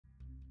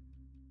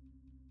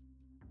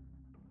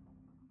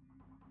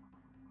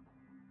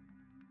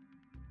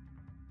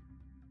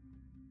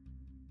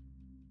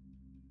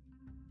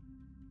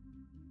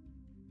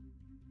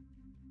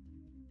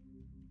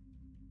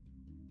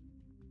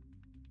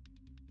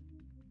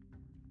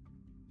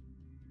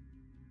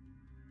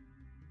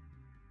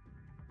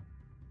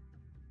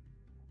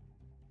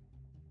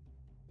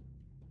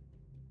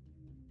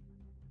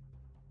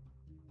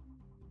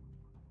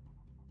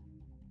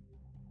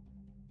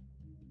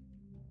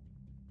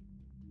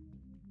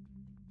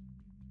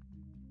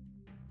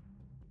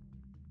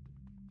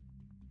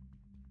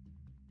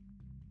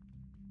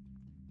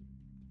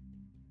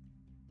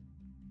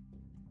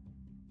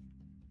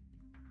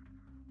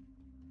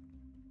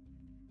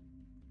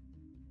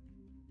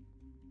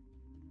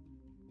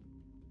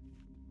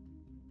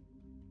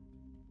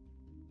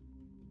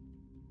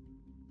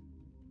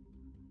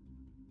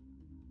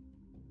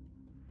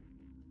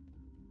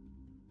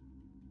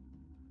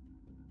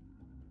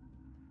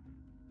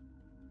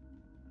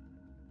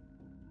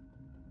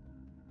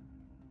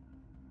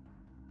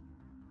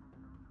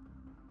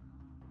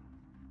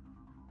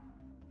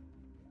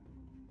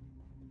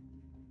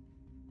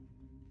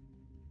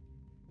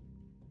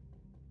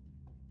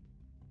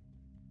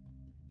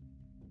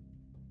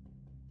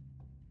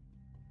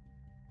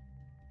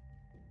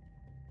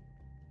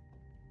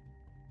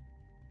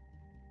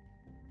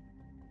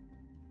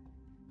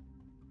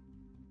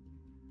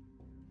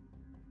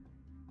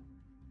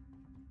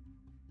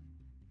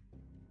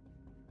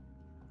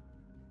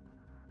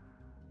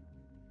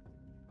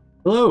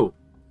Hello,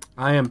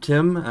 I am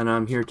Tim, and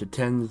I'm here to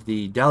tend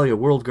the Dahlia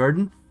World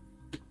Garden.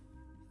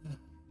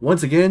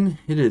 Once again,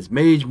 it is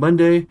Mage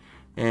Monday,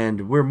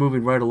 and we're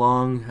moving right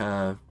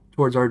along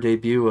towards our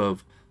debut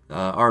of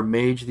our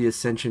Mage the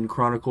Ascension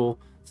Chronicle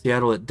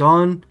Seattle at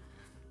Dawn.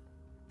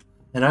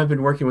 And I've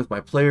been working with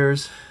my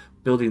players,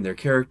 building their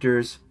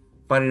characters,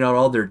 finding out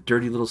all their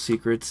dirty little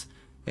secrets.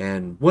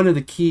 And one of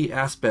the key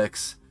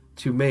aspects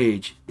to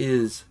Mage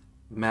is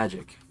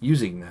magic,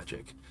 using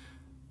magic.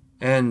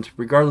 And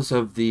regardless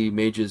of the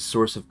mage's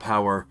source of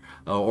power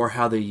or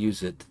how they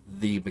use it,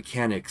 the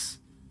mechanics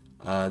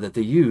that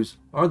they use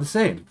are the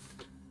same.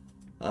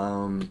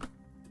 The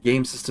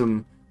game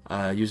system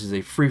uses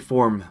a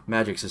free-form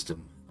magic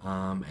system,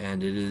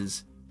 and it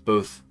is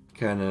both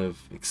kind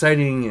of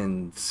exciting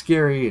and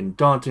scary and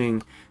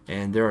daunting,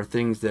 and there are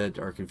things that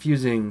are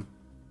confusing,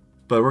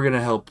 but we're going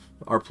to help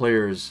our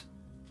players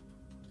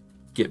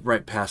get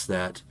right past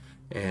that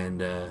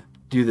and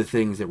do the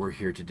things that we're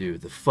here to do,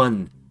 the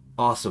fun,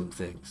 awesome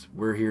things.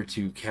 We're here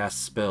to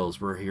cast spells.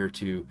 We're here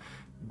to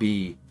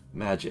be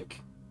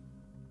magic.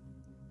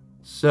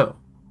 So,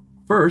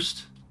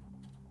 first,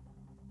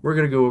 we're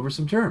going to go over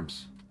some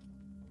terms.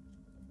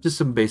 Just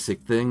some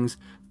basic things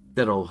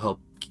that'll help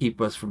keep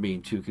us from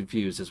being too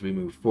confused as we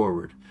move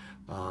forward.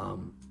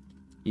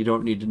 You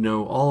don't need to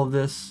know all of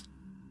this.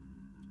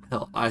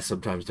 Hell, I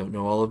sometimes don't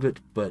know all of it,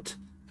 but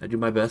I do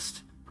my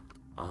best.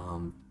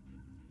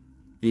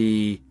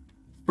 The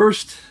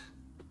first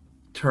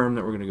term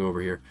that we're going to go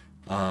over here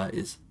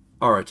is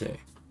arate.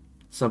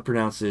 Some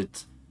pronounce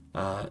it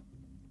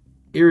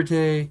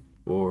irite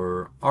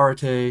or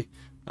arate.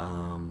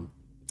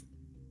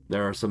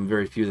 There are some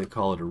very few that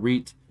call it a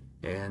reet,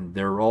 and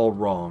they're all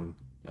wrong.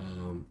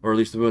 Or at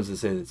least the ones that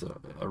say it's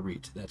a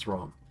reet, that's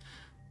wrong.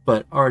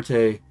 But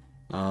arate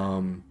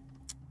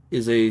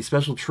is a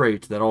special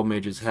trait that all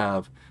mages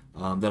have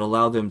that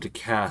allow them to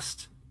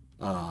cast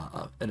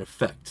an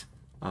effect.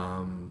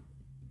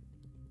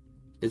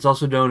 It's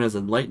also known as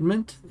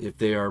enlightenment if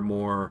they are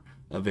more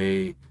of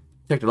a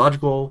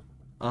technological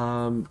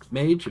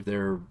mage, if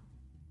they're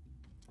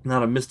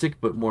not a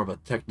mystic but more of a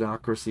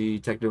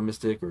technocracy,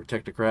 techno-mystic, or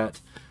technocrat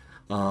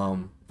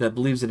that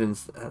believes in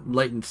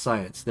enlightened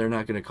science. They're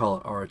not going to call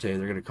it arate, they're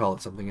going to call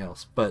it something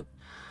else. But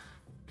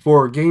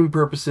for game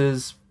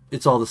purposes,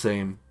 it's all the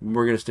same.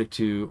 We're going to stick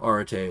to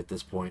arate at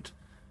this point.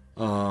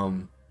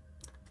 And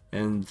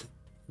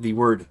the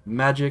word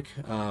magic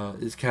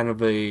is kind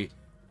of a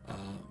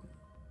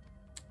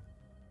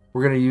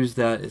we're going to use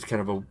that as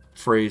kind of a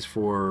phrase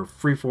for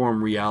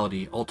freeform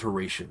reality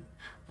alteration.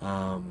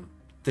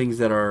 Things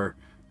that are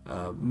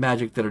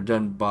magic that are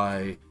done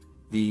by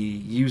the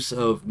use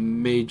of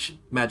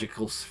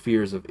magical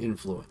spheres of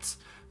influence.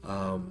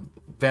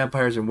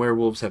 Vampires and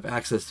werewolves have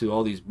access to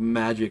all these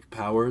magic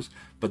powers,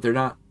 but they're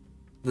not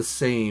the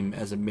same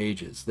as a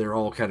mage's. They're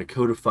all kind of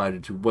codified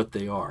into what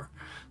they are.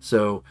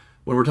 So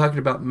when we're talking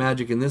about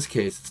magic in this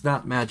case, it's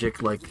not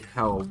magic like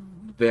how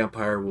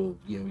vampire will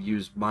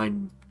use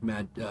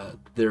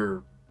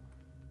their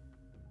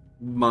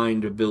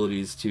mind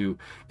abilities to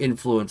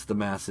influence the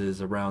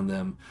masses around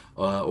them,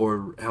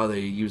 or how they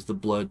use the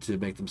blood to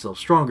make themselves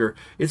stronger.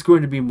 It's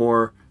going to be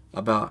more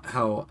about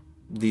how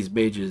these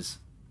mages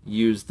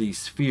use these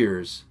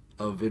spheres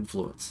of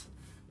influence.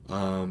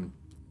 And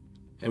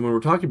when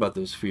we're talking about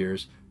those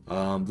spheres,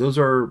 those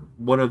are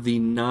one of the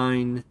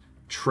 9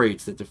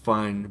 traits that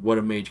define what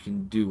a mage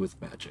can do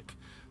with magic.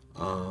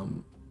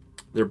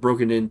 They're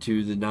broken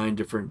into the 9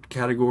 different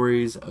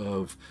categories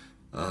of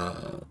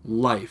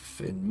life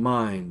and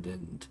mind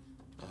and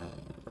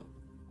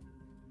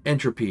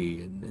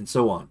entropy and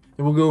so on.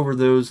 And we'll go over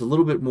those a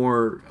little bit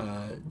more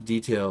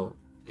detail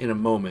in a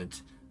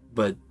moment,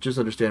 but just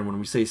understand when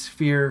we say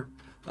sphere,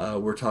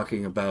 we're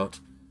talking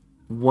about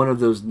one of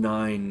those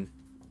 9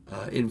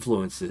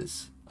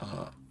 influences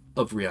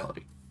of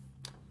reality.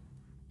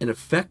 An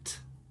effect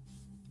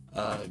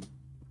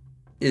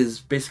is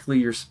basically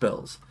your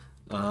spells.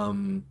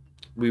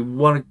 We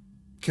want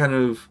to kind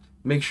of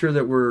make sure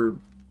that we're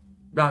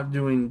not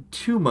doing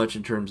too much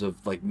in terms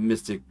of like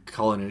mystic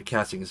calling and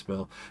casting a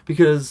spell,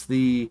 because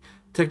the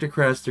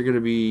technocrats, they're going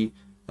to be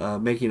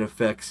making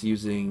effects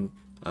using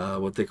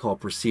what they call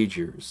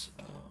procedures.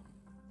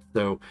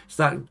 So it's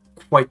not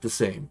quite the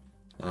same,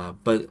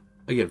 but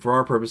again, for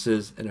our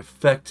purposes, an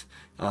effect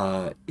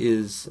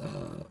is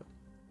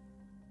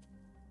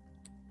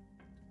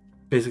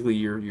basically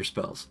your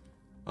spells.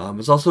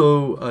 It's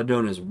also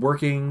known as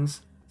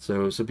workings.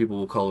 So some people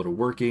will call it a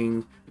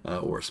working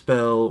or a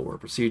spell or a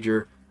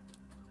procedure.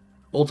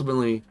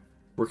 Ultimately,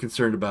 we're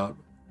concerned about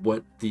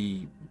what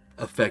the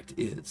effect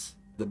is,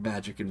 the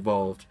magic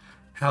involved,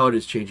 how it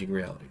is changing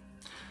reality.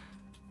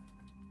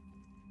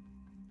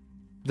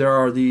 There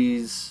are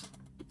these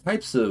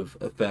types of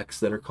effects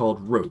that are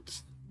called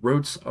rotes.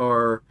 Rotes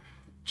are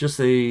just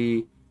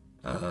a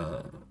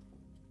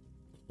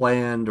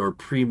planned or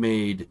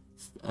pre-made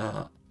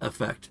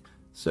effect.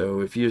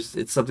 So if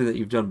it's something that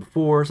you've done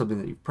before, something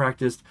that you've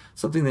practiced,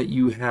 something that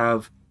you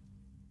have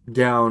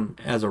down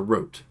as a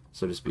rote,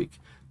 so to speak.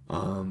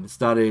 It's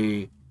not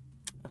a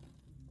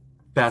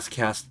fast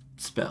cast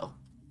spell.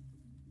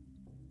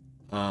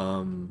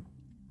 So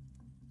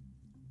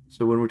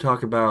when we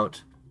talk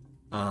about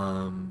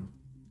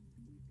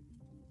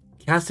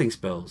casting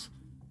spells,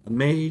 a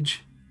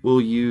mage will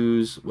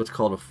use what's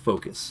called a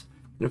focus.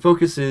 And a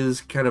focus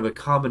is kind of a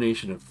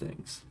combination of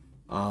things.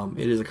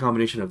 It is a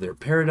combination of their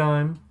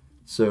paradigm,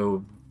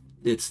 so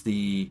it's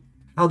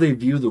how they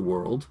view the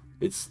world,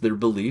 it's their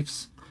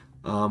beliefs,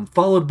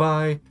 followed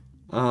by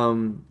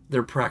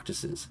their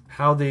practices,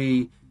 how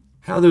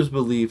those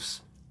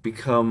beliefs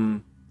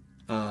become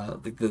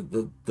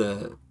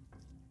the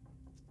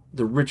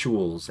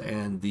rituals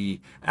and the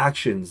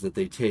actions that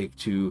they take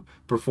to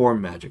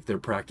perform magic, their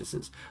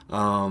practices.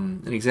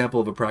 An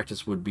example of a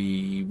practice would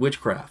be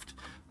witchcraft.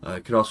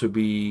 It could also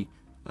be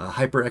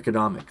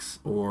hyper-economics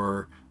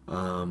or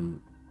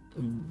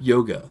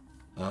yoga,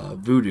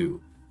 voodoo.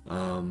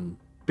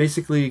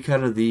 Basically,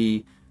 kind of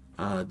the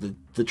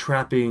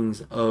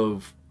trappings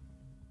of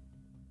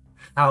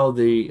how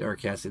they are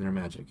casting their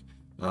magic.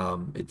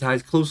 It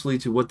ties closely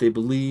to what they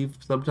believe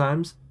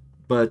sometimes,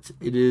 but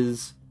it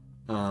is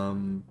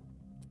one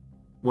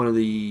of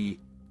the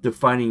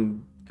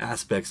defining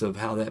aspects of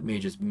how that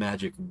mage's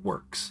magic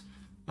works.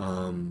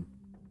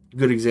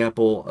 Good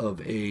example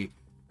of a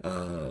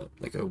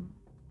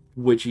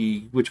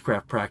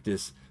witchcraft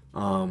practice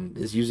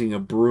is using a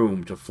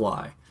broom to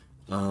fly.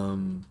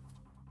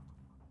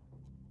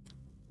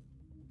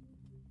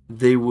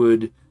 They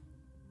would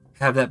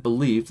have that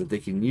belief that they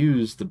can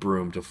use the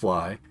broom to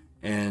fly,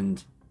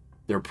 and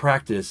their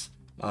practice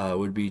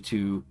would be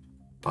to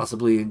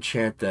possibly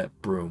enchant that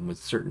broom with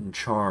certain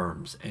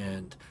charms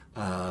and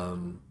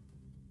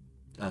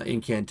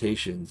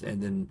incantations,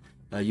 and then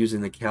using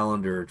the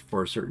calendar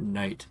for a certain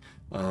night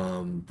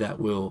that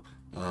will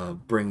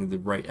bring the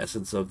right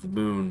essence of the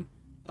moon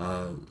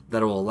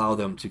that will allow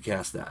them to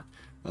cast that.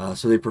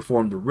 So they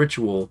perform the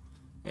ritual,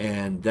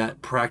 and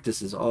that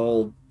practice is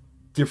all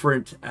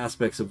different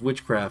aspects of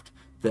witchcraft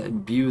that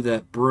imbue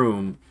that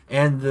broom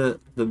and the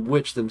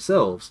witch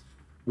themselves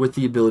with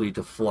the ability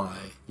to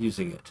fly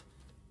using it.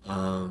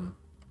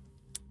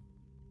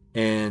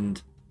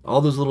 And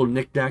all those little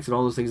knickknacks and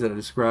all those things that I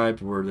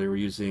described, where they were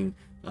using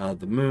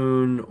the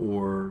moon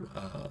or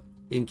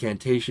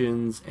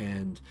incantations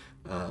and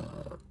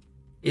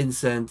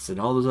incense and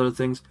all those other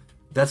things,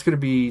 that's going to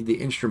be the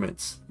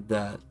instruments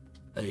that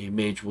a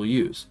mage will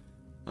use.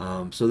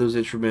 So those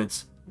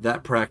instruments,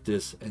 that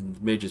practice, and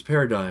the mage's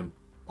paradigm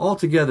all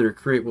together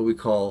create what we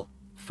call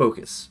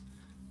focus.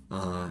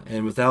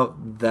 And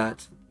without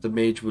that, the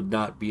mage would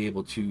not be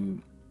able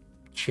to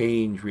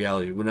change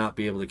reality, would not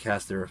be able to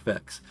cast their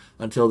effects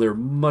until they're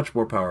much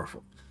more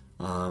powerful.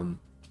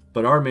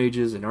 But our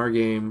mages in our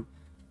game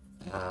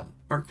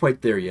aren't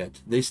quite there yet.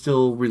 They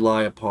still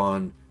rely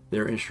upon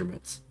their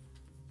instruments.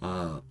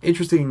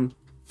 Interesting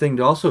thing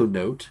to also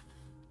note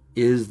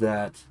is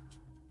that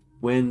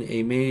when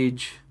a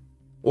mage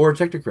or a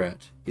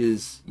technocrat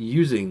is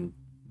using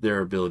their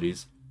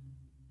abilities,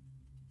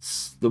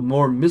 the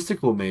more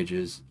mystical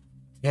mages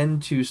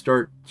tend to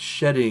start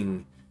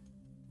shedding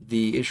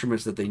the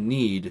instruments that they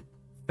need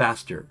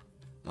faster.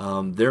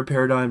 Their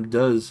paradigm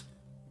does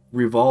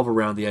revolve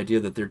around the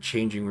idea that they're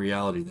changing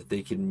reality, that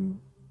they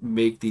can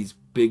make these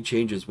big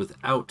changes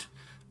without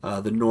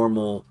the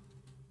normal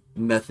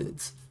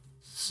methods.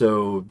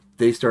 So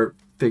they start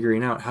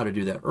figuring out how to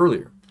do that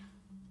earlier.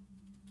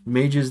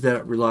 Mages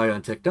that rely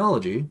on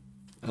technology,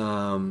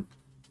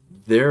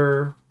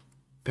 their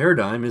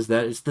paradigm is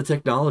that it's the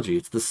technology,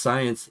 it's the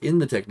science in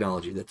the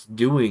technology that's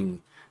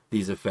doing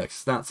these effects.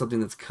 It's not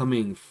something that's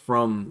coming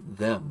from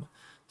them.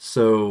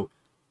 So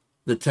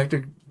the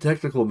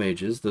technical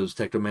mages, those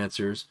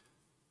technomancers,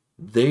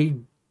 they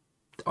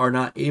are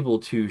not able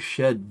to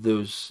shed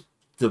those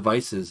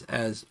devices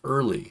as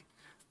early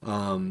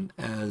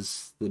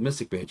as the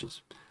mystic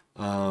mages.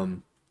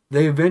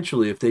 They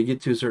eventually, if they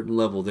get to a certain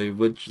level, they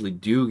eventually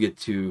do get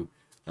to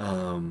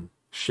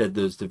shed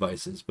those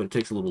devices, but it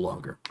takes a little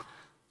longer.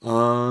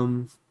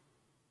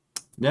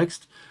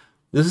 Next,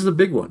 this is a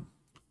big one.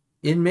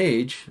 In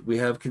Mage, we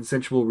have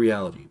consensual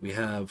reality. We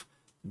have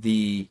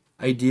the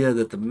idea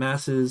that the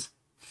masses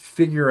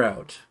figure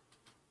out,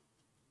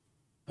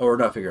 or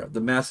not figure out, the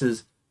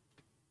masses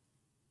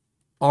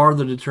are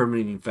the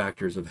determining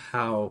factors of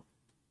how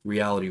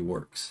reality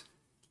works.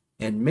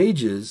 And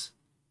mages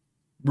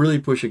really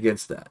push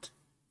against that.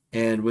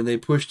 And when they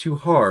push too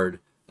hard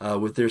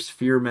with their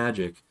sphere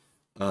magic,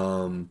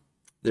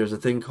 there's a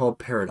thing called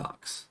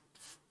paradox.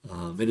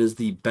 It is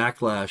the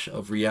backlash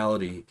of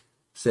reality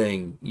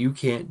saying, you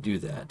can't do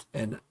that,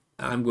 and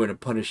I'm going to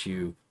punish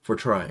you for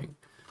trying.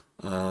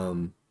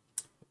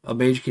 A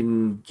mage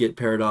can get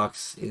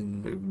paradox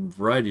in a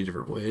variety of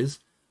different ways,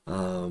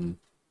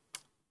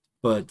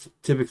 but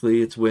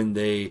typically it's when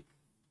they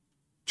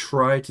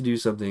try to do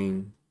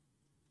something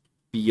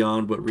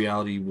beyond what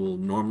reality will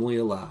normally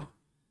allow.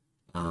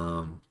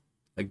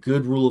 A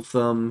good rule of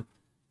thumb,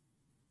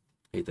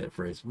 I hate that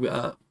phrase,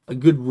 a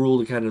good rule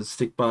to kind of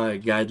stick by, a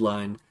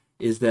guideline,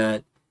 is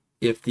that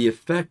if the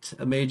effect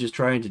a mage is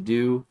trying to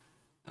do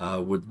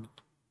would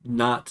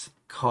not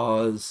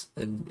cause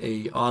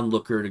a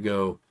onlooker to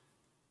go,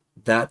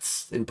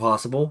 that's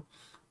impossible,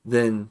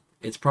 then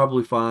it's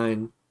probably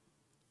fine.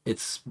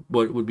 It's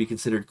what would be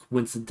considered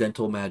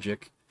coincidental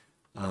magic,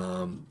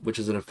 which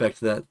is an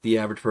effect that the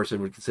average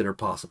person would consider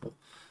possible.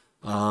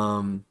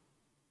 Um,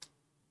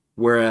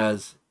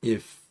 Whereas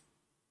if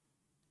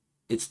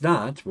it's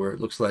not, where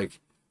it looks like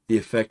the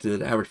effect that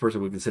an average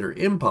person would consider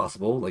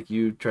impossible, like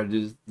you try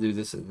to do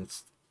this, and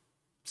it's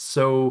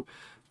so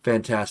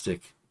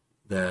fantastic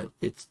that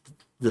it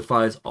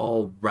defies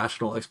all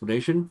rational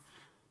explanation,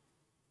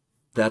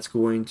 that's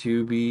going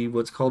to be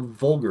what's called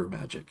vulgar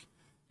magic.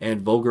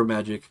 And vulgar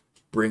magic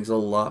brings a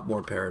lot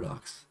more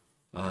paradox.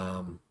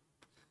 Um,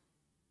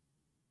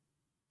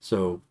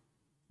 so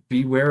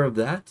beware of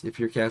that if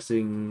you're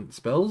casting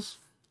spells.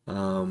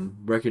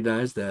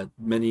 Recognize that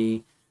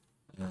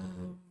uh,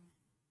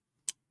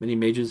 many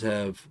mages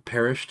have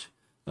perished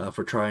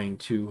for trying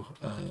to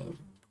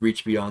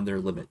reach beyond their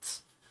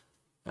limits,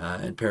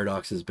 and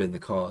paradox has been the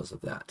cause of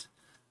that.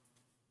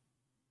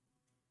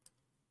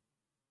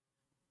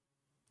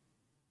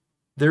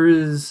 There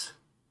is,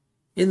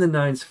 in the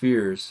nine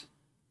spheres,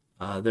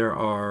 there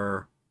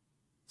are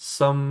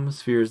some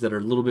spheres that are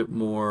a little bit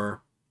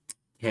more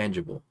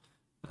tangible.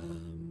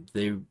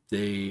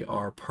 They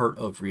are part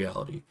of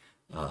reality.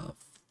 Uh,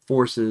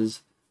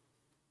 Forces,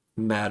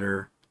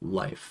 matter,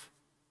 life,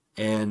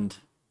 and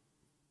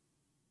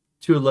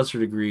to a lesser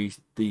degree,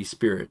 the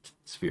spirit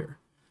sphere.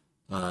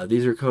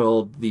 These are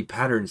called the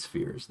pattern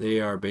spheres.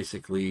 They are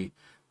basically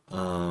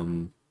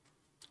um,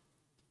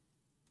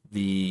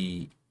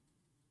 the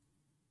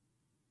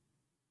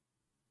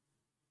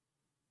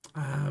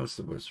what's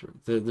the word?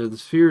 They're the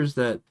spheres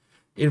that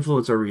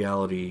influence our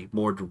reality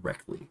more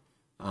directly.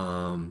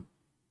 Um,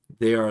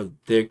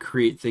 they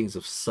create things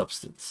of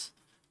substance.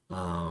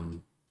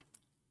 Um,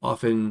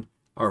 Often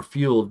are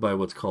fueled by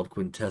what's called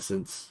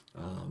quintessence.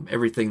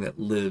 Everything that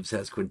lives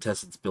has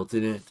quintessence built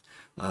in it.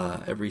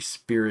 Every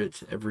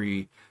spirit,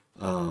 every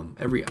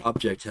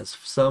object has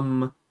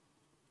some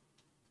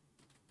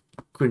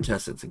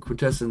quintessence, and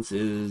quintessence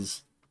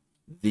is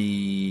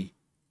the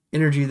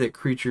energy that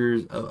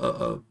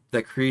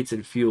that creates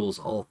and fuels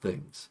all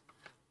things.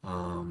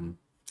 Um,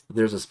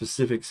 there's a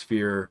specific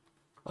sphere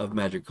of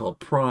magic called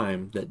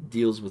Prime that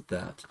deals with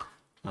that.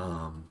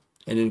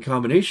 And in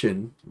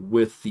combination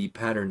with the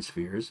pattern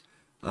spheres,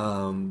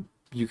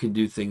 you can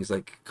do things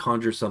like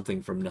conjure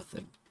something from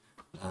nothing,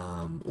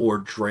 or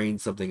drain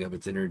something of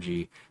its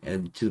energy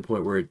and to the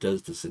point where it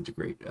does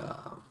disintegrate.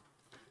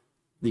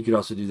 You could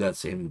also do that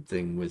same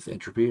thing with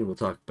entropy, and we'll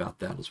talk about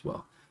that as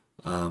well.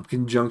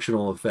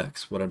 Conjunctional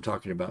effects, what I'm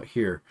talking about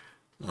here,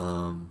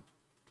 um,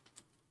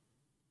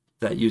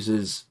 that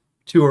uses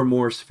two or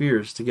more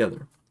spheres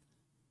together.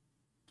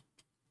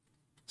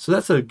 So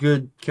that's a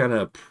good kind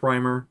of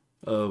primer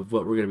of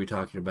what we're going to be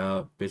talking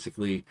about.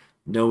 Basically,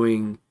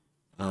 knowing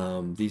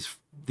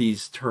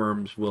these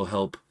terms will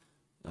help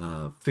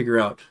figure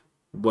out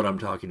what I'm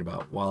talking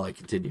about while I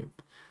continue.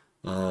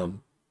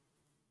 Um,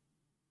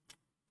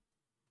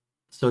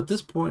 so at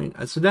this point,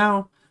 so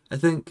now I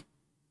think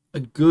a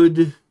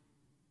good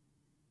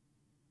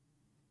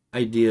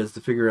idea is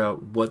to figure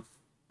out what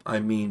I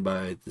mean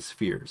by the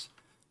spheres.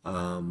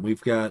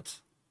 We've got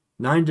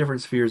 9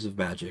 different spheres of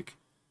magic.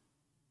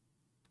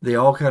 They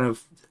all kind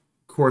of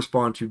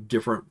correspond to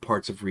different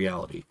parts of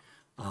reality.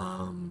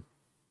 Um,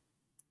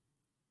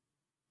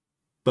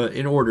 but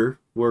in order,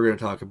 we're going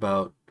to talk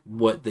about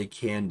what they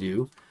can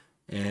do,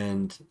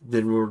 and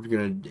then we're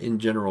going to, in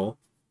general,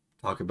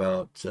 talk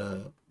about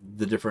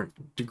the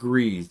different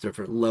degrees,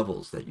 different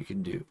levels that you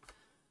can do.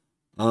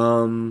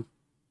 Um,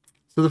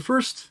 so the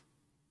first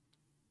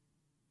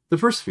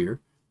sphere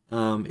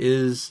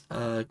is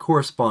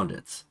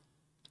correspondence.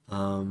 It's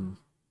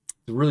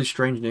a really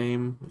strange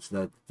name.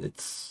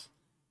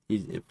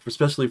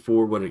 Especially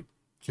for what it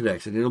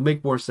connects, and it'll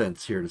make more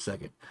sense here in a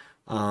second.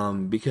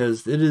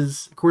 Because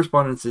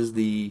correspondence is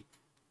the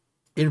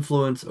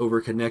influence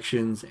over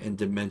connections and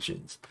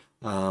dimensions.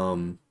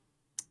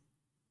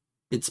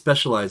 It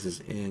specializes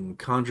in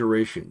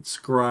conjuration,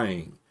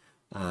 scrying,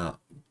 uh,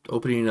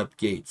 opening up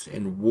gates,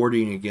 and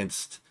warding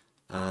against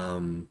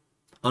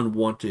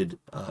unwanted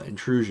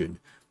intrusion,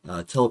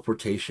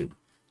 teleportation.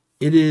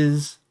 It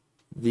is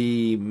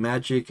the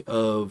magic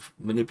of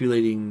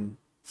manipulating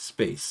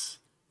space,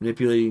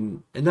 and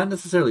not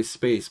necessarily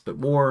space, but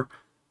more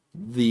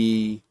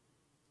the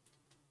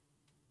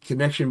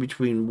connection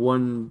between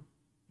one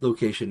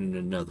location and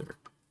another,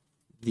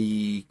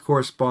 the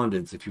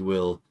correspondence, if you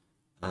will,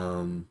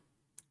 um,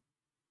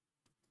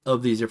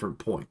 of these different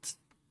points.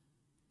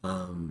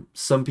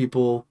 Some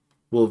people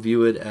will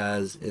view it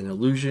as an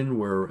illusion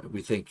where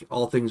we think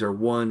all things are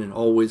one and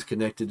always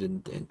connected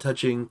and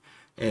touching,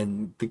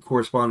 and the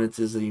correspondence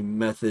is a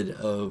method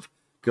of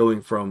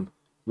going from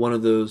one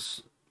of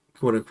those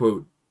quote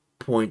unquote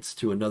points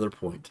to another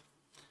point.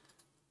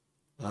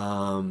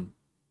 Um,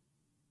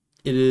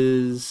 it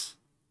is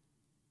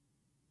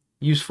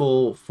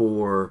useful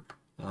for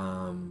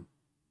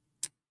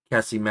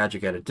casting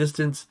magic at a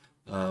distance,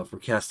 for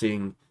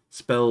casting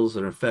spells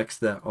and effects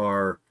that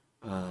are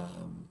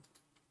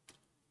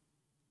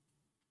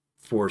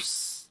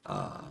force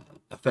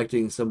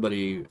affecting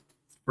somebody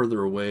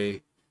further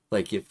away,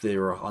 like if they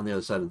were on the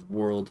other side of the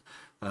world,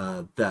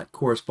 that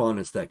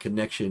correspondence, that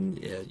connection,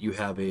 you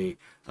have a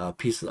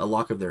a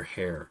lock of their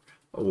hair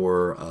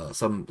or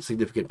some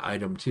significant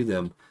item to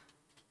them,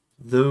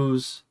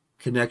 those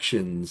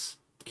connections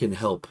can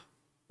help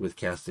with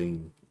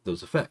casting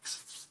those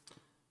effects.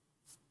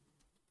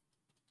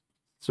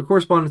 So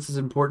correspondence is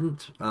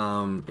important.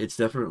 It's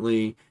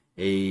definitely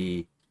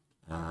a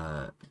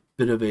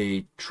bit of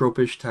a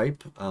tropish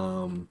type,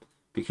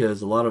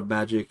 because a lot of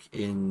magic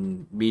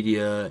in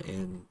media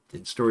and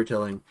in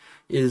storytelling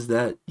is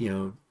that,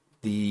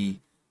 the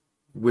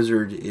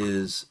wizard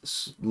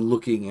is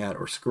looking at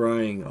or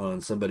scrying on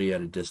somebody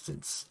at a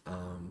distance,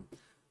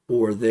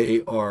 or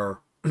they are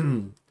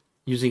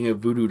using a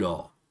voodoo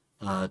doll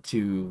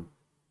to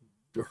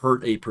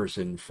hurt a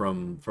person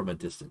from a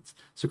distance.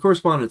 So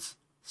correspondence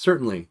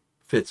certainly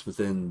fits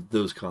within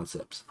those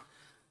concepts.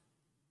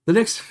 The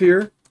next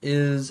sphere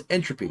is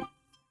entropy.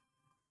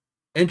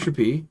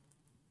 Entropy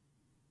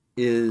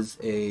is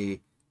the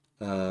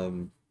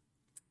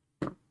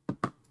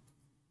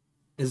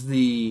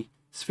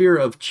sphere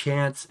of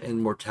chance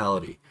and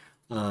mortality.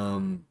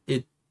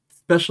 It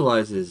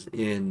specializes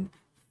in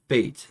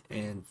fate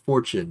and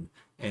fortune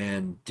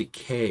and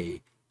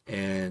decay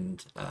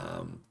and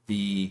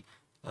the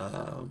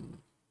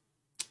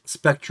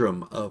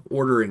spectrum of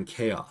order and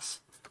chaos.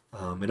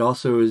 It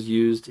also is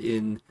used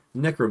in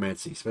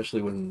necromancy,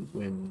 especially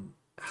when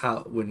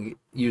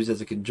used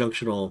as a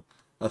conjunctional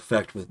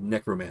effect with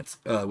necromancy,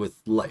 with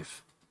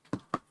life.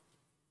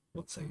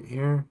 1 second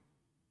here.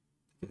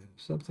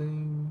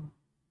 Something.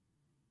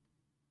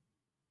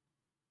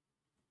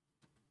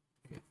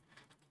 Okay.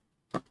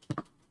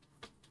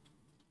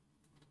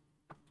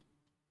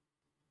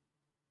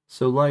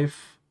 So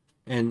life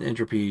and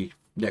entropy,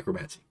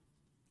 necromancy.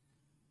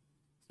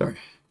 Sorry.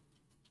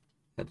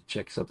 Had to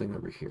check something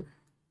over here.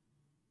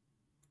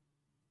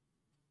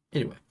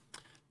 Anyway,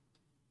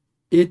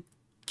 it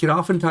can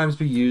oftentimes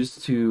be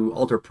used to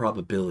alter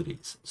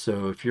probabilities.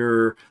 So if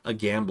you're a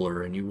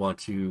gambler and you want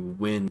to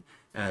win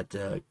at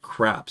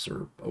craps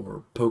or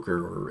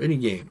poker or any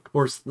game,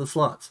 or the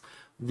slots,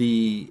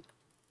 the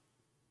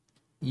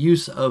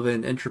use of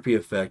an entropy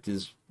effect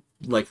is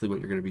likely what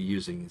you're going to be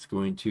using. It's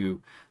going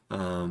to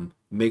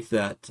make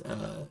that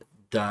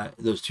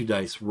those two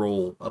dice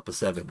roll up a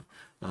 7.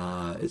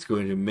 It's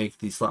going to make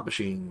the slot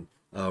machine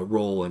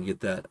roll and get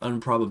that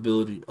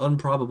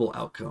unprobable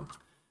outcome.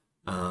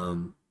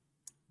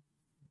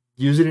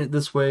 Using it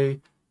this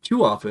way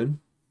too often,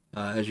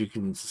 as you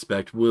can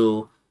suspect,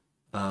 will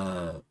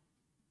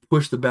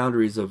push the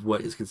boundaries of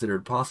what is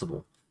considered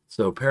possible.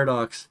 So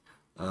paradox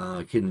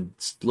can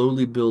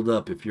slowly build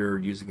up if you're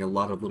using a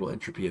lot of little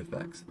entropy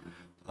effects.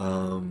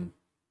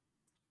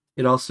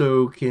 It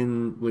also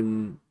can,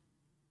 when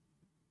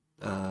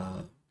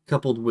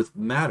coupled with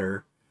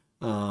matter,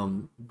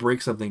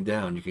 break something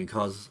down. You can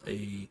cause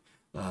a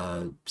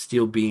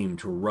steel beam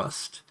to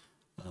rust.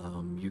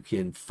 You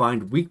can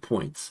find weak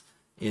points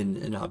in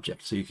an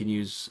object, so you can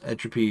use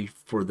entropy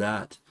for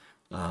that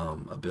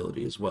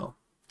ability as well.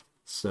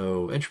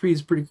 So entropy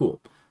is pretty cool.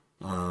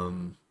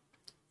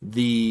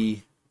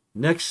 The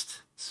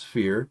next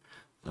sphere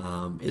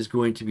is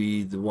going to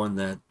be the one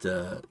that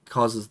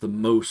causes the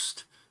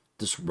most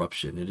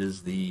disruption. It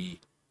is the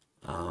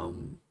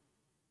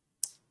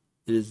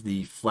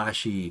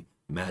flashy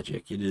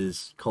magic. It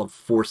is called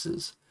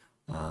forces,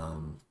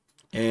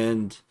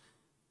 and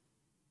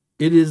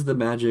it is the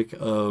magic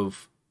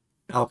of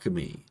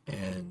alchemy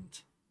and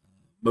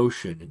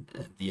motion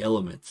and the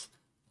elements.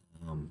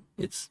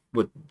 It's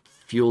what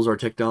fuels our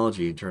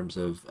technology in terms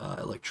of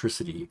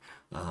electricity.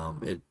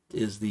 It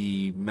is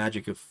the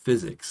magic of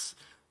physics,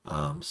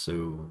 and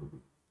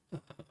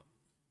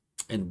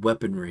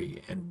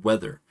weaponry and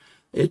weather.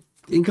 It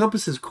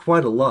encompasses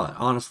quite a lot,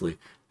 honestly.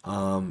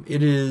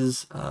 It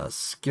is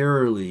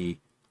scarily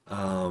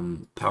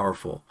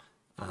powerful,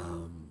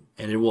 and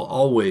it will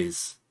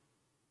always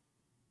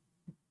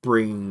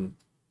bring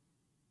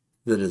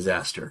the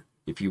disaster,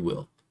 if you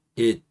will.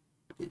 It's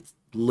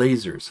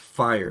lasers,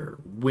 fire,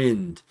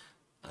 wind,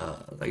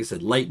 like I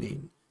said,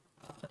 lightning,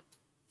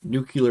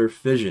 nuclear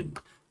fission.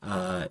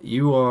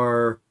 You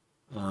are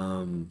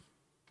kind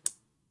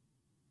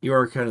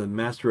of the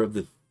master of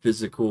the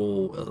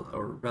physical,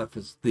 or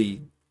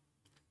the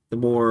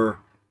more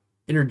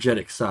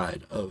energetic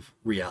side of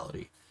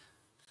reality.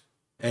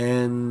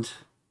 And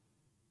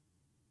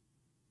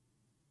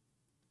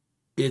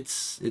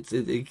it's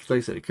like I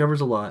said, it covers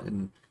a lot,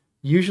 and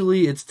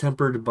usually it's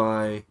tempered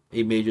by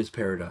a mage's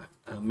paradigm.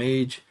 A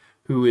mage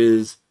who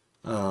is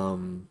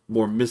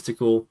more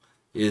mystical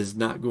is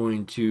not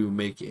going to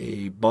make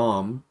a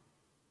bomb.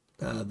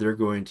 They're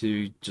going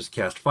to just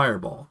cast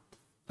fireball.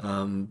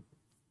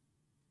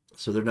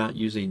 So they're not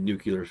using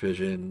nuclear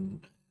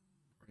fission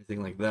or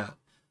anything like that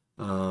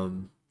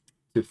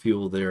to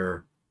fuel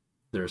their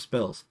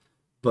spells.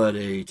 But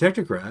a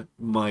technocrat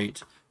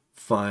might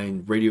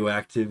find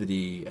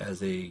radioactivity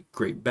as a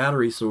great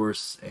battery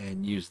source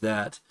and use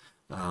that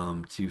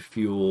to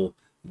fuel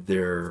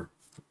their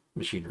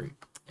machinery.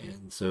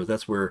 And so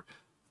that's where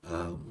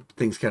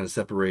things kind of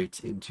separate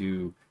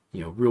into,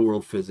 real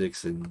world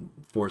physics and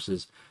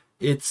forces.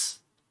 It's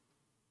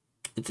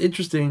it's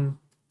interesting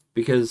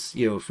because,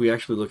 if we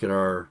actually look at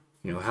our,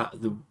 how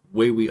the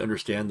way we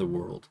understand the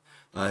world,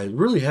 it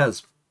really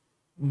has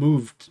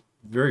moved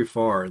very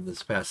far in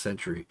this past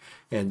century.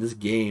 And this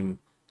game,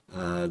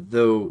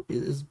 though,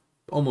 is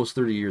almost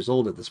 30 years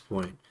old at this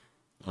point.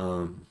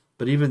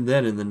 But even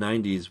then, in the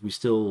 90s, we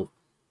still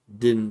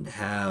didn't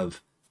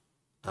have,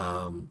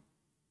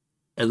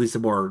 at least a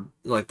more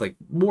like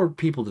more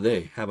people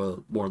today have a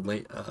more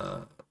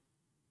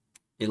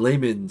a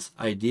layman's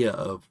idea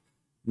of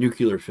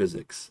nuclear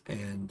physics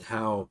and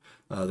how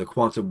the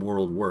quantum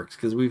world works,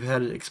 because we've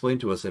had it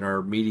explained to us in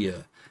our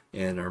media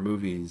and our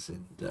movies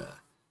and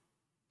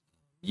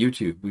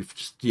YouTube. We've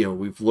just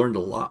we've learned a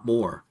lot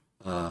more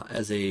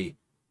as a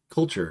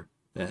culture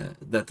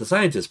that the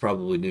scientists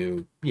probably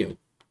knew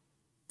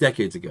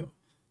decades ago.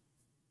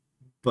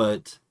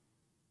 But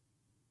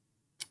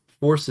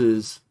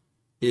forces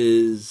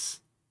is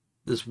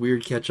this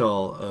weird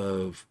catch-all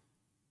of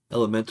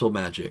elemental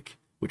magic,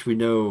 which we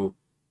know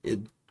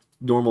in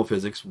normal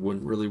physics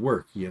wouldn't really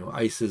work.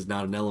 Ice is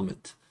not an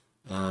element.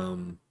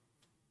 Um,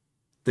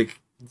 the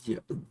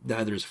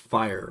Neither is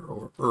fire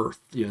or earth.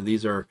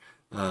 These are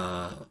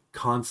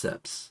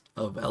concepts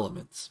of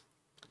elements,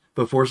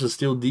 but forces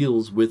still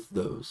deals with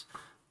those,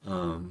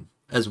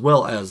 as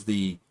well as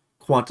the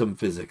quantum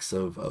physics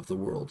of the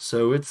world.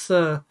 So it's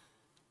an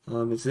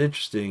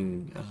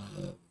interesting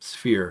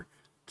sphere,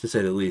 to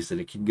say the least,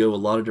 and it can go a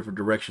lot of different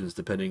directions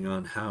depending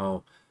on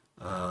how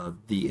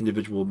the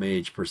individual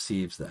mage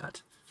perceives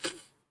that.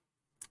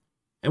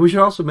 And we should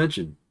also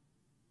mention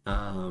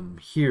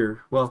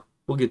here, well,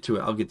 we'll get to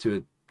it. I'll get to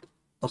it.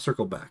 I'll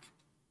circle back.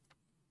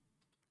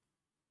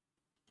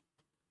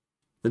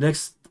 The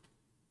next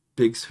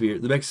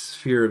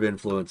sphere of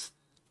influence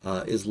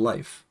is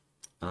life,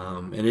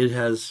 and it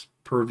has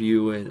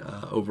purview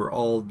over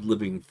all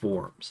living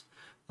forms.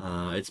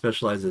 It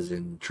specializes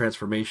in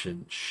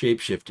transformation,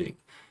 shape-shifting,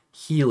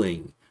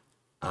 healing,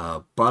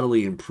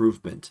 bodily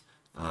improvement,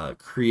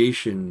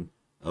 creation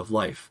of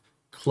life,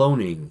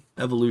 cloning,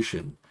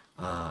 evolution,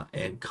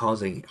 and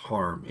causing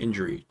harm,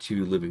 injury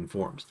to living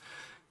forms.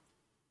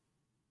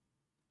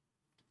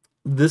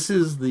 This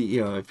is the,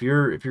 if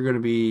you're going to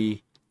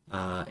be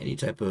any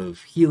type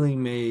of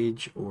healing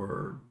mage,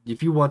 or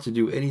if you want to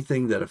do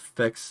anything that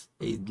affects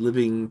a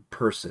living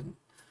person,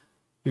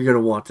 you're going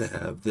to want to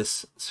have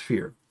this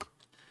sphere.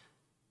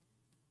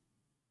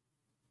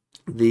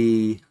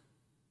 The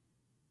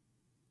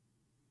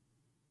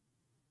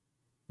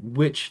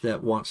witch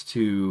that wants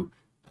to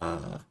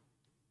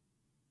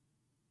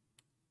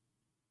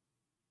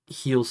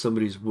heal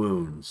somebody's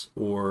wounds,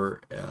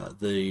 or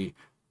the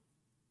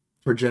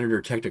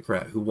progenitor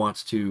technocrat who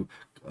wants to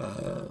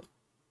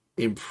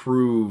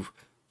improve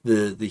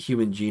the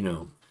human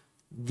genome.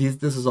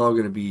 This is all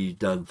going to be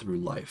done through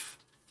life.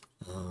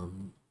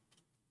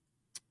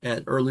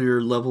 At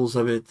earlier levels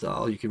of it,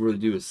 all you can really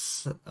do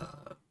is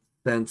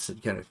sense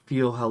and kind of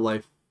feel how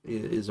life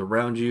is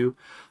around you.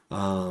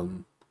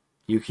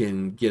 You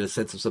can get a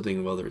sense of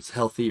something, whether it's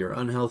healthy or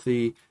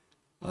unhealthy.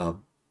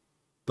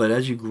 But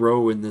as you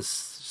grow in this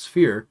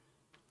sphere,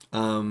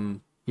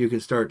 you can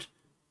start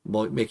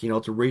making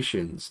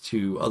alterations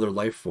to other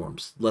life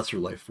forms, lesser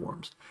life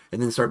forms,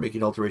 and then start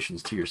making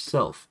alterations to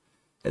yourself.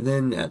 And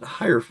then at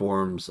higher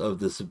forms of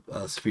this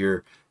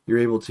sphere, you're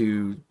able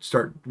to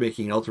start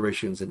making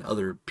alterations in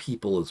other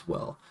people as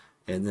well.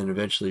 And then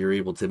eventually you're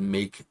able to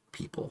make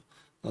people.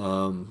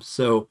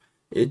 So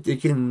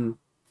it can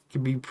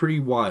be pretty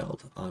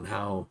wild on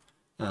how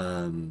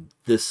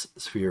this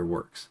sphere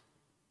works.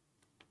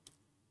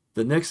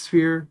 The next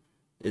sphere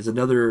is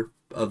another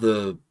of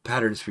the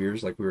pattern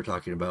spheres, like we were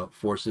talking about: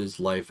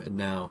 forces, life, and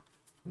now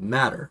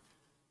matter.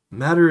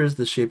 Matter is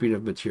the shaping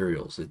of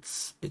materials.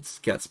 It's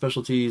got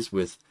specialties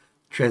with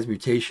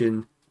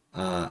transmutation,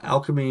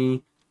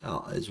 alchemy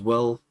as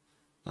well.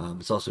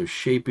 It's also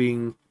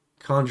shaping,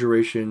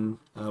 conjuration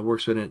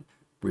works in it,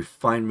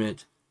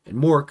 refinement, and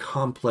more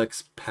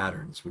complex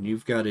patterns. When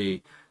you've got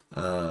you've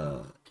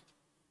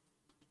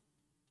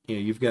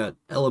got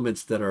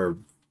elements that are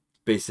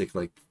basic,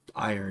 like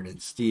iron and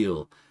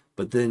steel,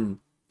 but then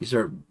you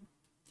start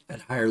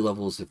at higher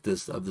levels of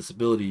this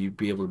ability, you'd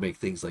be able to make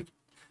things like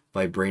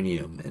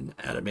vibranium and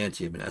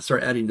adamantium, and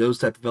start adding those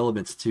type of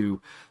elements to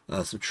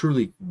some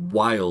truly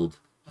wild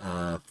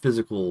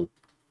physical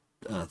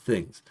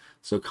things.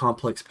 So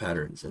complex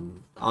patterns,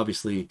 and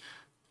obviously,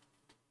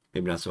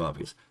 maybe not so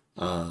obvious,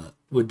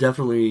 would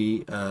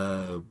definitely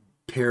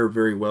pair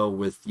very well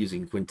with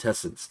using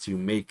quintessence to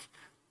make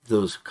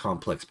those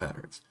complex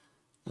patterns.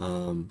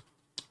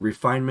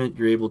 Refinement,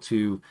 you're able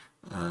to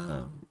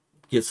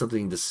get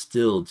something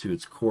distilled to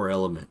its core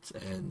element,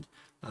 and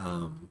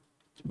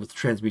with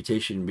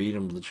transmutation, being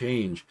able to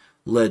change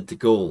lead to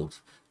gold,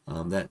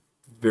 that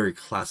very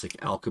classic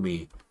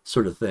alchemy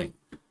sort of thing.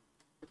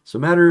 So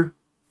matter,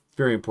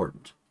 very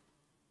important.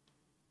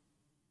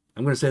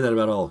 I'm going to say that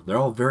about all. They're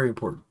all very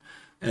important,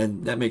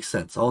 and that makes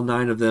sense. All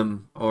 9 of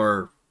them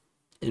are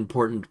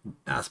important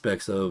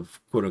aspects of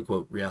quote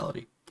unquote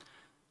reality.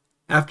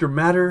 After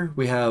matter,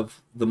 we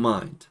have the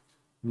mind.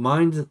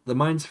 The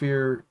mind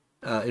sphere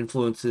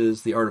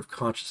influences the art of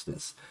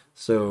consciousness.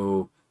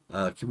 So,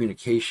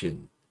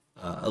 communication,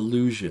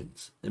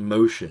 illusions,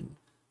 emotion,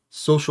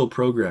 social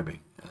programming,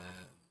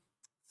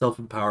 self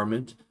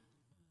empowerment,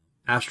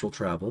 astral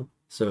travel.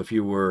 So, if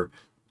you were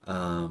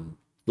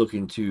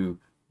looking to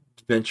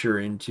venture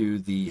into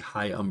the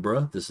high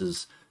umbra, this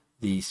is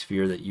the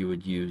sphere that you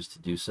would use to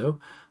do so.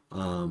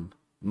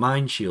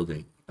 Mind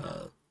shielding,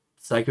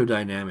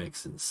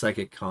 psychodynamics, and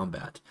psychic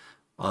combat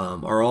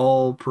are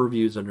all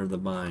purviews under the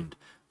mind.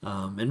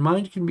 And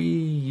mind can be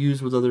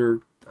used with other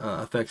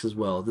effects as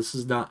well. This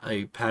is not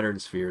a pattern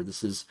sphere.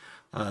 This is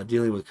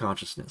dealing with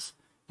consciousness.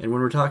 And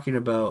when we're talking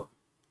about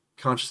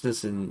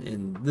consciousness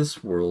in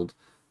this world,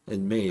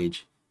 in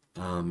Mage,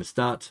 it's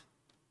not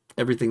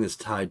everything that's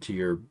tied to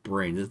your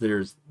brain. There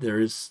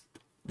is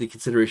the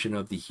consideration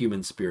of the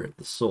human spirit,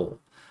 the soul,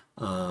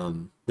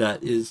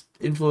 that is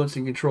influenced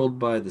and controlled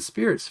by the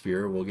spirit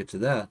sphere. We'll get to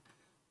that.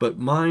 But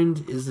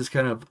mind is this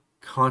kind of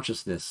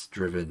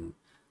consciousness-driven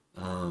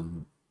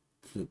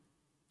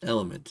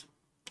element.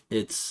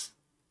 It's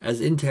as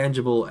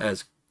intangible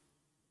as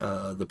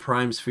the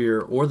prime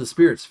sphere or the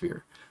spirit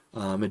sphere.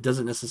 It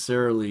doesn't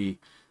necessarily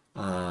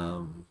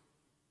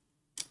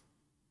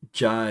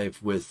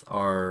jive with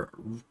our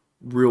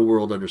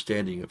real-world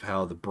understanding of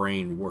how the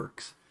brain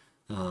works.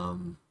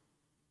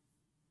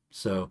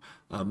 So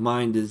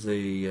mind is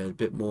a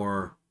bit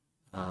more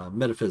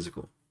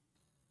metaphysical.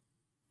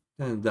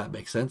 And that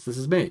makes sense. This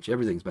is Mage.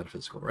 Everything's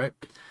metaphysical, right?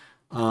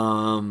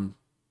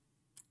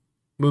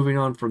 Moving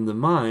on from the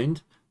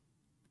mind,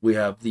 we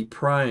have the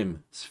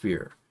prime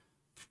sphere.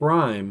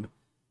 Prime,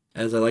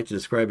 as I like to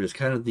describe it, is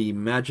kind of the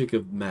magic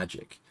of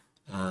magic.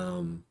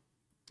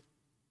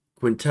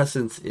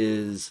 Quintessence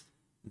is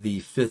the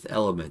fifth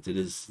element. It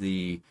is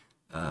the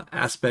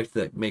aspect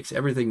that makes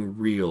everything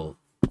real,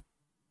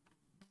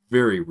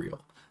 very real.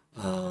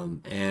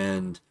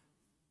 And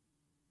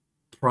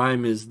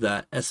prime is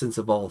that essence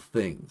of all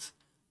things.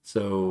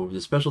 So the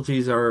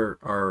specialties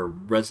are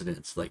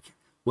resonance. Like,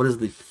 what is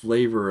the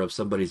flavor of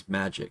somebody's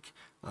magic?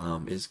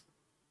 Is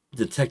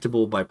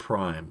detectable by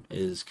prime,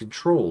 is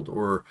controlled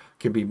or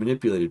can be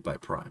manipulated by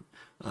prime.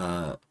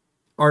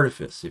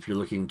 Artifice, if you're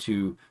looking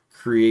to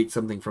create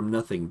something from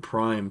nothing,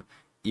 prime,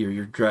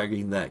 you're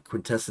dragging that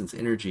quintessence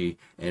energy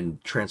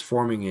and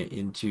transforming it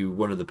into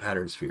one of the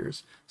pattern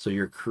spheres. So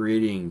you're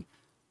creating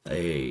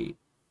a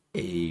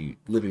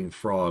living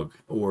frog,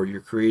 or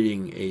you're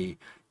creating a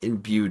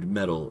imbued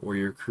metal, or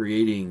you're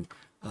creating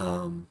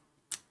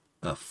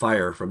a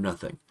fire from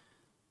nothing.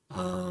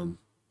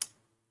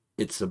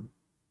 It's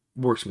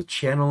works with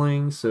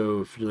channeling.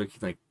 So if you're looking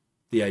like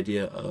the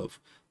idea of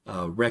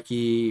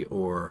Reiki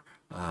or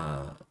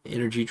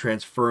energy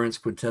transference,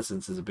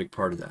 quintessence is a big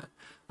part of that.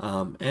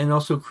 And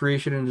also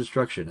creation and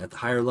destruction. At the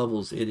higher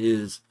levels, it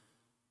is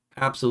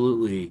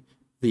absolutely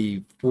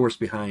the force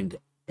behind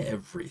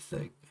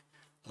everything.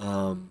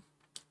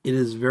 It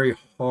is very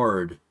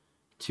hard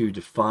to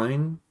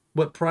define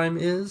what prime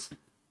is,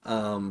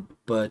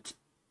 but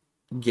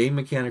game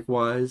mechanic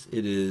wise,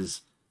 it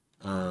is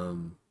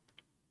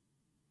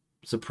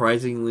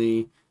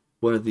surprisingly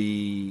one of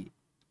the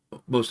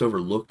most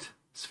overlooked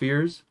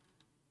spheres,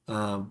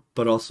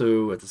 but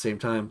also at the same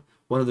time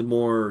one of the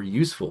more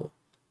useful,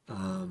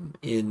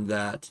 in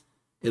that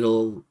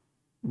it'll,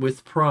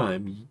 with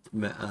prime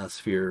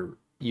sphere,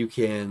 you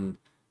can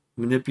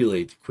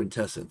manipulate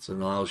quintessence,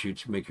 and allows you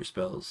to make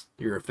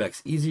your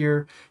effects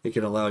easier. It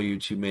can allow you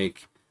to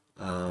make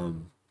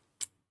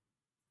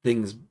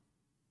things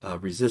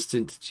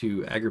resistant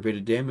to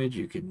aggravated damage.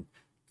 You can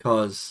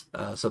cause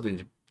something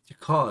to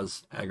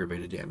cause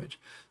aggravated damage.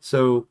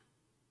 So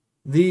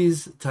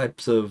these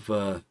types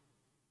of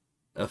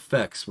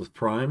effects with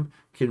prime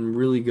can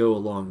really go a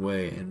long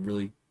way, and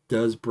really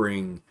does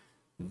bring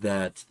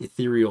that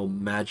ethereal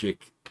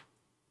magic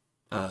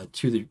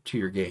to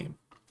your game.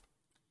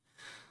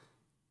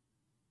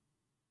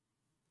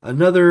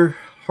 Another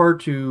hard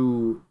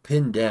to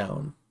pin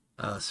down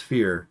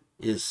sphere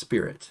is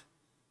spirit.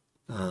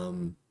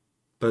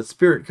 But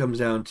spirit comes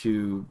down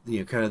to,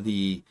 kind of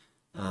the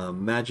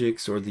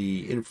magics or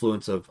the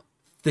influence of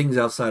things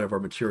outside of our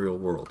material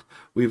world.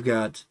 We've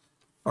got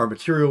our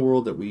material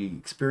world that we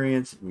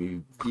experience,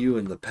 we view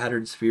in the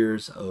pattern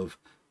spheres of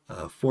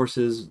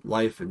forces,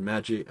 life, and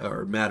magic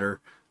or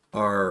matter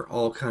are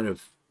all kind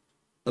of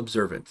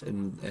observant,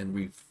 and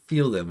we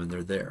feel them, and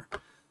they're there.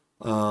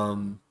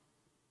 And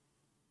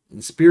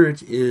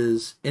spirit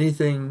is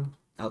anything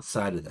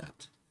outside of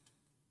that.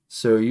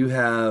 So you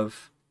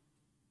have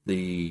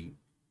the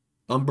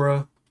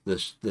umbra,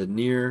 the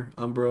near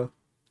umbra,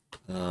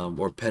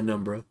 or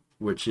penumbra,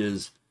 which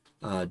is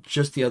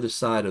just the other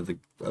side of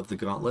the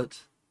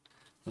gauntlet.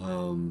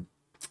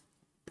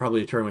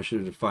 Probably a term I should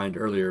have defined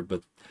earlier,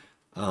 but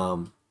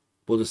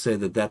we'll just say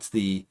that that's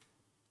the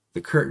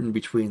curtain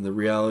between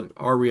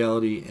our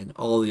reality and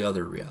all the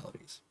other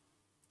realities.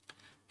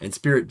 And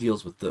spirit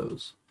deals with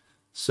those.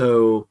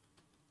 So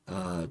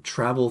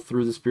travel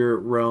through the spirit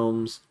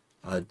realms,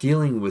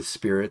 dealing with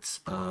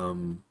spirits,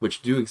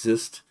 which do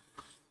exist,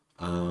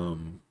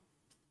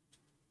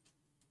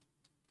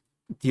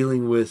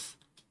 dealing with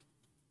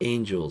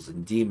angels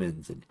and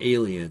demons and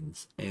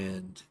aliens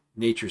and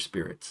nature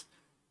spirits.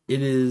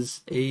 It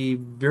is a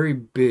very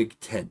big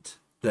tent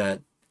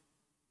that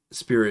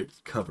spirit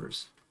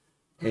covers.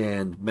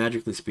 And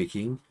magically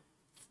speaking,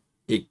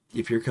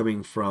 if you're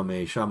coming from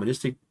a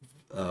shamanistic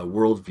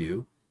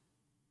worldview,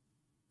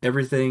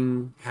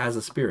 everything has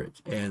a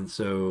spirit. And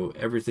so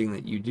everything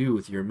that you do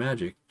with your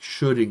magic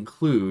should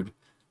include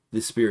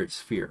the spirit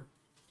sphere.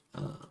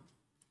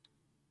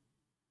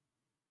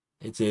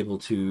 It's able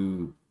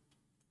to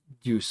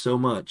do so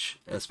much,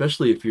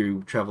 especially if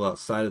you travel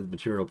outside of the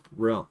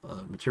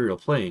material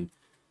plane.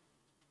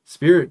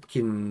 Spirit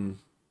can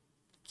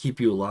keep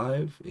you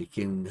alive. It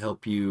can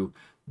help you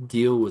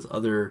deal with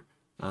other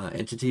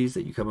entities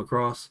that you come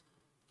across,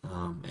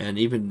 and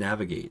even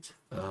navigate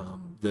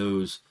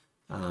those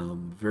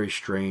very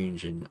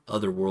strange and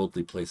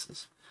otherworldly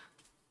places.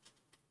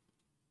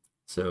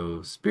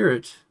 So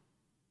spirit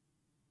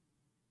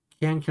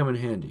can come in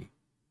handy.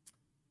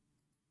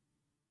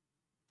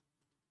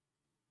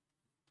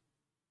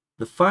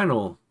 The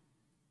final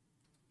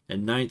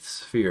and ninth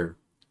sphere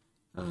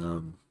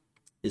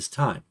is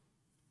time.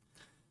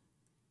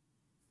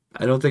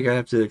 I don't think I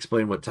have to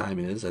explain what time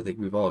is. I think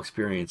we've all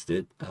experienced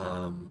it.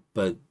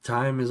 But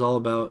time is all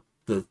about,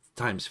 the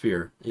time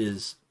sphere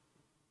is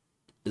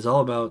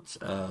all about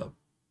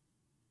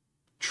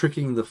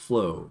tricking the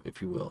flow,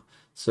 if you will.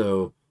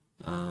 So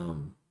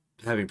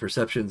having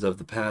perceptions of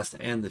the past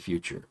and the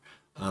future,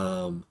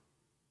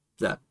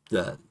 that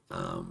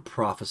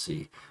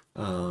prophecy,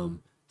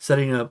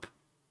 setting up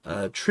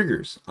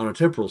triggers on a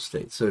temporal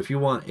state. So if you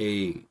want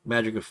a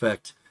magic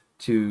effect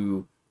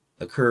to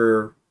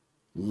occur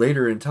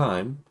later in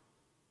time,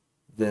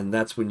 then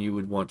that's when you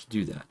would want to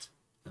do that.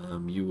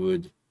 You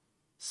would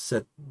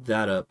set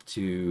that up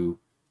to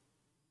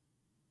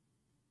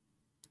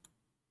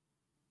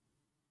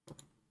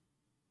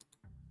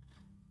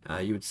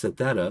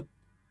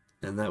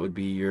and that would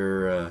be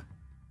your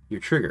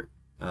trigger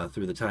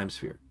through the time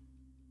sphere.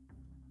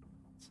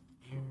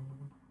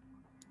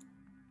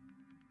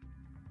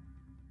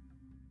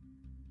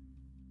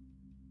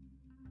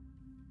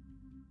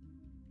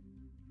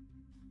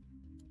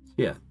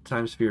 Yeah,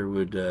 time sphere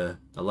would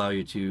allow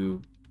you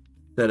to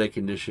set a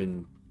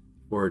condition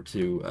for it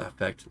to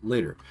affect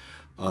later.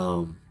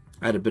 I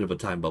had a bit of a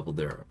time bubble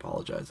there. I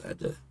apologize. I had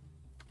to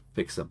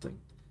fix something.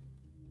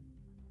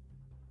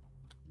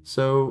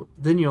 So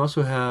then you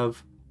also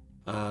have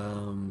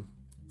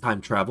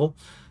time travel.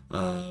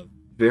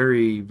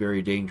 Very,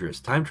 very dangerous.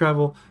 Time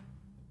travel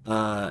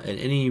and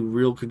any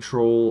real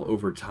control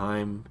over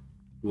time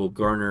will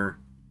garner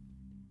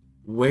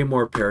way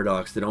more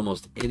paradox than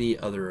almost any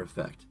other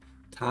effect.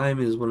 Time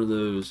is one of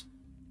those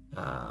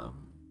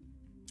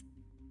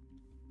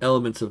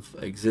elements of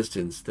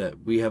existence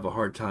that we have a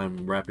hard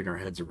time wrapping our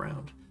heads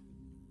around.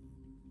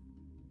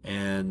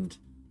 And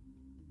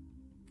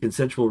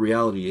consensual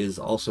reality is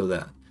also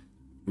that.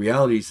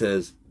 Reality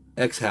says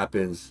X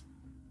happens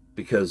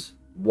because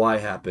Y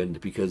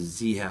happened, because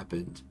Z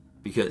happened,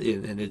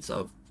 and it's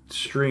a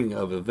string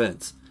of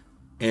events.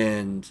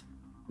 And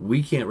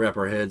we can't wrap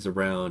our heads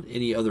around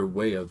any other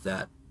way of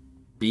that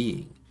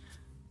being.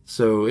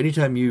 So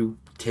anytime you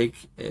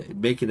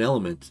make an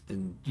element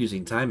in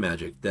using time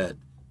magic that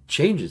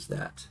changes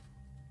that,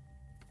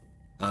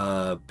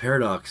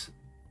 paradox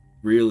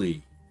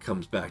really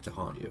comes back to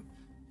haunt you.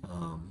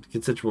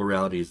 Consensual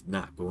reality is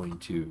not going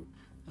to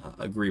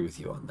agree with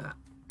you on that.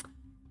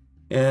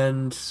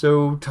 And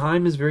so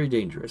time is very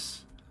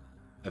dangerous.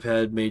 I've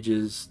had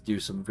mages do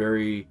some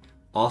very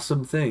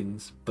awesome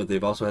things, but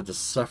they've also had to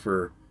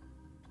suffer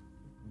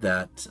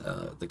that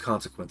the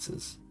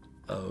consequences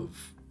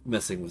of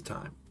messing with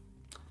time.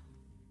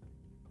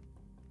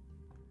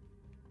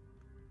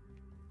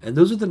 And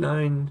those are the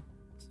 9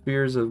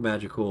 spheres of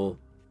magical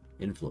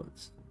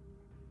influence.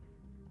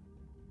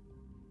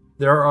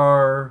 There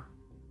are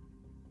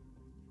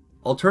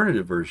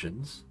alternative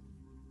versions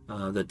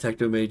that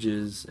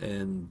technomages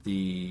and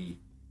the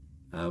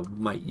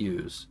might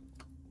use,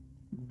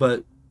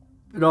 but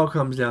it all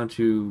comes down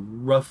to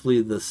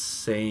roughly the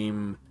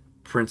same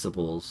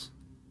principles.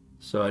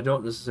 So I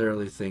don't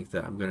necessarily think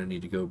that I'm going to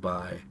need to go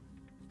by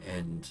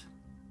and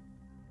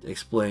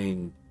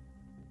explain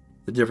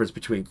the difference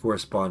between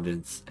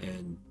correspondence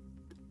and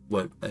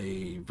what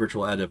a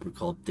virtual adept would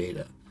call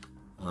data.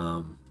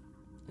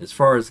 As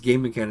far as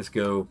game mechanics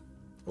go,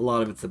 a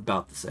lot of it's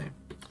about the same.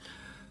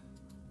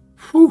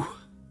 Whew,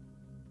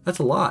 that's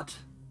a lot.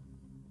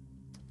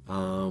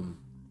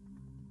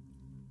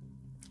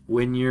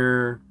 When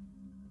you're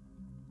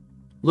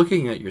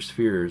looking at your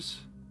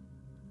spheres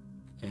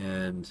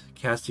and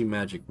casting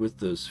magic with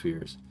those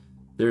spheres,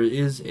 there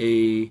is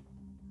a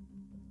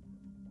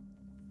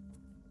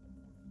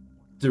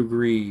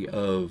degree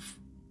of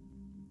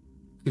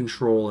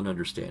control and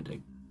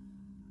understanding.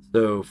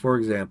 So, for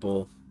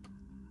example,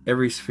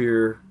 every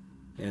sphere,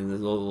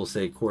 and we'll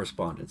say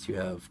correspondence, you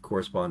have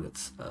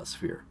correspondence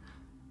sphere.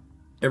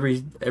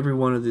 every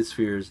one of these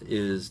spheres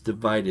is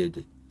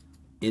divided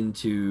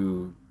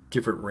into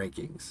different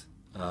rankings,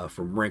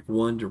 from rank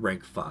 1 to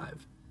rank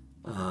 5.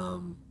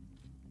 Um,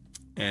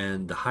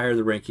 and the higher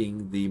the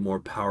ranking, the more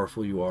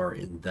powerful you are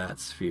in that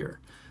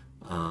sphere.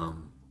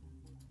 Um,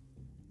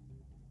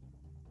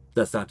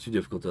 that's not too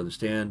difficult to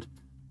understand,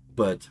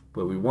 but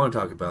what we want to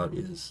talk about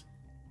is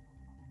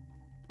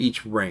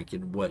each rank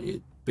and what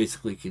it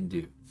basically can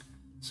do.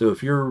 So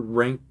if you're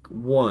rank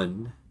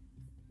 1,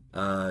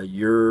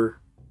 your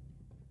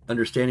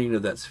understanding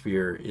of that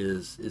sphere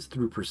is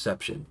through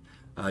perception.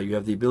 You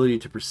have the ability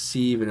to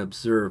perceive and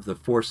observe the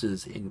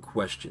forces in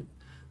question.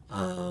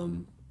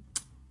 Um,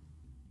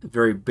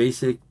 Very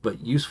basic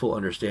but useful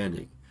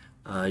understanding.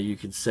 You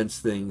can sense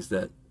things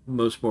that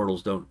most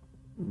mortals don't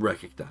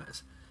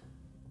recognize.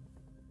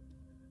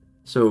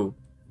 So,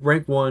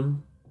 rank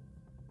 1,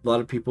 a lot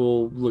of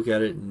people look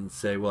at it and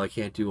say, well, I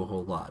can't do a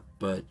whole lot.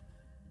 But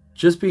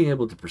just being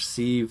able to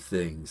perceive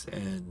things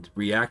and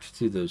react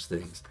to those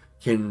things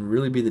can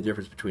really be the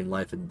difference between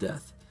life and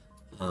death,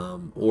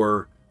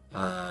 or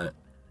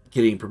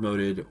getting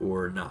promoted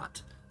or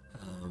not.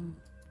 Um,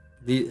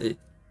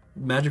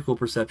 Magical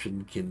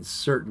perception can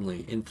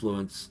certainly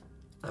influence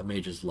a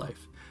mage's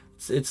life.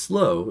 It's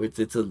slow.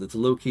 It's a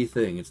low key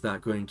thing. It's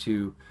not going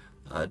to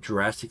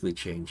drastically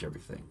change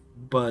everything.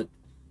 But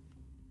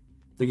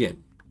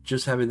again,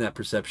 just having that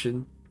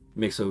perception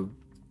makes a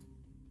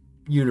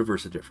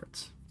universe of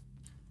difference.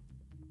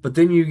 But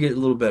then you get a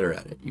little better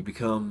at it. You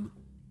become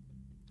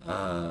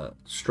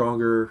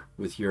stronger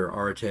with your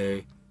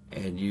arete,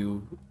 and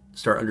you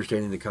start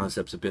understanding the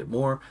concepts a bit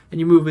more, and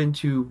you move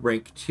into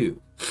rank 2.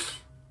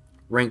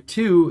 Rank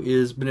 2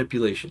 is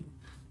manipulation.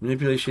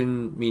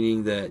 Manipulation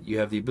meaning that you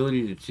have the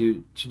ability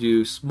to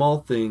do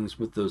small things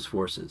with those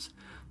forces.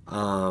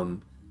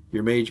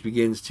 Your mage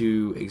begins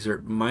to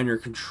exert minor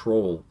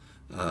control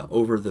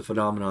over the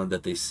phenomenon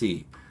that they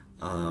see.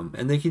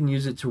 And they can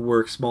use it to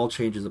work small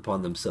changes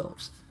upon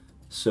themselves.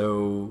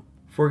 So,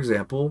 for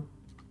example,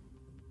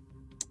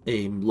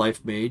 a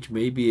life mage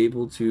may be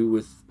able to,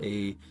 with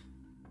a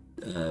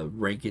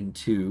rank in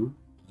 2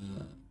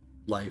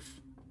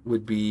 life,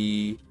 would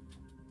be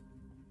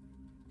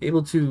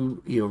able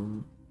to,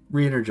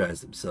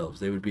 re-energize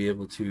themselves. They would be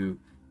able to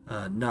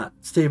not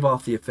stave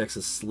off the effects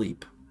of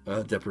sleep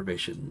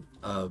deprivation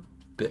a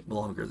bit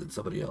longer than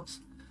somebody else.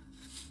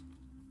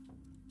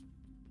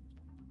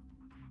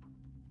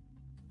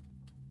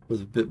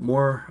 With a bit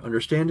more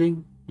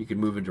understanding, you can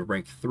move into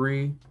rank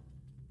 3,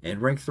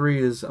 and rank 3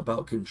 is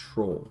about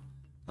control.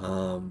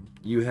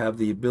 You have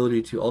the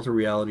ability to alter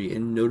reality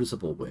in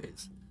noticeable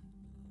ways.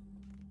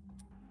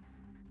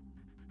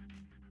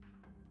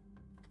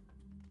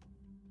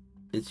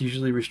 It's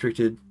usually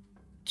restricted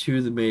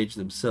to the mage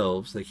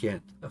themselves. They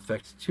can't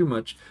affect too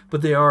much,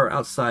 but they are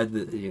outside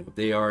the.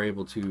 They are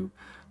able to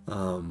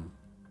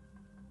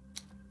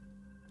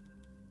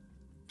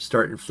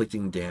start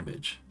inflicting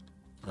damage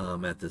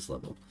at this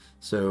level.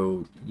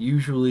 So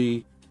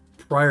usually,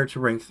 prior to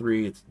rank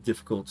 3, it's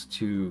difficult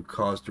to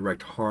cause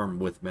direct harm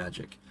with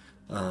magic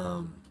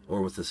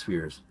or with the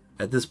spheres.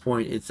 At this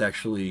point, it's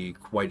actually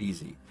quite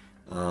easy.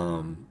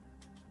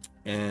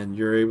 And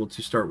you're able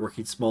to start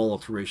working small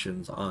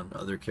alterations on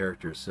other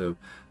characters. So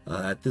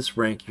at this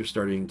rank, you're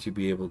starting to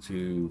be able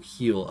to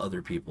heal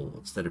other people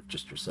instead of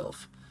just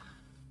yourself.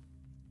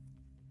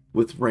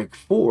 With rank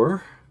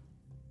 4,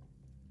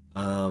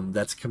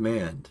 that's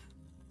command.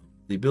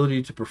 The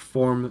ability to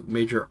perform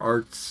major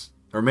arts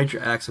or major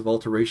acts of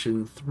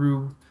alteration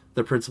through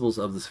the principles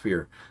of the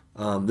sphere.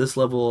 This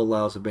level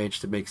allows a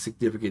mage to make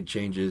significant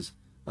changes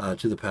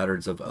to the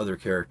patterns of other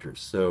characters.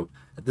 So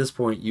at this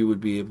point, you would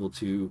be able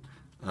to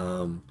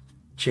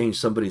change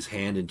somebody's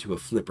hand into a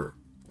flipper,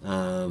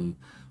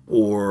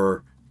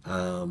 or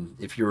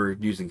if you're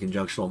using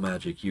conjunctional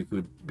magic, you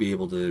could be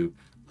able to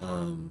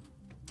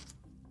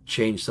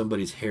change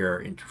somebody's hair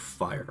into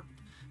fire.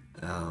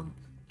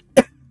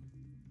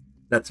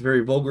 That's a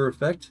very vulgar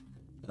effect.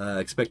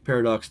 Expect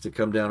paradox to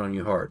come down on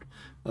you hard,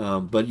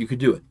 but you could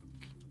do it.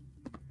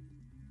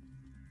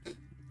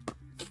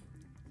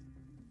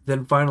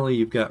 Then finally,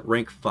 you've got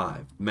rank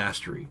 5,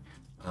 mastery.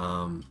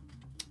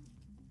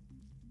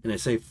 And I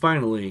say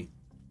finally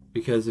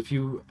because if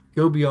you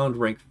go beyond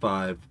rank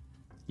 5,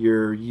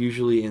 you're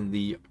usually in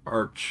the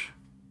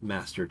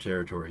Archmaster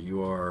territory.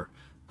 You are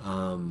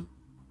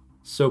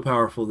so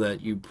powerful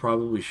that you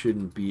probably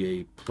shouldn't be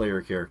a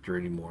player character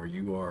anymore.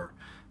 You are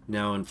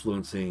now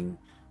influencing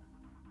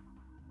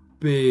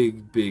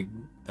big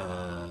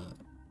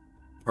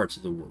parts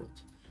of the world.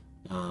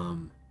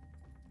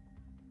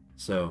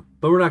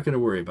 But we're not going to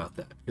worry about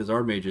that because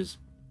our mages,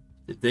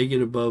 if they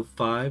get above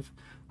 5,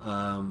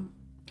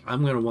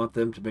 I'm going to want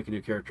them to make a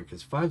new character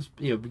because 5's,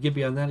 you get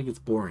beyond that, it gets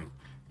boring.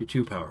 You're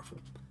too powerful.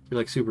 You're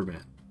like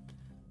Superman.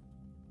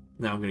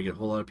 Now I'm going to get a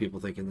whole lot of people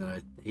thinking that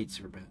I hate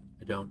Superman.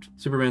 I don't.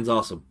 Superman's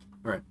awesome.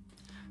 All right.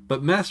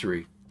 But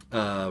mastery,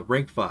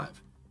 rank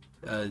 5.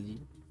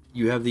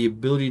 You have the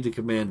ability to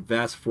command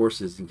vast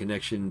forces in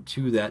connection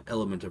to that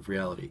element of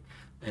reality.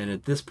 And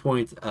at this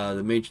point,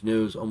 the mage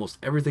knows almost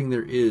everything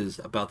there is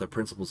about the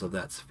principles of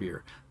that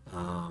sphere.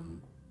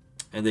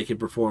 And they can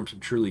perform some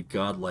truly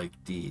godlike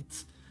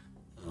deeds.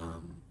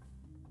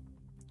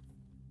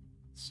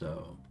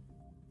 So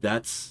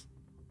that's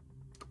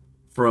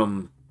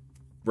from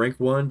rank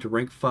 1 to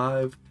rank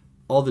 5,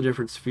 all the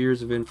different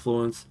spheres of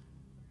influence.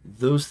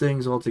 Those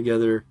things all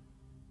together,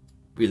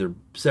 either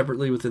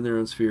separately within their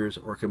own spheres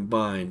or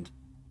combined,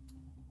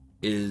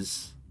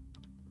 is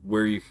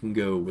where you can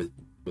go with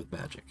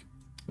Magick,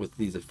 with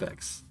these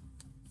effects.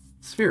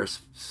 Sphere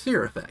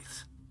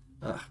effects.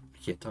 I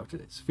can't talk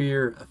today.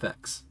 Sphere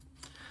effects.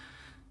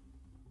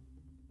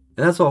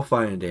 And that's all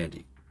fine and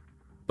dandy.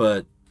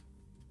 But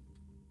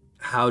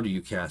how do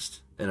you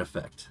cast an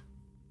effect?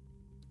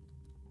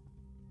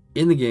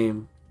 In the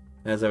game,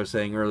 as I was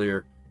saying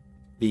earlier,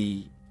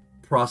 the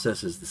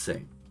process is the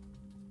same.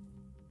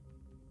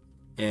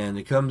 And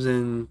it comes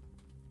in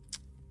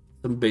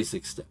some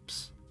basic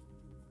steps.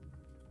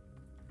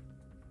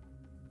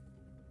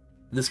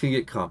 This can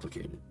get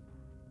complicated.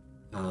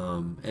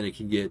 And it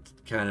can get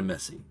kind of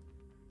messy.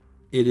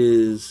 It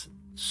is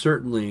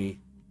certainly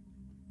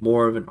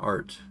more of an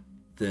art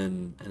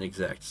than an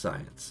exact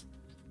science.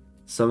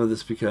 Some of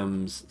this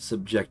becomes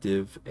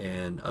subjective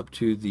and up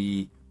to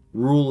the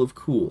rule of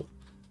cool,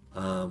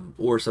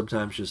 or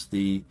sometimes just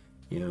the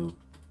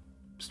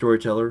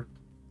storyteller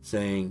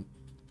saying,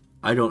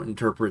 I don't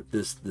interpret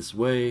this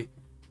way,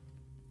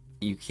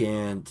 you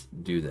can't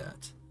do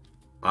that.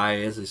 I,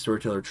 as a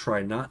storyteller,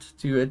 try not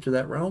to enter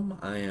that realm.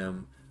 I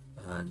am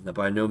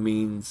by no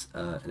means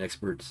an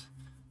expert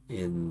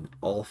in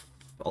all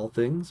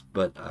things,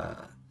 but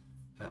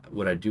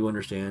what I do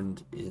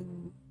understand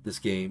in this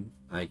game,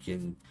 I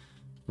can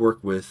work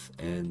with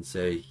and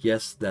say,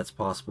 yes, that's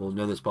possible,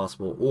 no, that's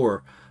possible,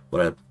 or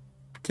what I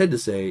tend to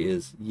say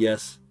is,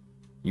 yes,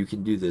 you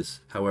can do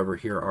this, however,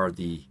 here are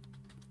the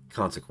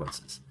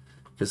consequences.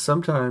 Because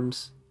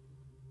sometimes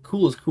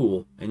cool is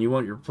cool, and you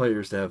want your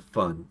players to have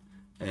fun,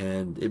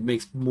 and it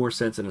makes more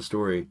sense in a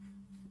story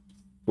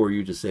for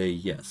you to say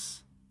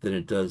yes than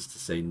it does to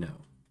say no.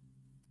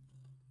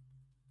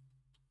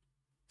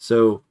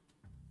 So,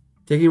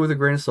 taking it with a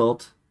grain of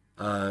salt,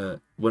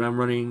 when I'm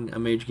running a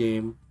mage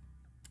game,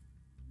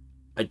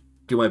 I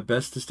do my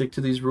best to stick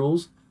to these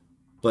rules,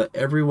 but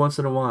every once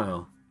in a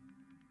while,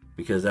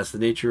 because that's the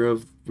nature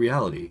of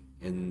reality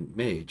in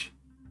mage,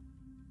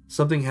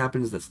 something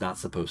happens that's not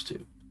supposed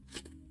to.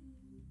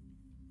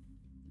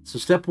 So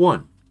step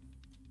one,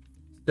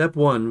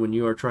 when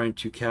you are trying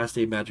to cast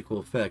a magical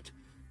effect,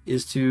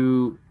 is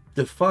to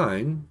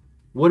define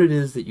what it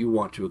is that you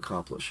want to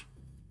accomplish.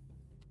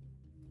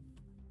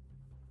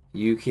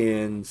 You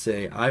can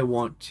say, I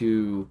want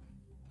to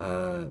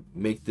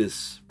make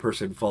this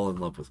person fall in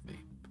love with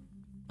me.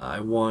 I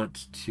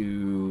want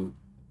to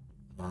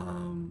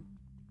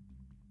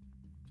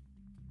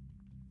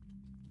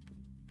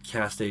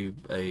cast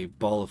a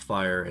ball of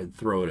fire and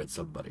throw it at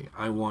somebody.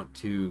 I want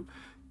to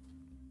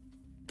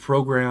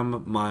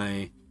program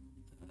my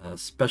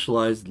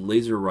specialized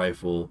laser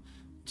rifle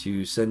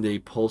to send a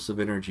pulse of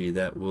energy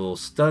that will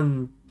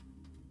stun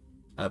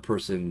a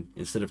person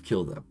instead of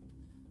kill them.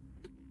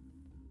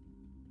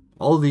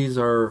 All of these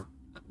are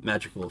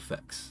magical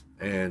effects,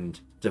 and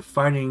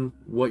defining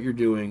what you're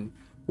doing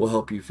will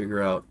help you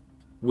figure out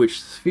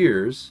which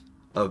spheres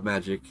of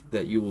magic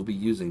that you will be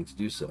using to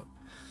do so.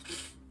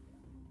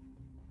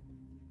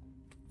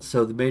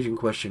 So the mage in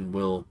question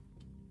will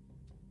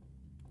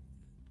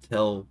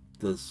tell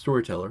the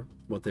storyteller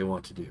what they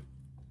want to do.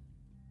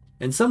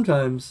 And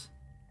sometimes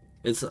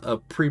it's a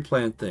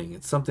pre-planned thing.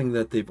 It's something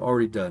that they've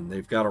already done.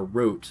 They've got a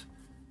rote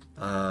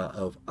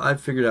of,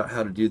 I've figured out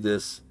how to do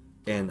this,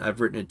 and I've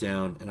written it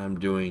down, and I'm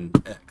doing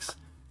X.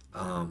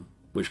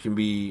 Which can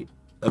be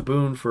a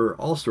boon for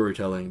all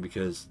storytelling,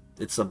 because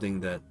it's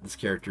something that this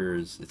character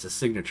is, it's a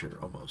signature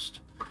almost.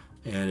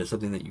 And it's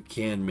something that you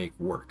can make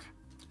work.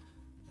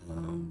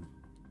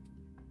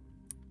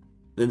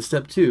 Then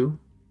step 2,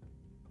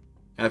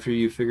 after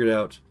you've figured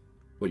out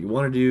what you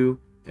want to do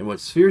and what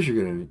spheres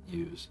you're going to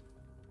use,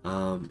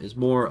 is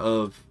more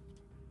of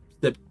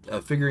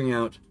figuring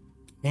out,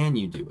 can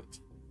you do it?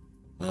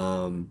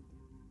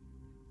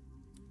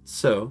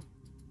 So,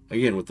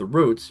 again, with the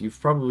rotes, you've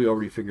probably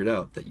already figured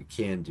out that you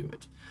can do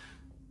it.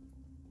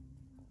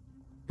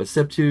 But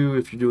step 2,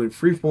 if you're doing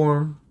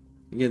freeform,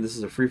 again, this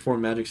is a freeform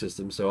magic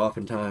system, so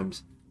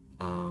oftentimes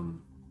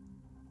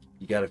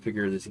you got to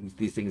figure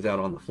these things out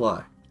on the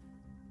fly.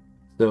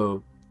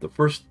 So the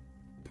first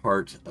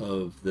part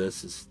of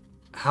this is,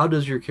 how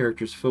does your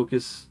character's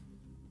focus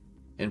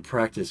and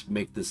practice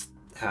make this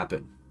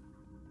happen?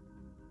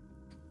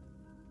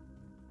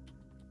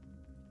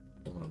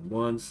 Hold on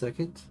 1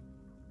 second.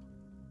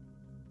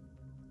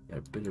 Got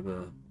a bit of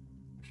a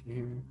question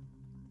here.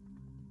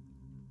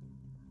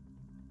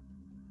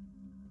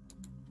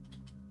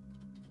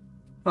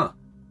 Huh.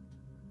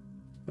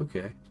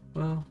 Okay.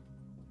 Well,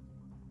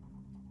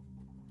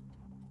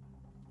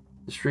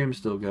 the stream's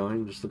still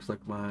going. Just looks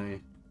like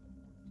my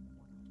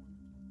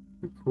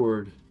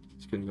record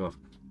is going to go off.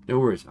 No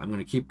worries. I'm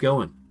going to keep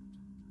going.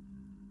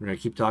 We're going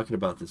to keep talking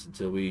about this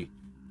until we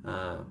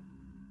go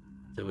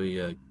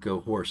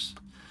hoarse.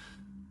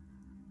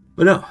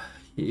 But no,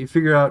 you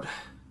figure out,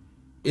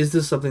 is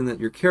this something that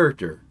your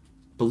character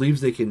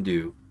believes they can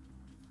do,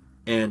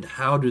 and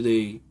how do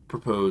they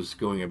propose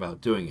going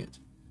about doing it?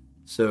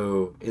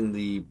 So in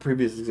the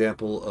previous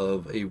example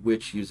of a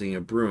witch using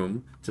a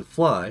broom to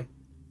fly,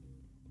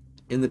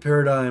 in the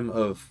paradigm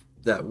of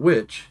that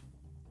witch,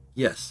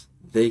 yes,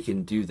 they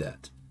can do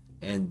that.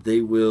 And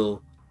they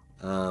will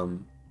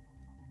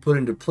put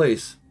into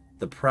place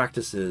the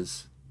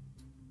practices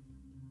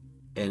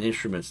and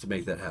instruments to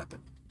make that happen.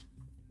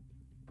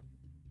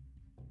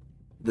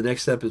 The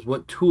next step is,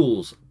 what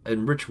tools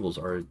and rituals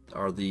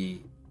are the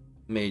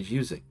mage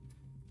using?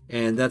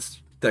 And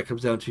that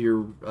comes down to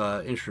your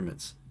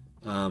instruments.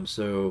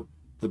 So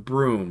the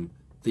broom,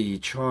 the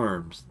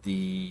charms,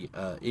 the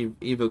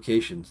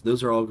evocations,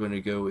 those are all going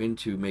to go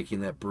into making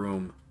that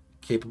broom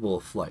capable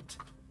of flight.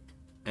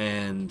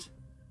 And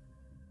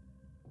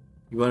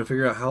you want to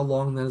figure out how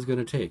long that is going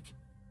to take.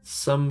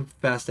 Some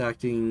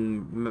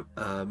fast-acting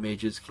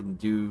mages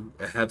can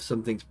have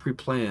some things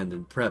pre-planned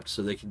and prepped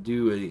so they can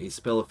do a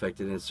spell effect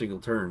in a single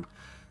turn.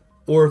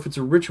 Or if it's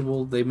a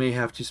ritual, they may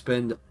have to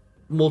spend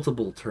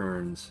multiple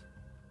turns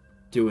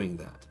doing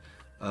that.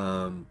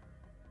 And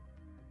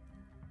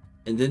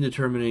then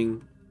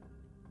determining,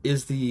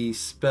 is the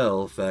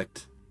spell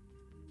effect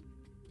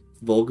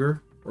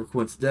vulgar or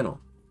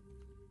coincidental?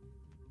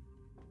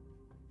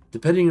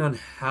 Depending on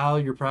how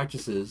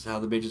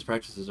the mage's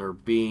practices are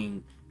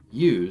being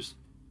used,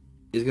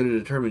 is going to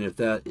determine if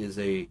that is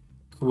a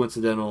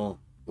coincidental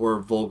or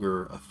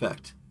vulgar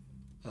effect.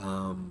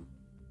 And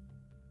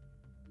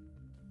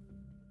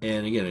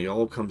again, it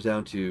all comes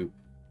down to,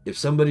 if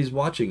somebody's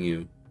watching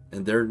you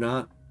and they're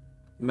not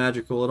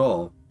magical at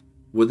all,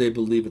 would they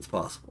believe it's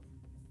possible?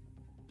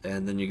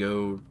 And then you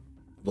go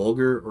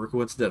vulgar or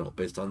coincidental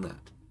based on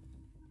that.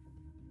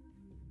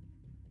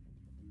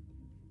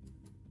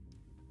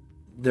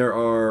 There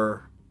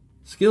are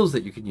skills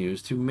that you can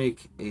use to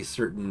make a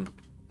certain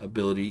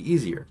ability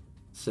easier.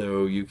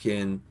 So you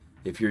can,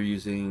 if you're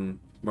using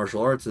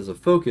martial arts as a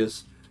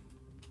focus,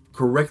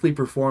 correctly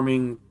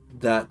performing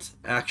that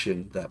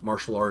action, that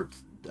martial art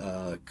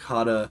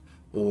kata,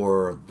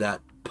 or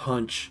that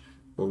punch,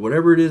 or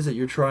whatever it is that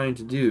you're trying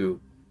to do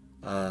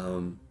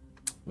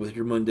with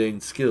your mundane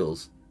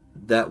skills,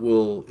 that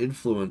will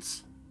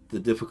influence the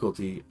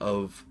difficulty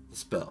of the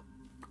spell.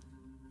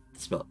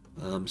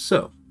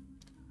 So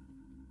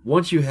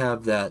once you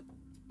have that,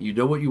 you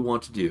know what you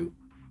want to do,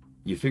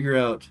 you figure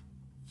out,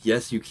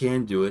 yes, you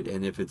can do it,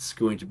 and if it's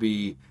going to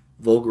be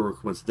vulgar or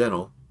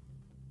coincidental,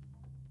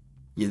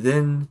 you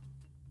then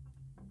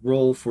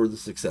roll for the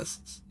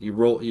successes. You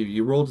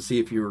roll to see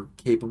if you're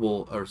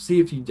capable, or see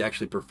if you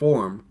actually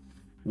perform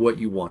what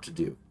you want to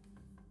do.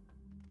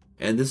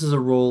 And this is a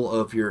roll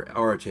of your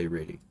Arete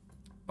rating.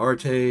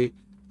 Arete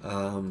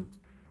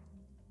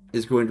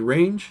is going to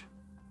range.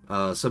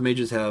 Some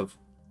mages have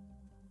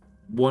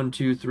 1,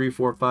 2, 3,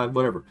 4, 5,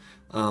 whatever.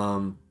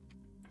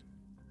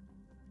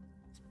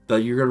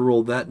 But you're going to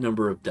roll that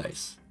number of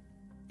dice.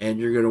 And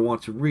you're going to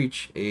want to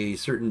reach a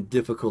certain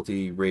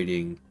difficulty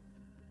rating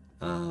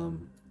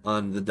on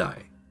the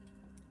die.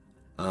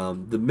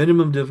 The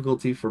minimum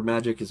difficulty for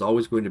Magick is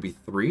always going to be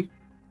 3.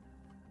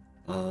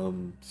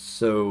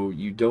 So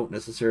you don't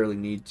necessarily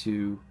need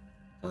to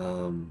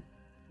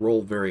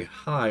roll very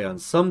high on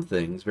some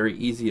things, very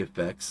easy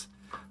effects.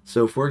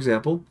 So for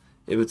example,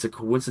 if it's a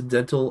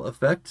coincidental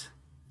effect,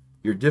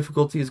 your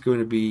difficulty is going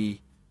to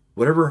be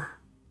whatever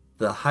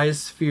the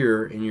highest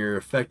sphere in your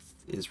effect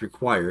is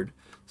required.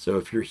 So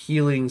if you're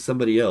healing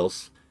somebody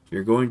else,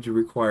 you're going to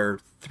require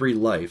 3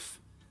 life.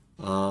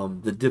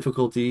 The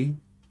difficulty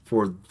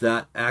for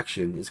that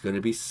action is going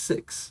to be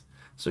 6.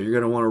 So you're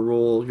going to want to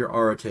roll your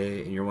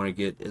Arete, and you want to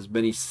get as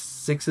many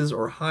 6s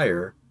or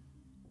higher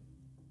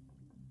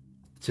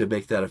to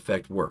make that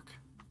effect work.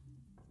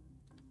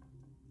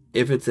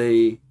 If it's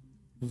a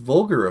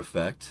vulgar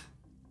effect,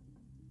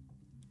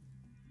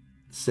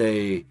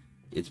 say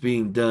it's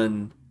being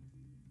done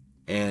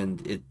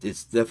and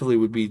it's definitely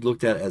would be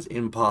looked at as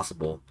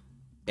impossible,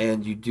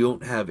 and you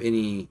don't have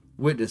any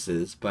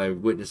witnesses. By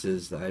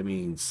witnesses, I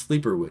mean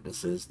sleeper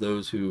witnesses,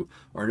 those who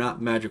are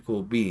not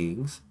magical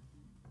beings,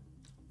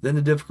 then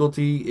the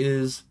difficulty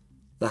is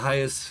the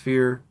highest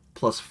sphere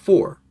plus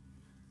 4.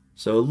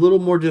 So a little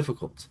more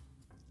difficult.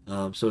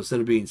 So instead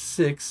of being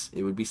 6,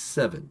 it would be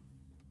 7.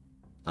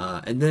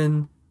 And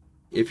then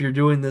if you're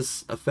doing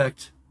this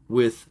effect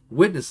with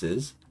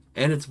witnesses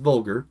and it's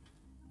vulgar,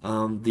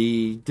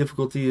 the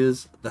difficulty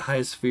is the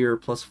highest sphere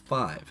plus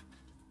 5.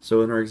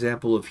 So in our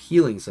example of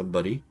healing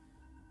somebody,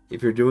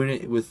 if you're doing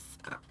it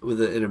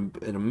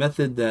in a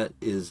method that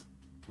is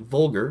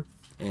vulgar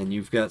and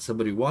you've got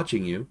somebody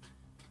watching you,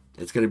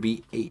 it's going to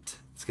be 8.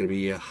 It's going to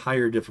be a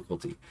higher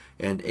difficulty.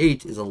 And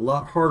 8 is a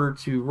lot harder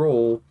to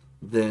roll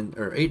than,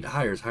 or 8 or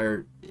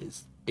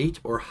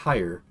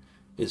higher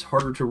is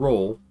harder to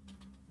roll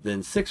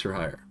than 6 or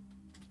higher.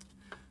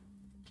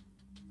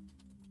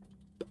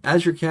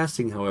 As you're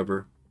casting,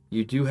 however,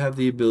 you do have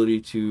the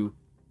ability to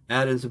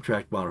add and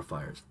subtract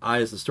modifiers. I,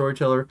 as the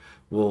storyteller,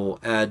 will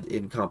add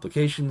in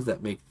complications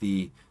that make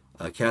the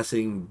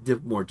casting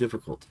more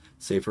difficult.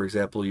 Say, for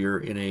example, you're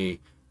in a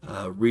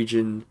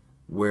region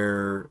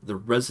where the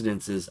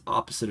resonance is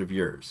opposite of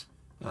yours,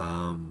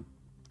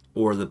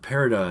 or the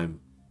paradigm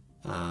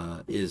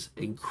is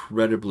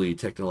incredibly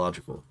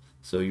technological.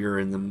 So you're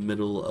in the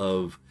middle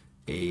of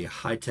a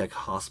high-tech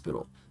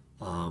hospital.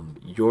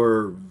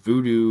 Your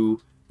voodoo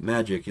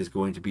magic is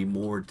going to be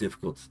more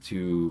difficult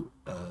to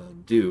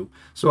do.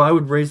 So I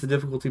would raise the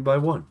difficulty by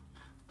 1,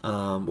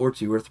 or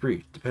 2, or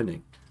 3,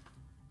 depending.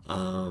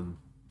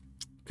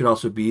 Could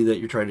also be that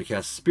you're trying to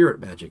cast spirit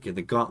magic, and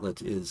the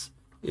gauntlet is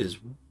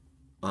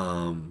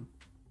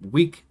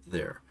weak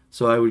there.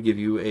 So I would give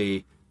you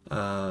a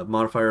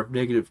modifier of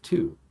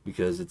 -2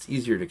 because it's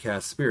easier to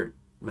cast spirit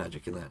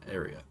magic in that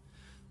area.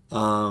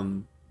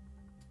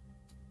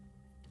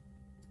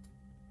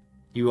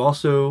 You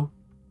also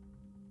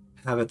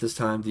have at this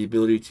time the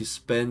ability to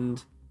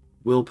spend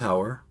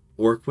willpower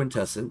or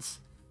quintessence,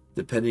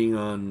 depending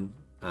on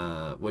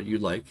what you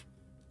like.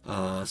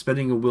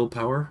 Spending a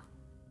willpower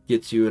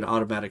gets you an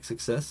automatic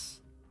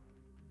success.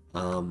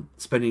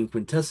 Spending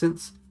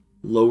quintessence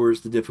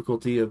lowers the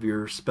difficulty of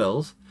your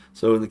spells.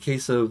 So in the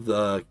case of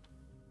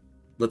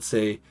let's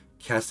say,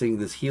 casting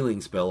this healing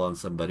spell on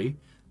somebody,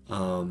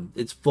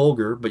 it's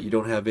vulgar, but you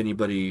don't have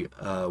anybody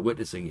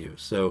witnessing you.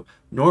 So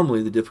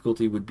normally the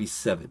difficulty would be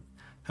 7.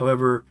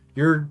 However,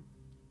 you're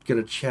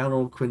going to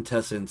channel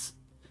quintessence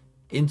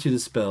into the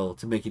spell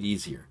to make it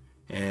easier,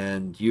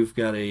 and you've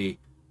got the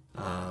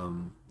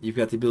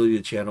ability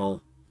to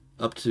channel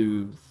up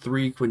to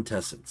 3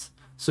 quintessence.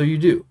 So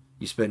you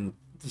spend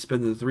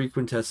the 3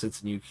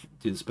 quintessence and you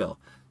do the spell.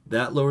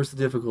 That lowers the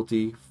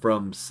difficulty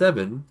from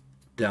 7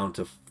 down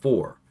to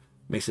 4.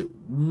 Makes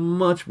it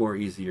much more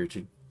easier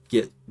to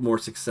get more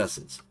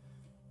successes.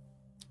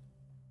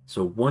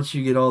 So once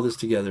you get all this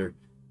together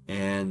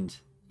and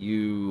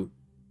you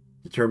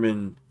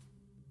determine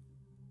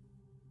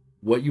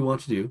what you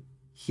want to do,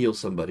 heal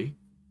somebody,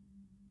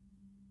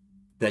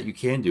 that you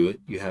can do it,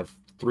 you have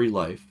 3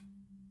 life,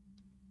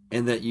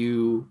 and that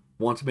you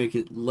want to make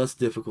it less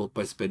difficult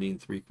by spending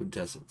 3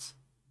 quintessence.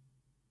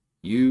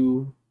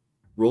 You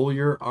roll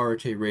your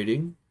Arete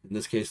rating. In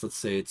this case, let's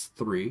say it's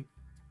 3.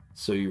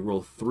 So you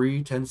roll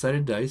 3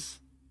 10-sided dice,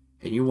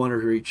 and you want to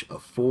reach a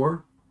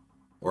 4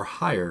 or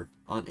higher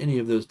on any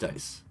of those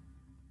dice.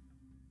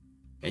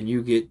 And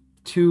you get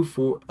you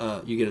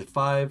get a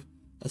 5,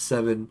 a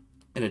 7,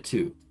 and a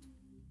 2.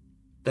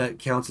 That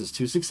counts as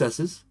 2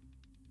 successes,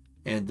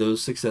 and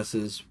those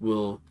successes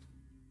will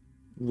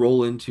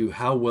roll into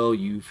how well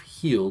you've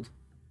healed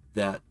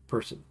that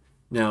person.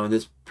 Now, in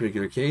this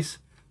particular case,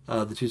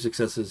 the 2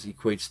 successes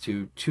equates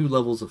to 2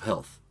 levels of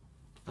health.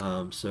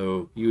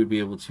 So you would be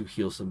able to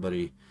heal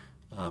somebody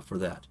for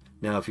that.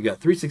 Now, if you got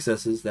 3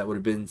 successes, that would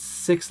have been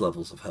 6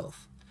 levels of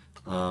health,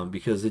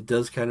 because it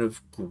does kind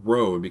of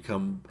grow and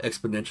become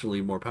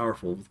exponentially more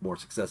powerful with more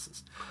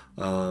successes.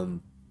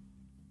 And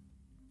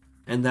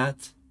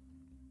that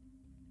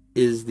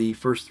is the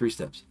first 3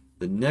 steps.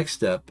 The next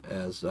step,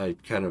 as I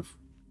kind of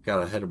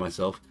got ahead of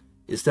myself,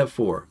 is step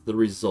 4, the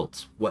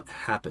results, what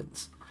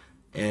happens.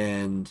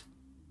 And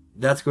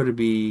that's going to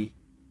be,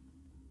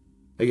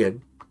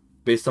 again,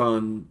 based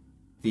on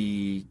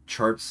the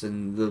charts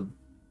and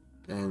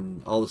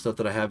all the stuff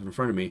that I have in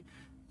front of me,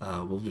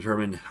 will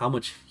determine how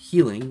much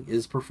healing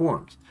is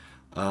performed.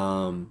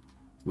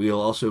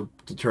 We'll also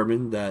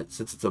determine that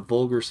since it's a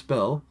vulgar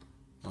spell,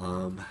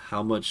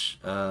 how much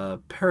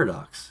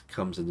paradox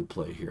comes into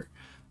play here.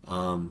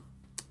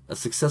 A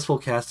successful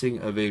casting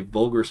of a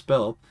vulgar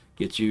spell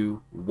gets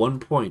you 1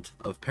 point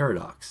of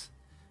paradox.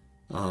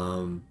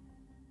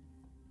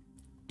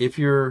 If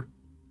you're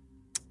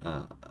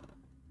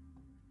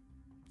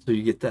so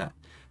you get that.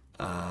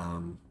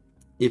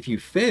 If you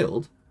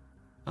failed,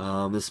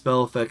 the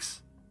spell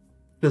effects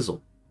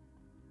fizzle.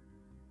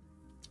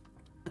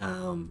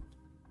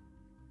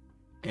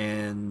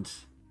 And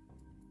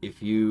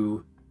if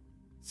you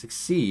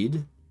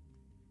succeed,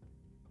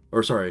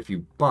 or sorry, if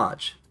you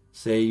botch,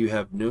 say you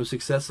have no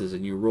successes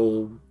and you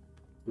roll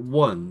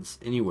 1s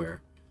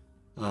anywhere,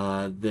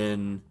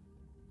 then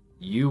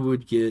you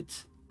would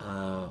get,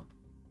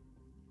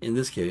 in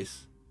this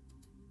case,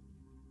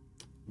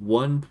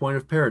 1 point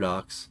of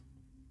paradox,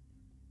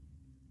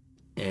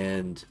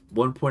 and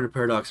 1 point of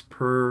paradox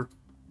per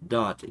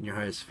dot in your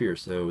highest sphere.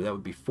 So that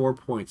would be 4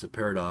 points of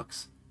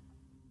paradox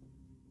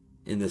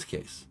in this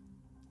case.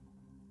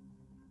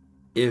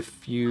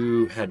 If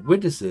you had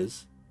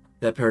witnesses,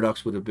 that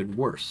paradox would have been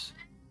worse.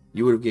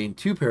 You would have gained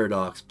 2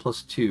 paradox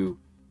plus 2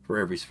 for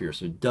every sphere,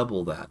 so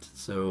double that.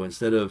 So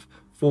instead of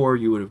 4,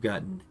 you would have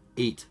gotten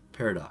 8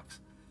 paradox.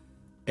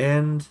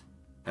 And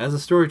as a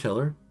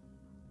storyteller,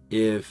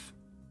 if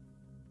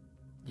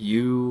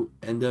you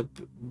end up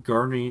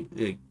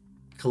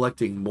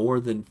collecting more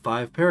than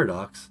 5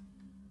 paradox,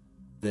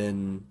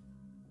 then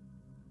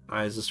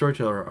I, as a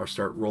storyteller, I'll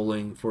start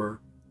rolling for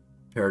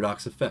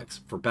paradox effects,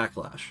 for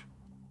backlash.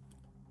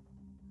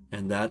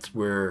 And that's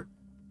where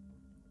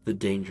the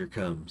danger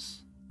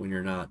comes, when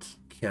you're not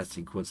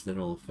casting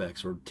coincidental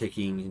effects or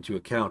taking into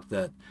account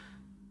that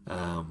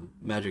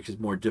magic is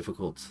more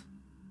difficult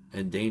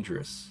and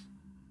dangerous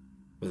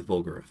with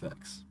vulgar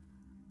effects.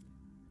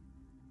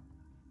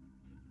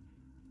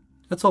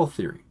 That's all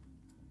theory.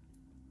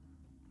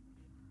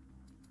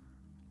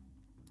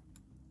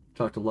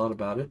 Talked a lot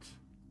about it,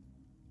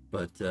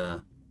 but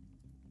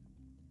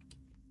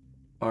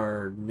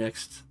our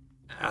next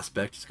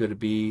aspect is going to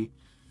be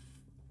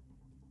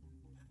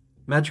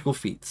magical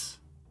feats.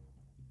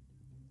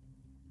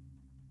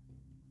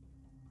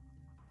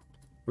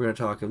 We're going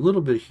to talk a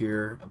little bit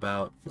here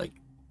about like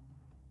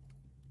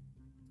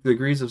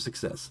degrees of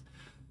success.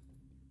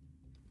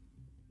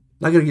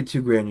 Not going to get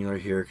too granular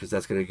here because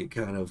that's going to get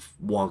kind of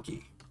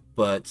wonky,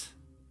 but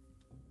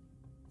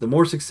the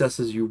more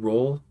successes you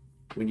roll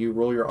when you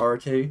roll your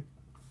Arte,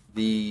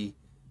 the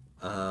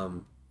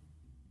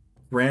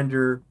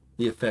grander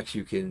the effects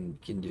you can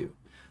do.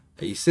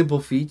 A simple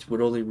feat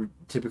would only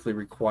typically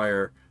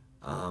require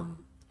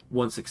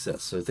one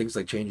success. So things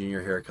like changing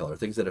your hair color,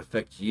 things that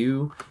affect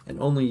you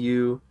and only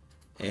you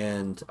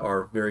and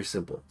are very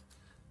simple.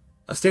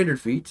 A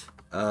standard feat,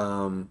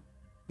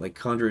 like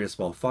conjuring a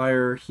small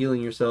fire,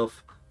 healing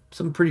yourself,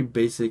 some pretty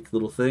basic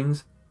little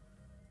things,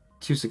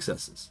 2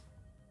 successes.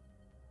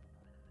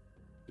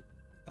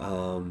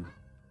 Oh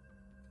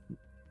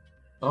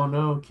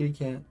no, kitty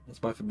cat.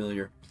 That's my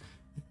familiar.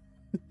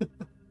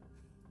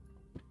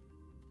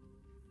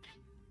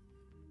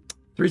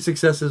 3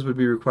 successes would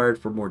be required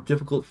for more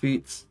difficult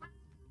feats,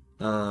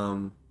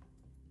 such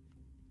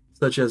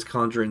as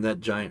conjuring that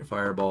giant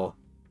fireball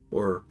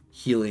or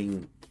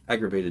healing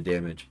aggravated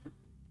damage.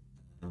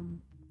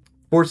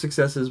 4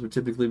 successes would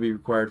typically be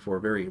required for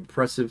very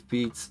impressive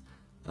feats,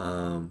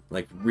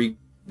 like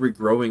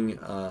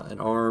regrowing an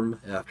arm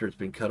after it's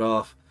been cut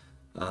off,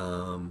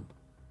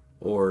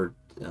 or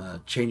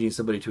changing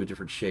somebody to a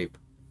different shape.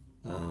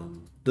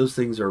 Those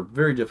things are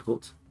very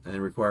difficult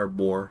and require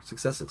more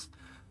successes.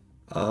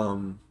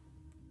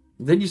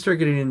 Then you start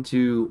getting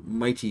into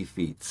mighty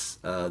feats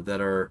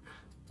that are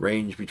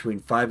range between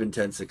 5 and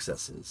 10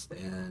 successes,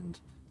 and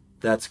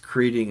that's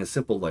creating a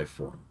simple life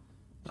form.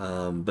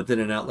 But then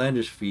an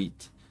outlandish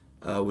feat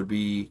would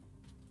be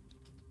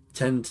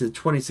 10 to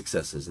 20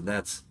 successes, and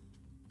that's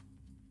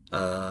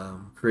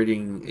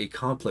creating a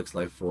complex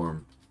life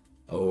form,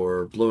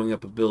 or blowing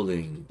up a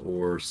building,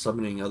 or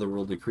summoning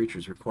otherworldly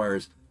creatures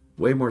requires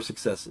way more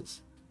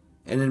successes.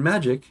 And in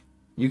Magick,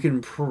 you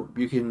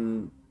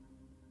can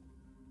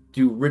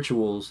do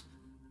rituals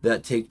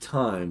that take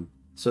time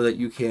so that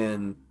you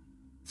can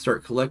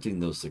start collecting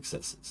those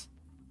successes.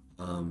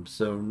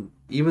 So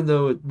even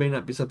though it may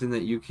not be something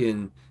that you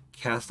can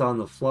cast on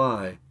the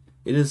fly,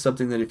 it is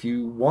something that if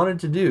you wanted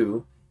to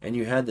do and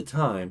you had the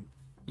time,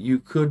 you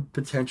could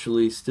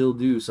potentially still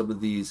do some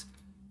of these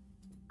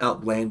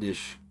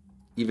outlandish,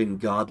 even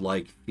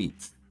godlike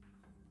feats.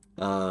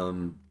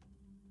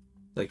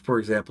 Like for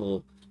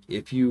example,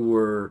 if you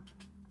were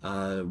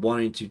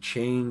wanting to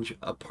change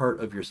a part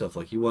of yourself,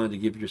 like you wanted to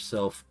give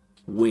yourself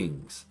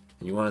wings,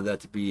 and you wanted that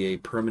to be a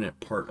permanent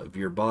part of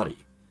your body,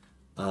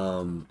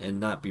 and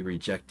not be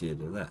rejected,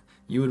 and that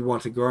you would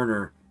want to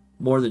garner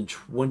more than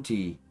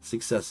 20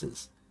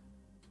 successes,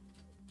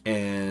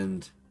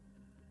 and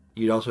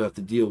you'd also have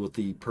to deal with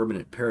the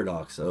permanent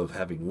paradox of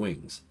having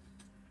wings.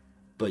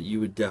 But you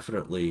would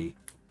definitely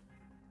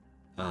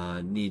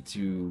need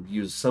to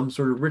use some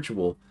sort of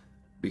ritual,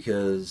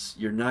 because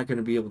you're not going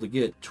to be able to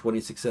get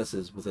 20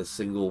 successes with a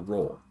single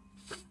roll.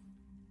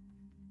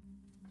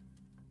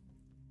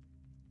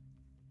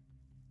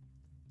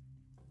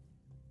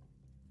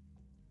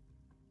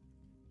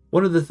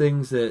 One of the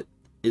things that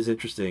is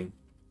interesting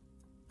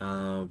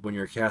when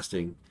you're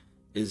casting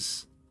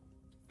is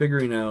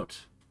figuring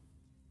out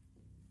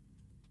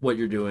what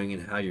you're doing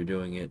and how you're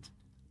doing it,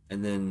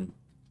 and then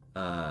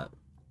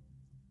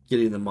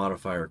getting the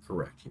modifier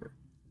correct here.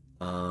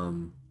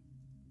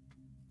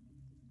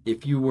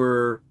 If you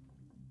were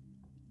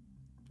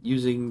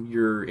using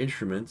your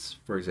instruments,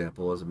 for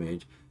example, as a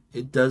mage,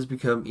 it does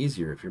become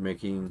easier. If you're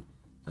making,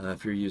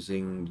 if you're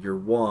using your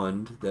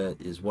wand, that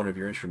is one of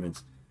your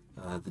instruments,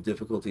 the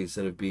difficulty,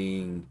 instead of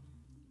being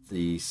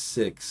the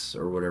 6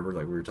 or whatever,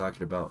 like we were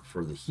talking about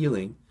for the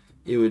healing,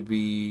 it would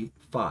be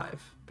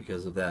 5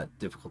 because of that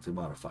difficulty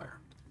modifier.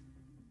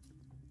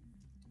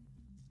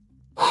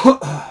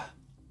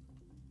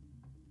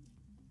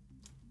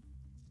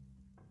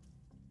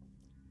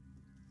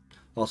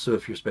 Also,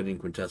 if you're spending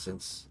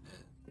quintessence,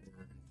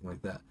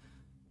 like that.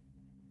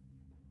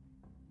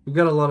 We've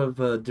got a lot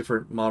of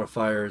different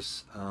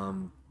modifiers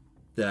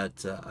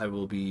that I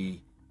will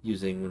be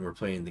using when we're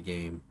playing the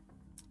game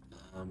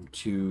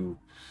to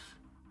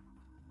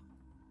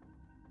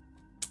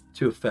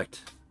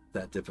affect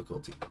that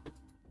difficulty.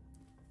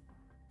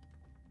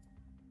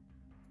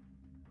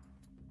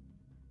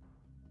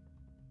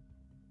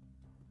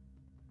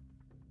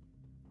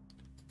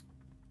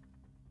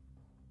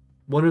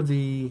 One of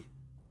the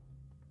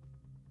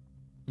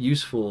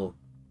useful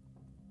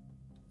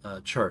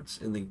charts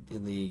in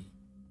the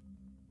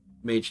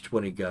Mage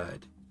 20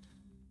 guide,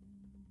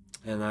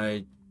 and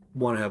I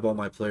want to have all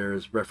my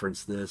players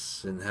reference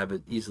this and have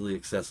it easily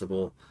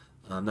accessible,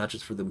 not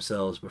just for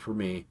themselves but for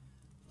me,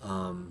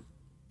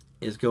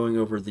 is going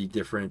over the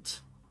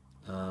different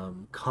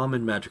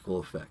common magical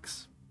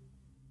effects.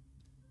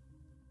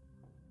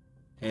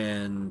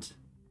 And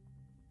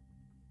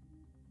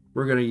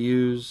we're going to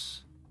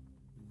use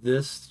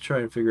this to try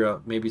and figure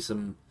out maybe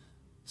some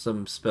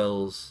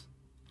spells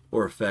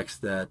or effects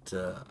that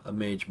a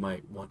mage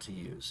might want to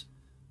use.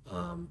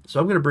 So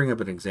I'm going to bring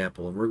up an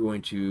example, and we're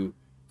going to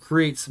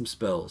create some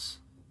spells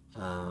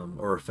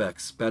or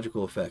effects,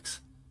 magical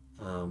effects,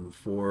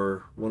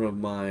 for one of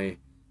my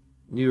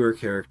newer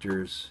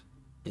characters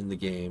in the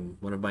game,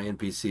 one of my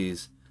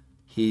NPCs.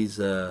 He's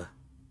the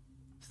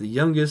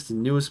youngest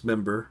and newest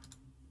member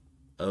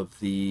of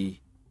the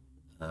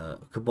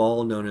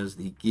cabal known as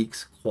the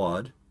Geeks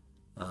Quad.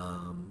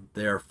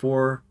 They are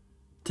 4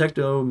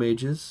 techno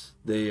mages.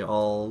 They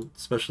all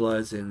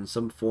specialize in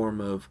some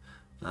form of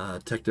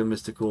techno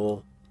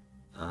mystical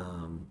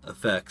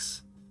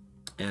effects,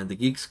 and the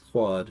Geeks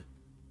Quad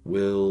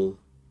will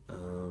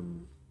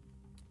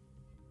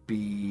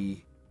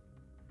be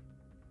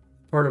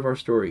part of our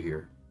story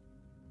here.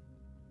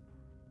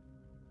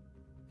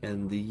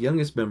 And the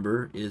youngest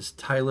member is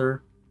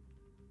Tyler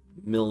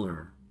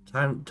Milner.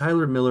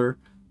 Tyler Miller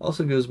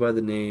also goes by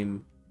the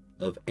name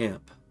of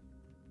Amp.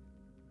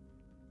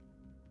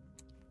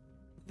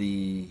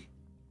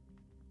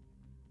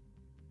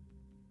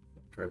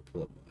 Try to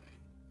pull up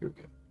here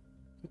we go.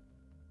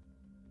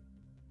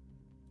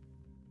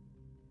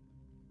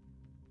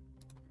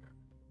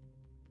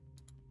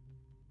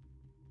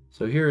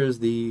 So here is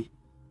the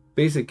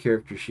basic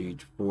character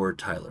sheet for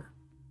Tyler.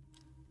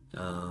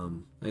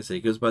 Like I say,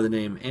 he goes by the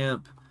name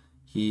Amp.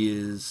 He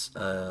is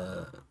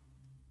a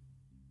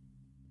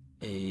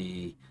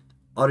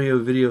audio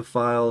video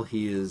file.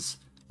 He is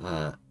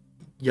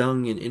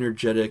young and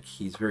energetic.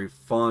 He's very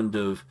fond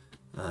of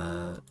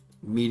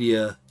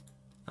media,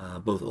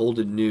 both old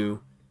and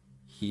new.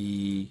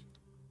 He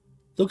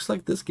looks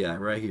like this guy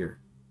right here.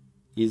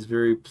 He's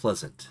very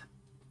pleasant,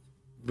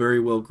 very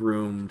well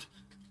groomed,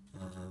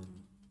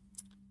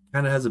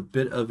 kind of has a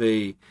bit of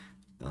a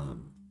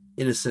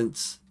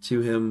innocence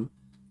to him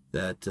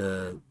that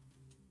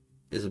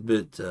is a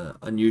bit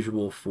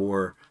unusual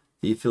for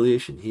the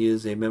affiliation. He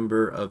is a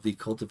member of the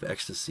Cult of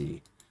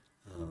Ecstasy,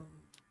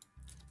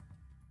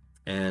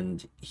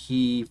 and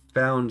he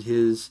found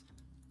his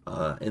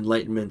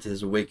enlightenment,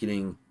 his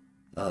awakening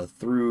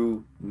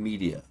through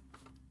media,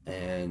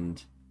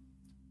 and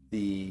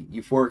the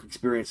euphoric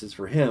experiences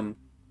for him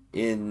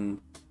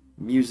in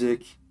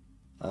music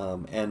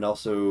and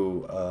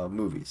also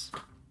movies.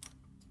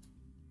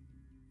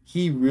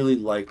 He really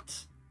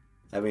liked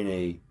having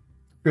a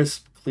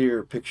crisp,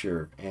 clear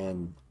picture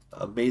and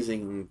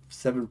amazing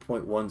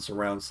 7.1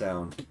 surround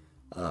sound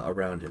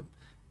around him.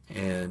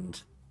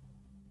 And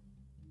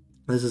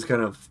this has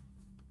kind of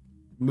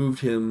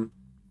moved him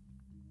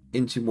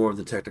into more of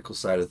the technical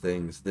side of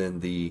things than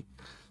the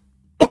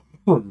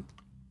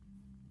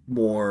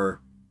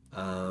more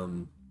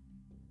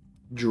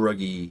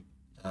druggy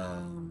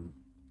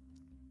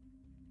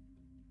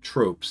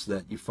tropes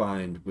that you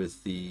find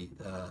with the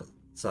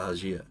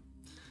Sahajia,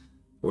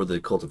 or the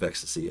Cult of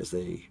Ecstasy as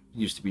they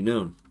used to be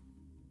known.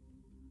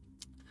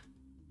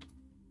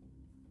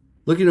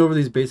 Looking over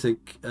these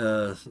basic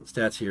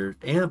stats here,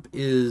 Amp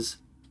is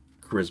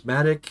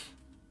charismatic,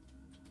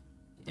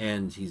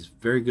 and he's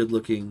very good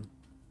looking,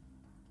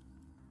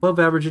 above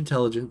average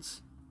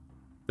intelligence,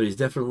 but he's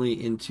definitely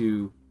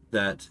into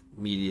that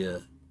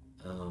media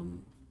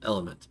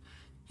element.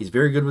 He's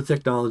very good with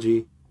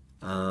technology,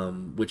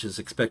 which is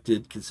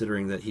expected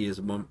considering that he is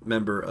a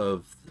member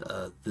of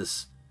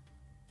this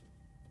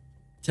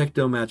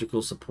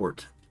techno-magical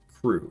support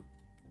crew.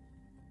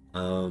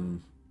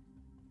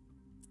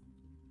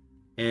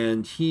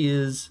 And he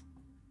is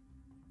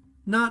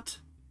not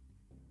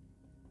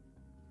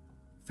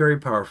very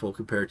powerful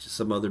compared to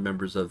some other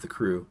members of the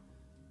crew.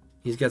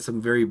 He's got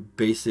some very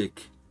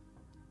basic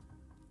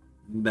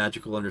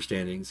magical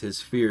understandings. His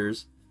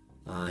spheres,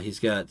 he's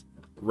got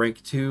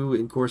rank 2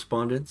 in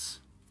correspondence,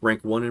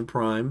 rank 1 in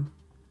prime,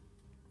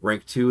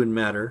 rank 2 in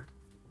matter,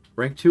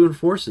 rank 2 in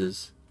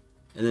forces,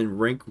 and then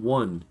rank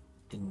 1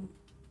 in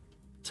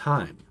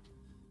time.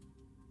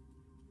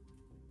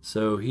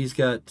 So he's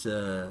got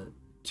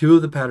 2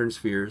 of the pattern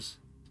spheres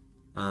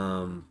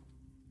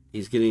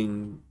he's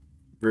getting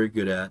very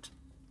good at,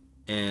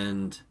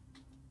 and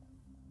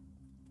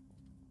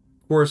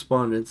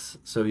correspondence,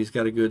 so he's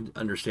got a good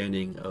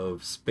understanding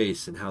of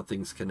space and how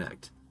things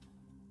connect.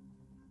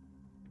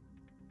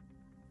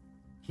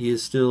 He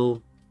is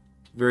still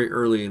very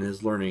early in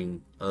his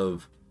learning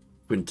of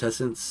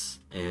quintessence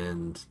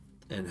and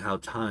how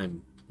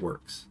time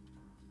works.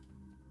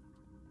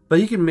 But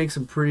he can make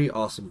some pretty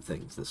awesome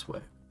things this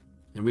way,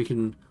 and we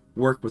can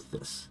work with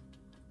this.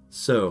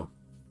 So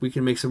we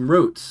can make some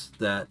rotes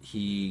that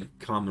he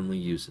commonly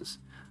uses.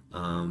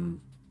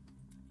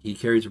 He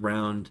carries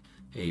around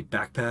a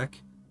backpack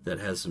that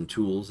has some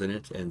tools in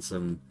it and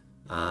some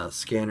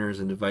scanners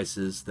and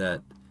devices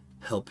that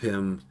help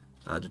him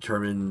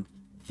determine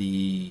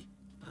the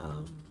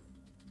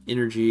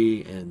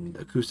energy and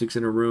acoustics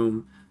in a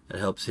room. It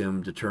helps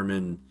him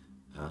determine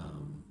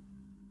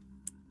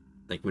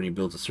like when he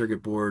builds a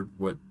circuit board,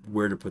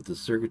 where to put the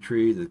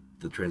circuitry,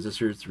 the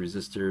transistors, the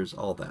resistors,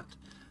 all that,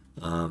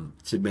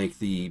 to make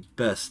the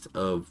best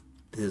of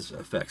his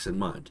effects in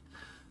mind.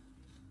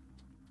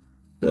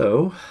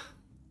 So,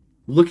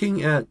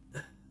 looking at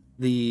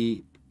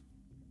the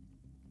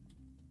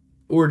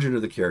origin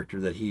of the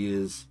character, that he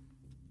is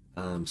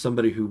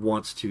somebody who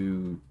wants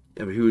to,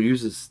 I mean, who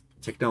uses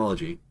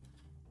technology,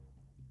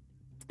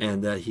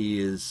 and that he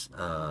is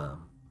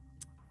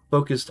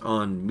focused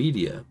on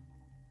media.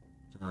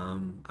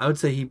 I would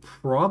say he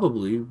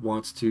probably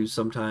wants to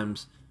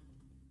sometimes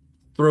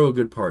throw a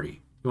good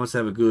party. He wants to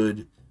have a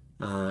good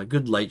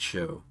light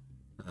show.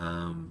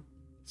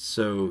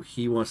 So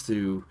he wants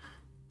to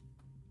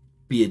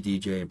be a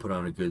DJ and put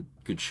on a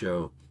good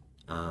show.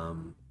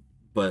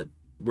 But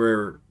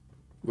where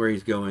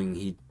he's going,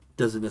 he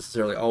doesn't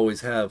necessarily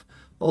always have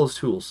all his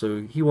tools.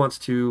 So he wants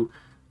to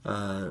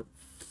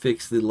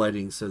fix the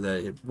lighting so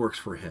that it works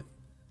for him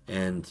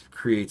and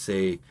creates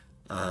a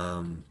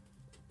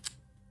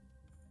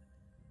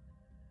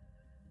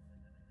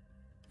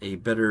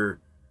better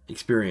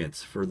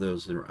experience for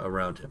those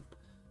around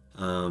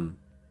him.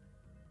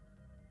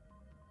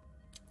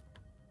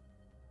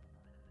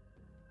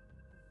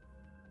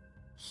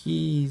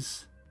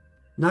 He's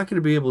not going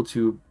to be able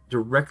to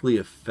directly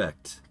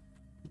affect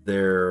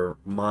their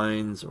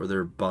minds or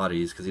their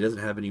bodies because he doesn't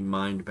have any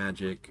mind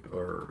magic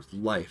or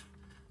life,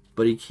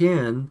 but he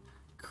can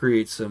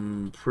create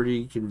some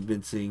pretty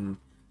convincing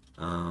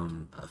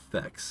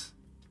effects.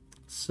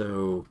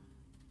 So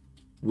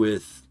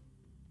with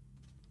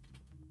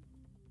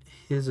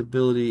his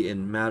ability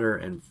in matter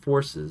and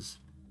forces,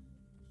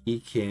 he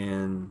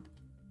can,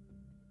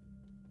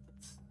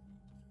 that's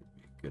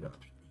a good option.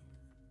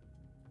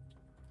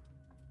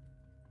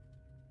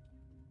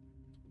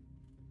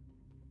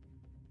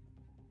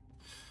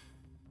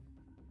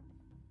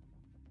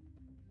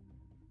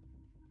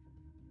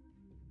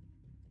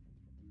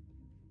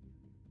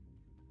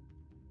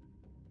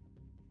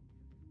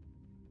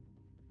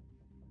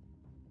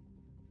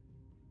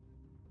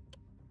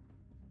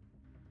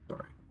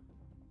 Sorry.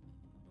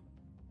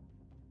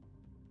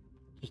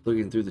 Just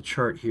looking through the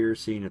chart here,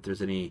 seeing if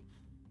there's any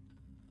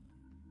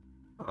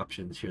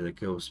options here that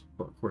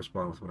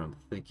correspond with what I'm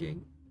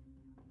thinking.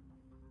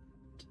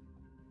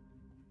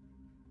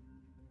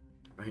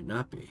 Might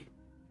not be.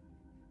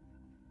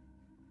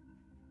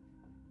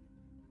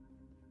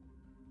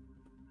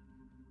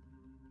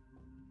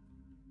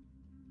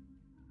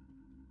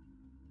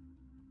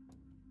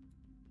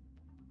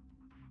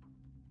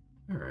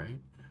 All right.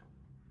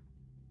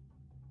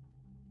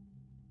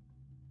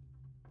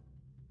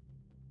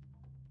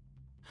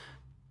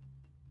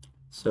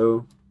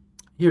 So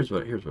here's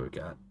what we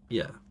got.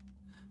 Yeah.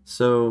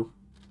 So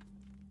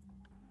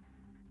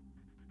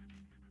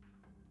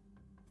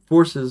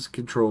forces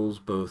controls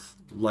both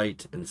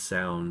light and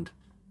sound,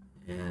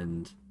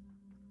 and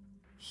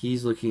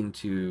he's looking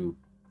to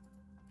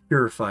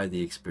purify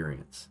the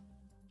experience.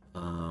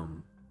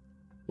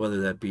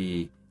 Whether that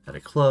be at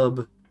a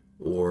club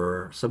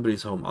or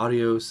somebody's home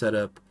audio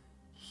setup,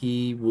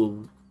 he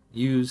will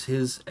use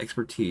his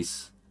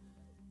expertise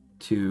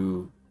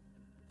to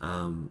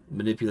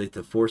manipulate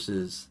the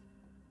forces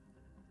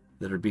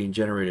that are being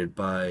generated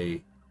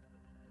by,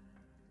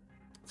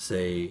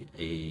 say,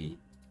 a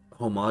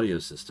home audio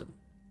system,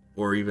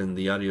 or even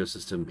the audio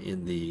system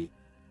in the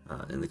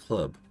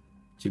club,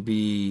 to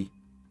be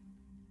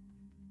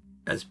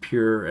as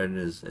pure and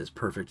as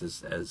perfect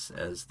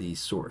as the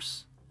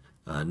source.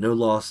 No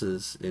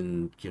losses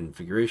in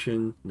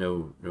configuration,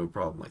 no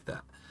problem like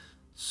that.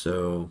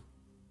 So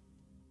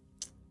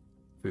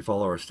if we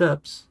follow our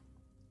steps,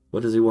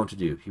 what does he want to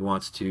do? He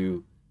wants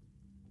to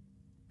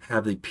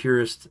have the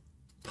purest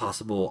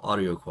possible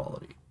audio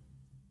quality.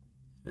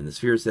 And the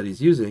spheres that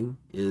he's using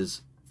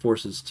is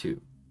forces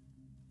 2.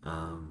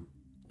 And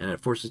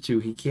at forces 2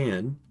 he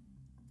can,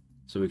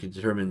 so we can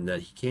determine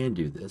that he can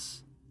do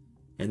this,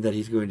 and that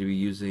he's going to be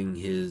using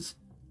his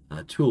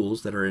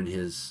tools that are in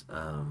his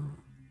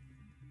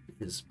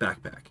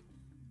backpack.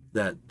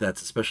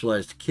 That's a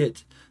specialized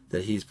kit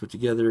that he's put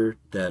together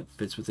that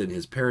fits within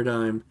his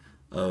paradigm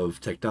of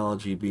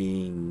technology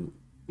being,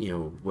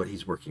 what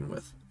he's working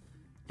with.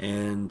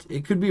 And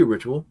it could be a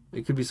ritual.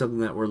 It could be something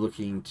that we're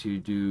looking to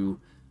do.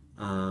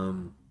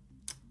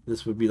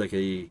 This would be like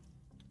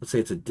let's say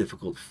it's a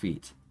difficult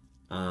feat.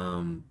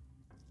 So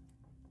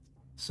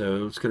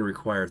it's going to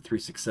require 3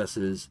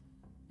 successes,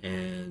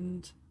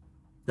 and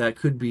that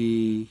could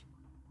be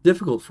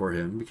difficult for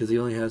him because he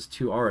only has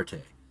 2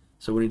 arate.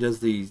 So when he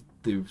does the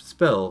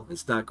spell,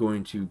 it's not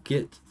going to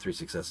get 3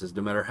 successes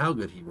no matter how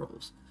good he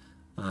rolls.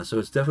 So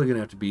it's definitely going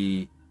to have to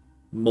be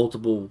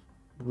multiple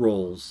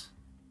rolls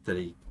that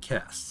he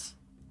casts.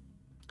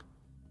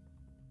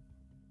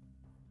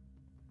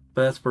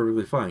 But that's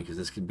perfectly fine because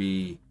this could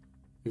be,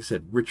 like I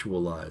said,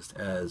 ritualized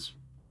as,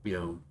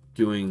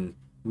 doing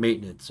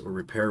maintenance or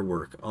repair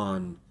work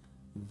on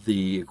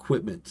the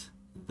equipment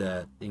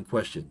that in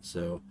question.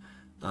 So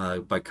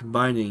by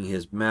combining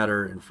his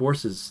matter and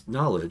forces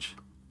knowledge,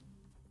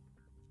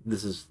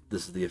 this is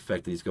the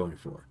effect that he's going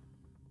for.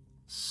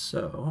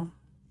 So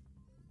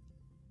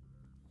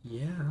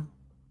Yeah.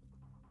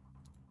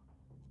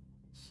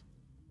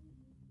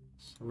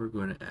 So we're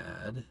going to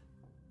add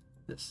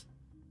this.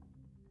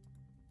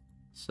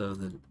 So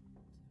the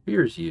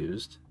sphere is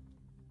used.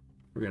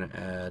 We're going to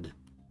add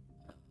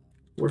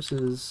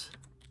forces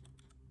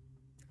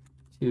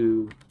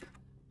to,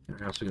 and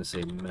we're also going to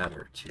say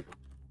matter to.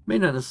 May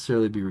not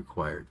necessarily be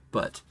required,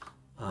 but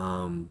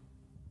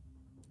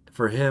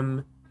for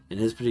him, in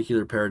his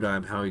particular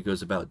paradigm, how he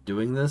goes about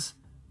doing this,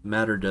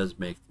 matter does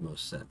make the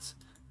most sense.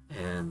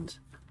 And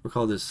we'll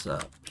call this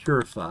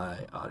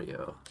purify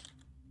audio.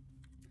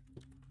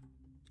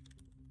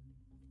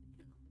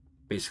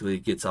 Basically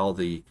gets all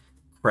the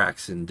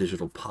cracks and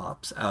digital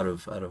pops out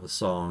of a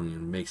song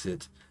and makes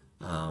it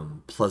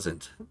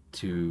pleasant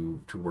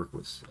to work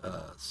with.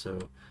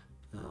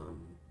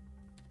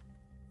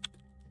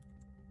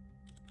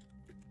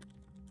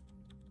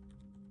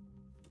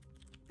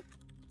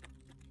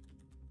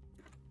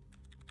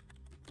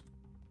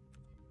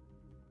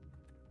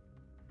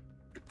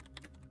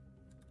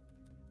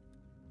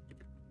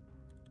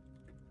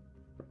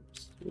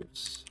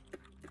 Oops.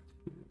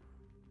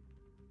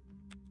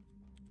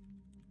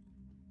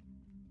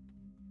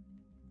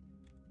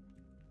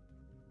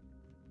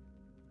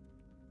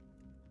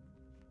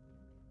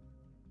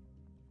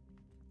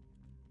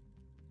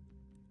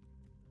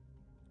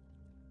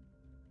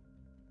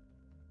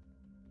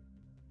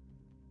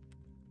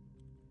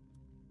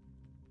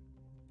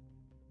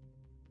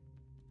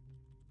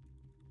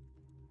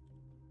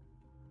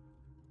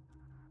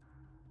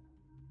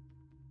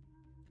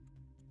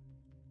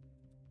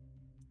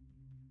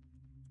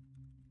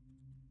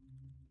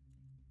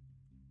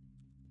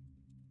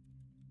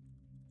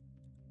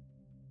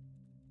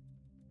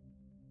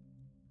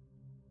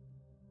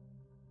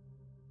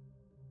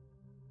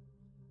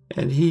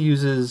 And he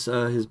uses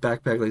his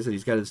backpack. Like I said,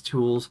 he's got his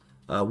tools.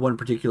 One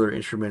particular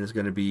instrument is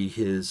going to be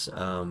his.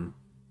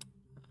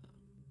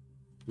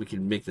 We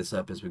can make this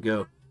up as we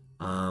go.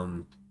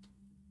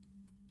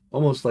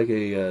 Almost like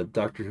a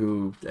Doctor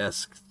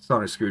Who-esque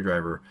sonic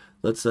screwdriver.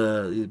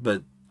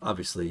 But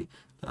obviously,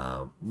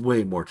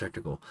 way more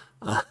technical.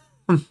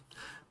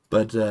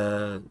 But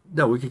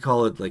no, we could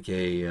call it like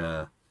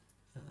a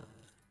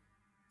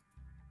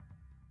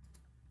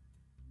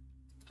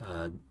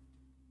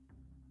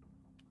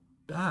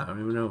I don't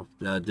even know,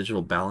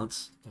 digital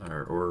balance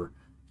or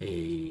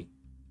a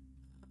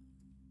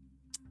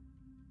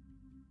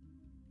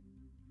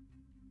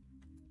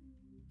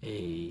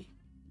a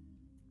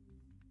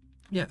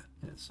yeah,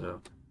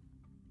 so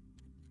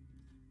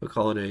we'll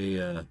call it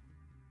a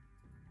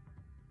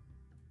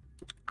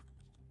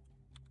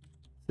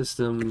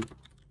system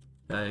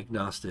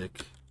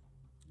diagnostic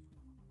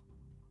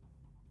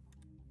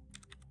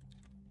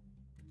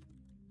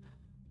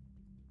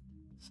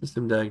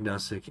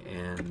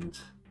and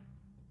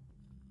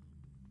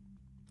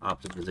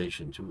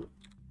optimization tool.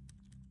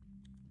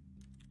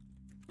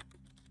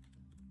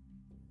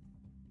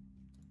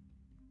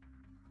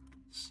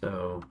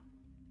 So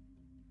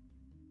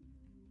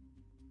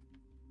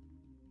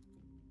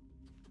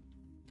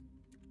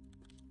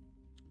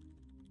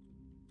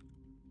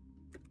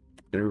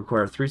going to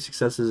require 3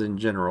 successes in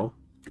general.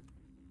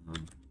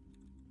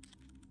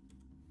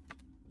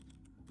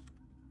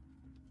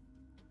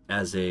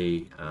 As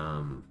a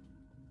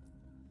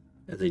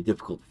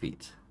difficult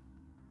feat.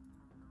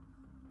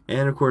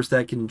 And of course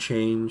that can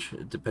change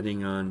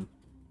depending on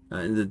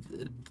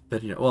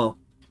well,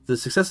 the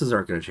successes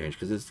aren't going to change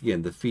because it's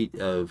again the feat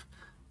of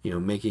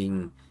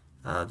making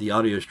the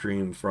audio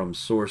stream from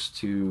source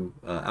to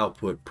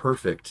output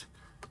perfect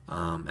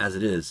as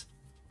it is.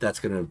 That's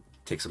going to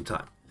take some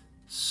time.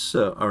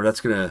 So, or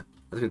that's going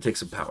to take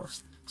some power.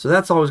 So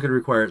that's always going to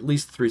require at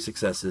least 3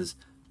 successes.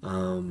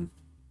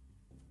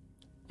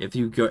 If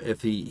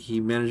he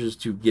manages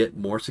to get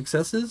more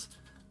successes,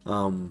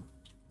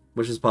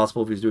 which is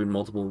possible if he's doing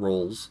multiple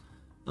rolls,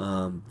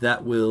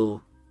 that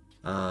will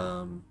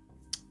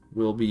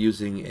we'll be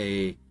using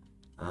a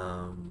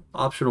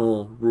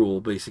optional rule.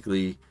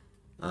 Basically,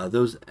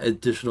 those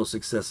additional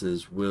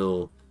successes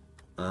will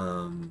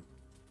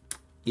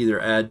either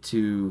add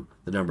to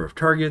the number of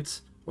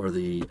targets or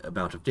the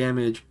amount of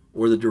damage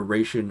or the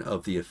duration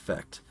of the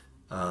effect.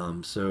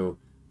 So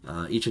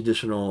each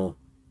additional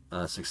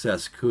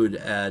success could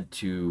add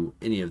to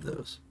any of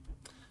those.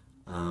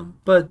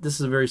 But this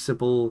is a very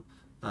simple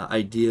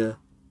idea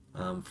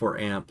for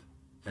amp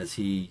as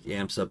he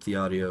amps up the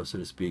audio, so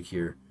to speak,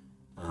 here.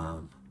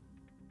 And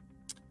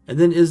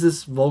then, is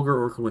this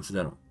vulgar or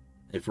coincidental?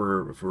 If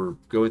we're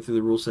going through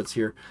the rule sets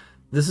here,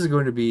 this is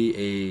going to be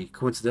a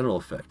coincidental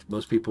effect.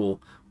 Most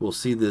people will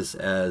see this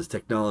as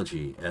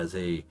technology, as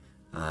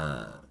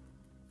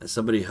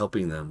somebody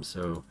helping them.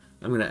 So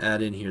I'm going to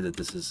add in here that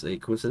this is a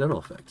coincidental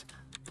effect.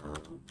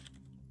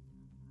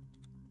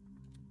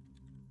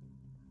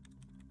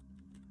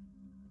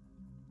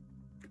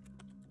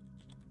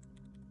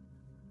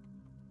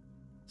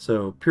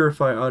 So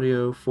purify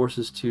audio,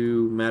 forces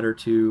to, matter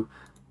to,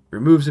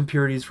 removes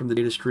impurities from the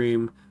data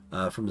stream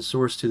from the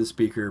source to the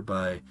speaker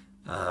by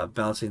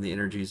balancing the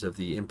energies of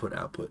the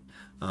input-output.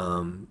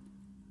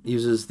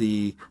 uses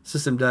the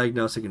system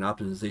diagnostic and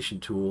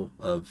optimization tool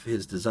of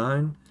his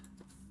design.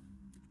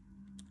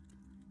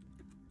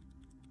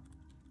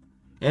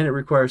 And it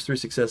requires 3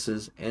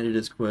 successes, and it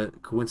is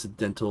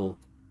coincidental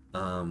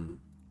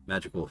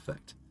magical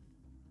effect.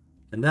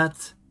 And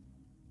that's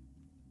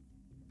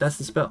the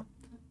spell.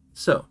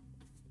 So,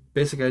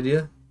 basic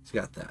idea, it's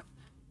got that.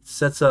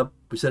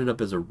 We set it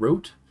up as a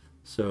rote,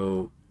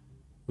 so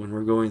when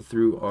we're going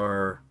through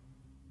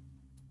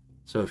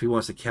so if he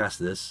wants to cast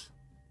this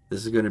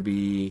is going to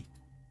be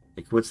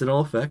a coincidental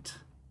effect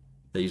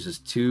that uses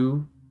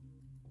 2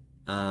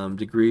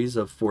 degrees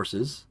of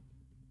forces,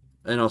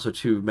 and also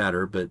 2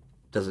 matter, but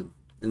doesn't,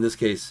 in this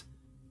case,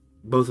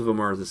 both of them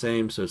are the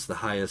same, so it's the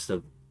highest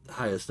of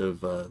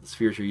the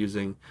spheres you're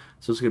using.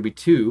 So it's going to be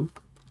 2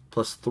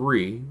 plus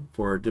 3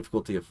 for a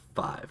difficulty of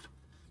 5.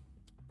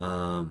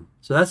 So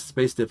that's its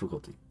base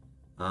difficulty.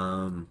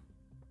 I'm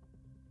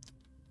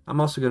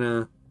also going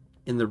to,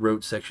 in the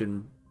rote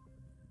section,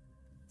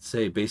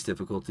 say base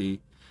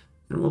difficulty,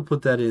 and we'll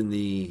put that in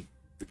the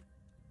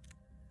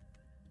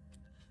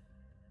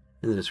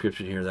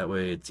description here. That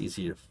way it's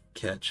easy to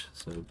catch.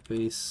 So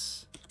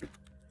base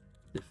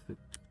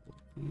difficulty,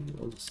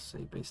 I'll just say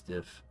base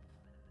diff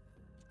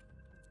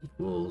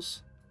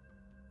equals,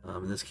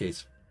 in this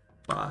case,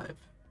 5,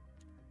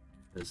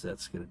 because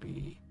that's going to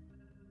be,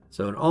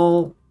 so in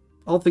all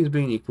things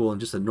being equal, in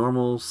just a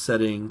normal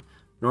setting,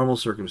 normal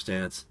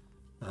circumstance,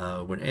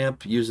 when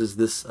AMP uses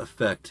this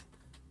effect,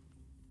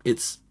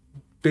 it's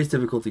base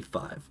difficulty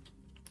 5.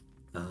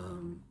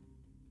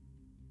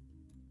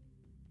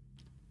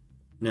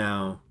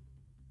 Now,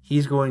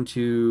 he's going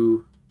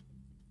to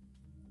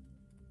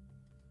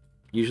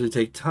usually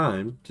take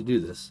time to do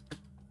this.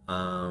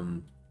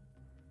 And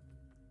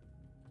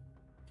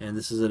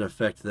this is an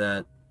effect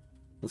that,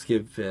 let's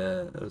give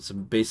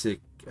some basic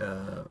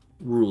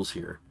rules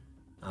here.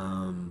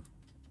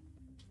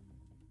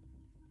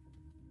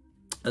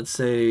 Let's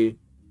say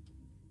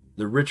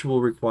the ritual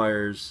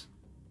requires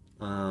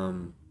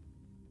an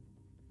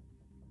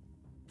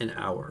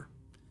hour,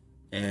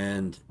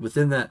 and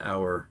within that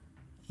hour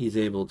he's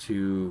able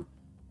to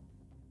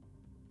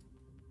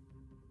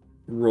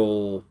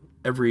roll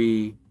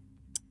every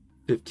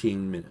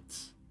 15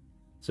 minutes.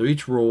 So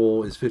each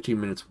roll is 15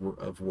 minutes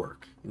of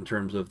work in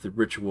terms of the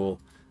ritual.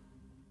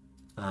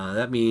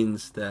 That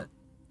means that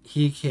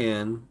he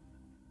can,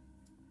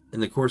 in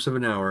the course of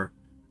an hour,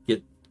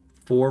 get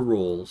 4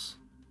 rolls,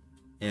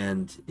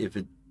 and if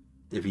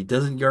he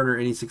doesn't garner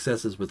any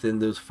successes within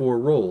those 4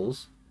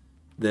 rolls,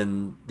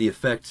 then the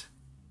effect,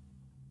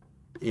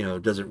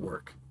 doesn't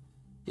work.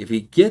 If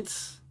he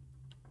gets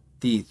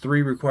the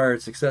 3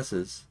 required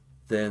successes,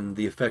 then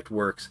the effect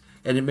works,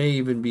 and it may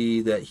even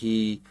be that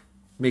he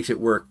makes it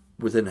work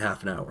within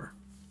half an hour.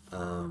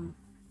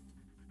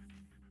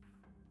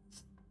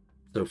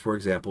 So, for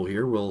example,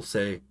 here we'll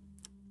say,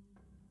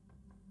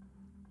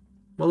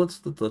 well,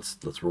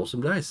 let's roll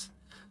some dice.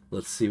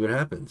 Let's see what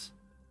happens.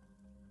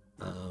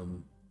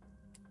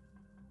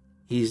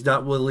 He's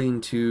not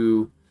willing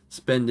to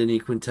spend any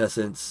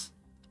quintessence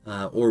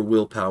or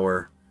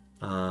willpower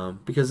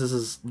because this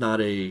is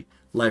not a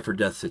life or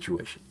death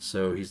situation.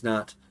 So he's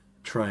not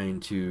trying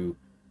to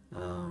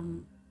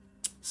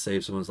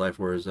save someone's life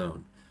or his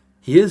own.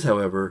 He is,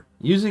 however,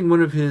 using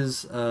one of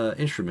his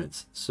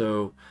instruments.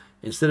 So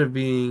instead of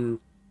being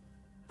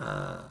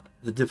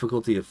the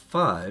difficulty of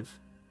 5,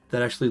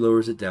 that actually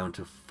lowers it down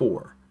to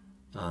 4.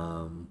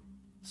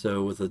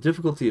 So with a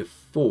difficulty of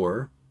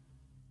 4,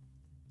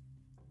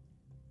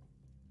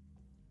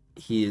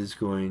 he is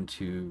going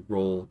to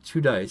roll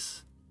 2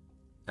 dice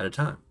at a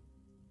time.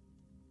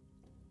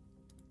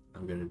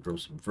 I'm going to roll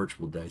some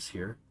virtual dice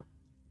here.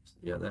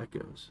 See how that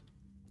goes.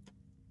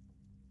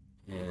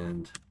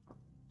 And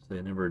say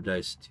a number of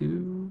dice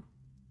 2.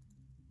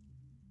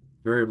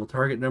 Variable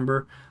target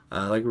number.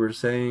 Like we were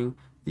saying,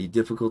 the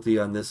difficulty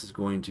on this is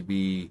going to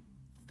be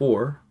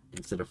 4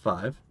 instead of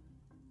 5.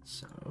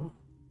 So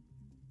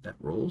that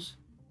rolls.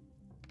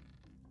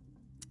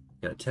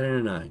 Got a 10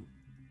 and a 9.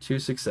 2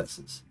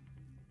 successes.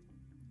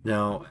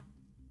 Now,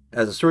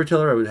 as a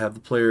storyteller, I would have the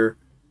player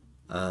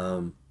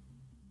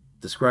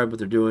describe what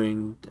they're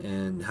doing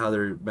and how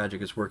their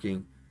magic is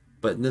working.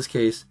 But in this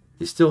case,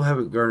 they still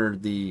haven't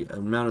garnered the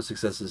amount of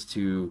successes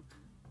to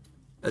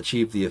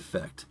achieve the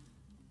effect.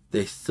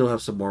 They still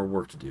have some more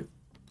work to do.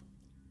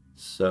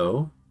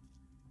 So,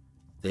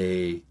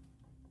 they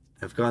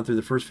have gone through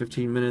the first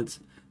 15 minutes.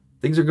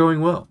 Things are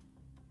going well.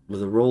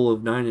 With a roll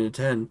of 9 and a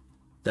 10,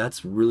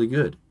 that's really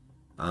good.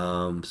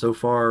 So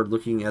far,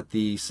 looking at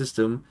the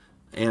system,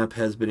 AMP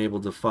has been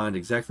able to find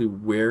exactly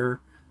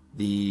where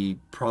the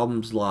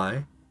problems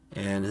lie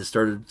and has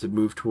started to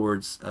move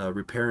towards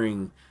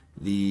repairing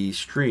the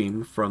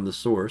stream from the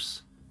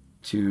source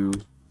to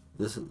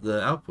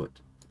the output.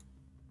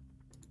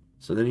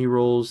 So then he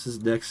rolls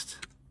his next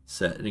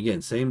set. And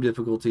again, same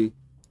difficulty,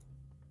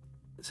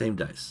 same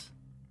dice.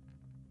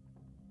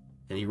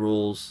 And he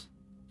rolls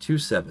 2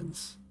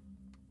 7s.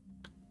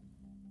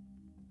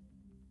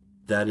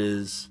 That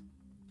is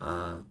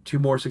 2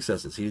 more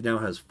successes. He now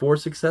has 4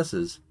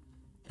 successes,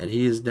 and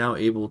he is now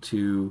able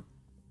to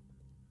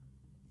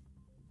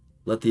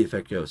let the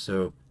effect go.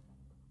 So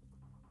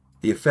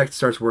the effect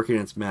starts working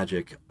its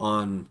magic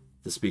on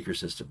the speaker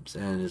systems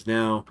and is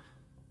now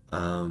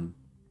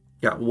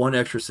got one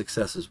extra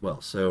success as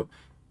well. So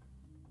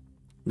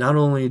not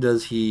only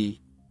does he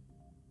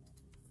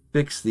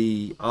fix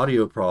the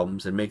audio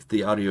problems and make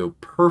the audio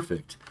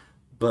perfect,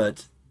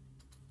 but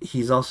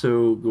he's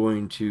also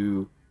going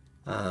to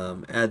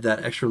add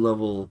that extra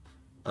level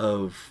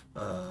of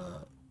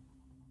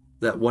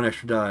that one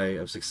extra die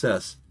of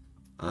success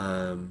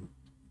to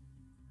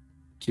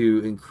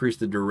increase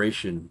the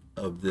duration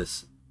of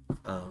this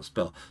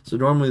spell. So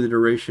normally the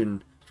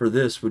duration for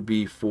this would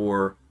be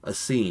for a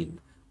scene,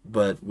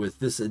 but with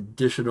this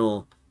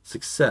additional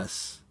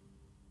success,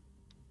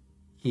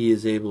 he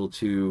is able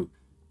to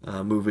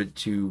move it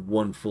to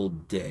one full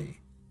day.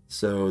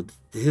 So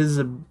his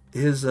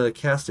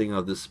casting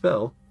of this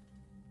spell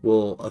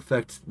will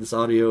affect this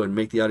audio and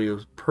make the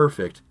audio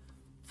perfect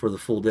for the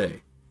full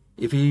day.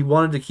 If he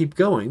wanted to keep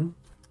going,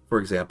 for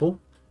example,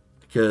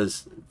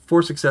 because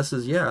 4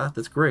 successes, yeah,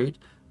 that's great,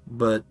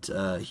 but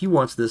he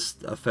wants this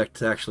effect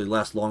to actually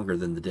last longer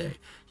than the day.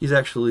 He's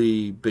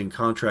actually been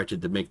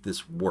contracted to make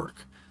this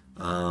work,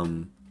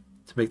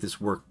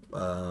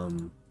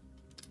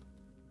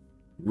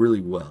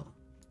 really well.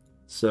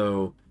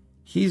 So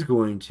he's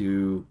going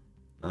to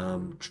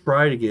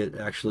try to get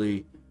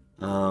actually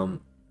 2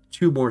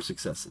 more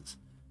successes,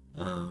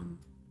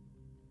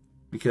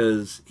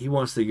 because he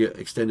wants to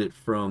extend it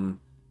from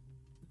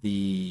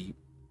the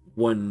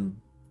one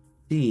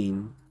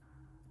scene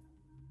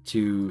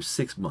to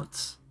 6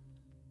 months.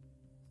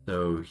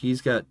 So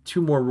he's got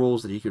 2 more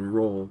rolls that he can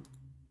roll,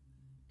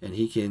 and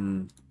he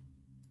can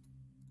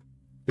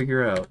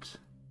figure out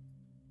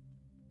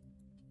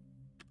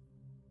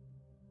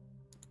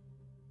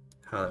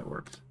how that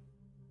works.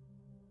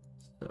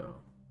 So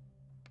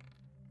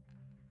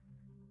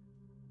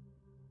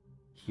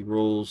he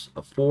rolls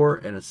a 4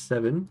 and a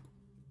 7,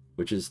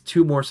 which is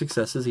 2 more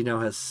successes. He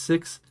now has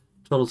 6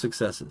 total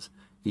successes.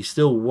 He's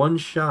still 1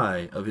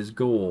 shy of his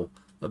goal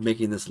of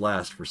making this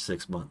last for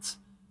 6 months.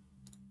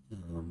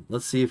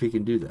 Let's see if he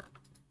can do that.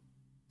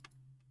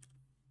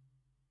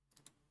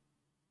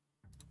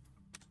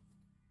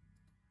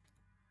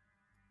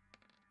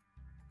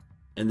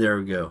 And there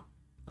we go.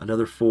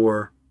 Another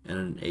 4 and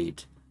an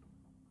 8.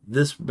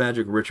 This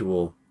magic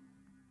ritual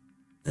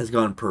has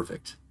gone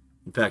perfect.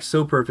 In fact,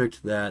 so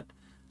perfect that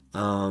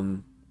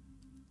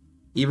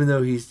even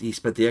though he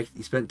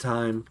spent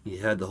time, he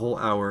had the whole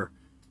hour,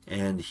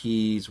 and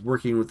he's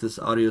working with this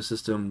audio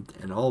system,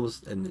 and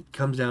and it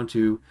comes down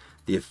to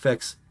the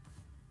effects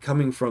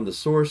coming from the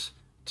source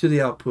to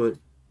the output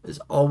is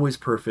always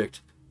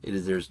perfect.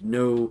 There's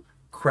no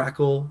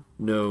crackle,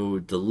 no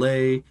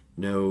delay,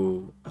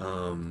 no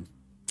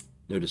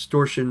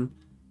distortion.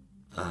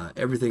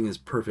 Everything is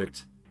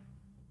perfect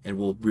and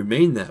will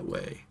remain that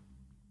way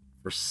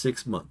for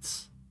 6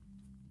 months.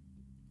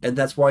 And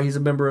that's why he's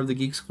a member of the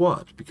Geek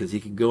Squad, because he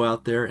can go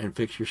out there and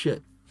fix your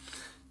shit.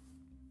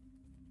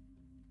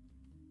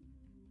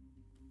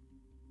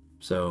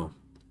 So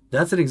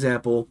that's an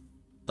example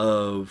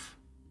of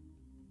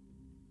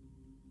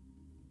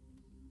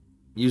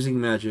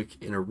using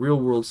magic in a real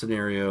world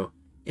scenario,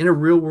 in a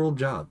real world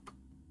job.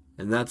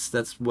 And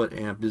that's what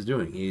AMP is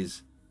doing.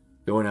 He's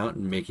going out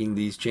and making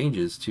these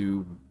changes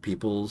to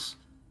people's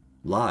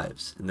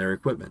lives and their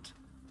equipment.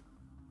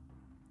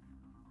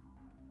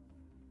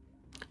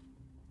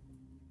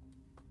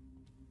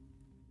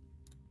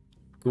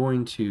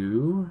 Going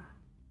to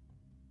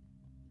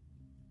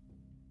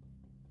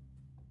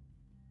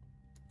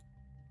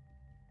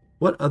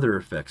what other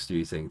effects do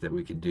you think that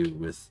we could do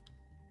with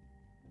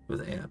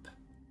AMP?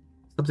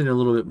 Something a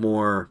little bit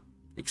more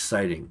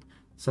exciting,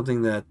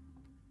 something that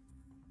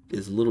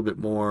is a little bit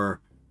more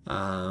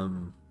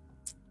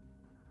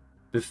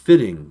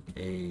befitting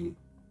a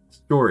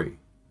story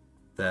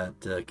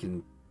that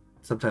can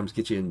sometimes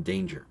get you in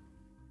danger.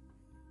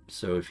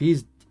 So if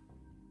he's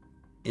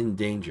in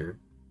danger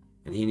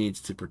and he needs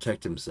to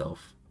protect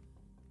himself,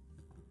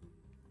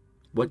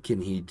 what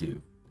can he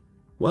do?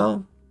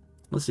 Well,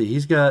 let's see.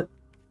 He's got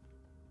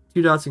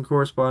 2 dots in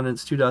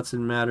correspondence, 2 dots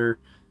in matter,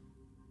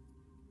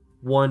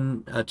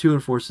 2 in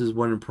forces,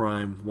 1 in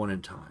prime, 1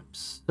 in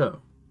times.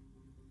 So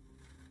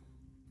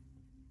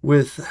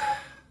with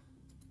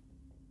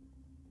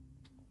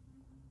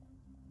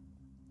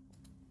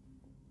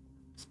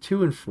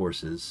 2 in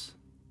forces,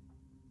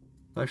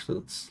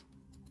 actually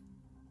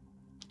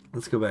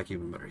let's go back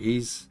even better.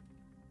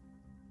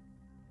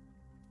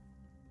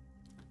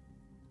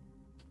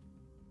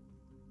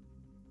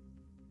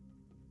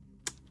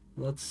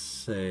 Let's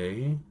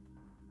say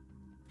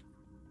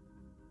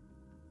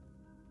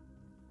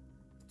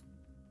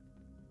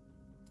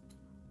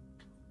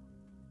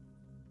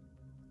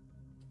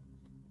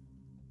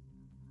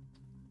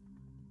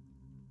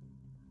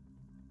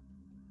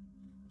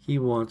he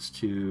wants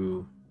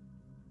to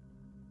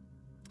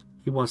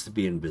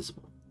be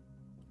invisible.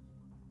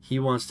 He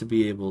wants to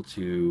be able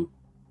to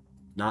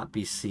not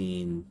be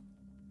seen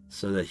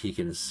so that he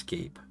can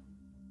escape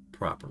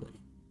properly.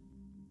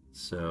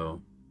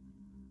 So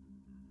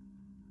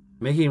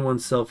making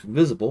oneself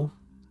invisible,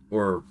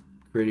 or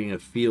creating a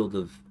field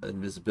of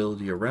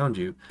invisibility around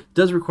you,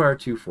 does require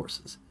two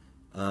forces.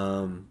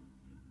 Um,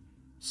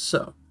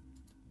 so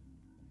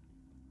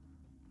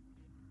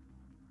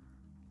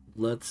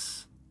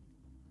let's,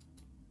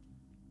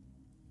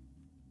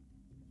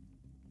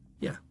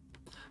 yeah.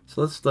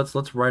 So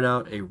let's write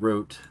out a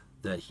rote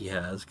that he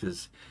has,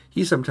 because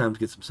he sometimes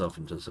gets himself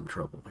into some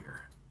trouble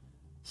here.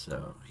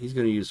 So he's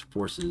going to use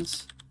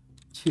forces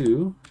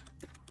 2.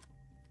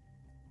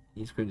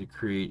 He's going to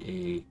create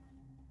a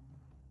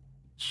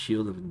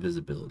shield of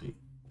invisibility.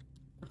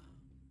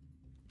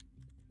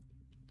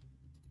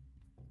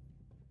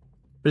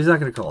 But he's not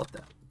going to call it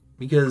that,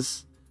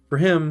 because for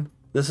him,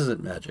 this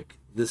isn't magic.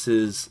 This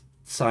is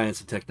science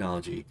and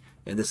technology,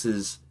 and this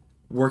is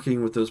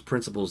working with those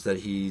principles that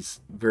he's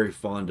very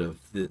fond of,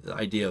 the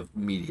idea of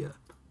media.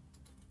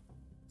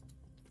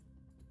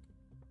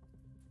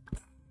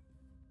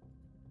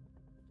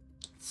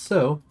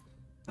 So,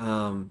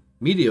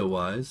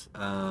 media-wise,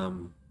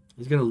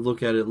 he's going to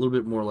look at it a little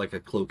bit more like a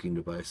cloaking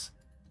device,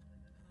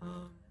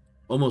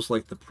 almost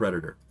like the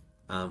Predator.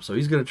 So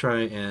he's going to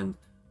try and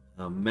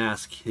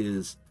mask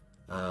his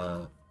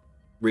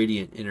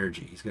radiant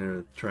energy. He's going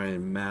to try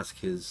and mask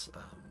his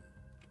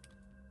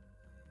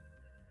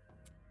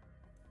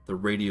the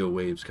radio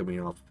waves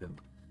coming off of him.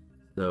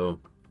 So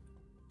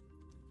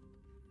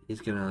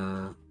he's going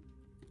to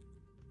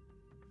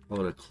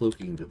call it a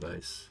cloaking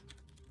device.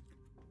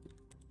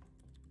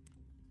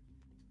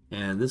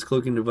 And this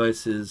cloaking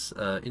device is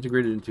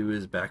integrated into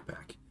his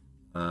backpack.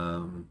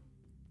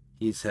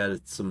 He's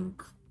had some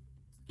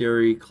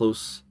scary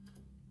close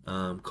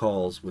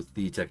calls with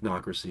the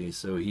technocracy,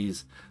 so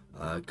he's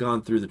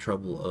gone through the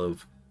trouble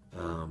of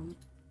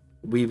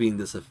weaving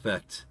this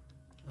effect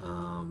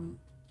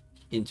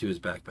into his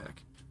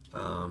backpack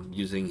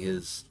using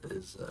his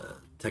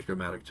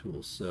technomatic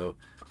tools. So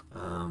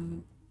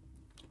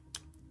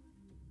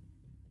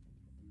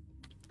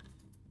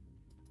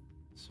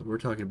so we're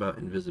talking about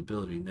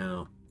invisibility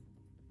now.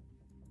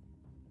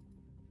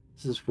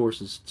 This is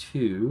forces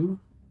 2.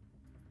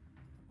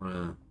 I want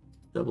to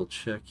double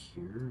check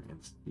here and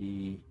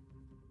see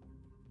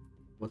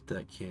what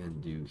that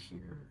can do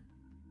here.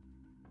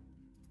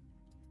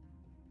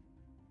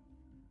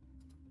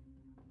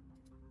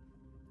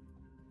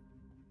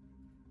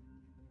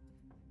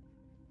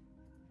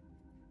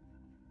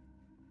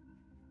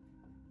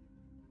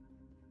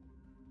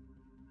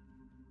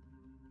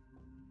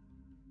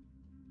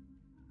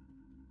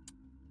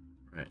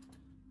 Right.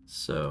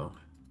 So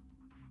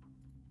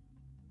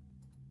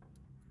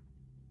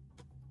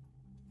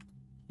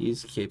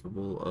he's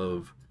capable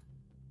of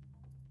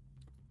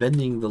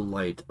bending the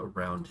light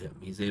around him.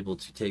 He's able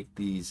to take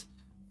these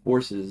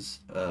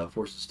forces,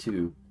 forces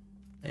 2,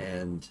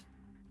 and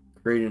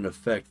create an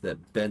effect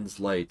that bends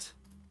light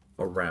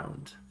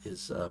around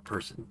his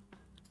person.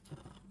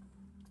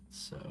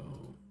 So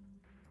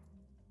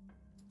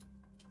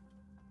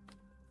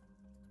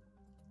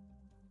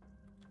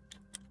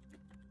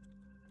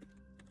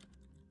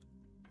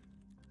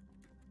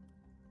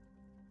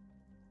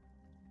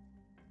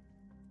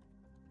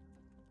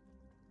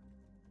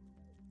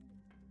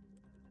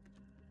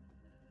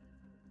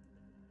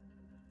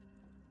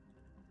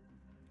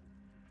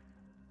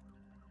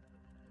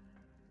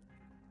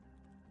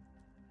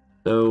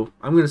So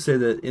I'm going to say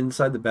that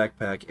inside the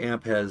backpack,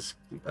 AMP has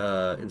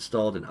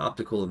installed an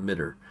optical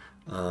emitter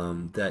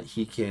that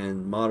he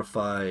can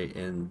modify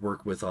and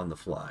work with on the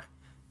fly.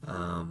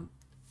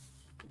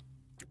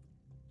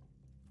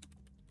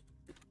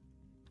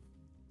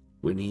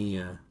 When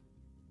he,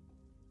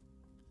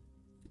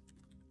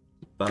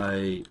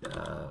 by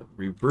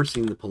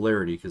reversing the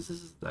polarity, because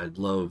this is, I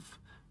love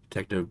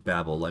techno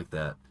babble like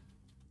that.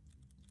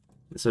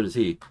 And so does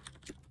he.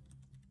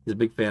 He's a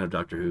big fan of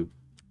Doctor Who.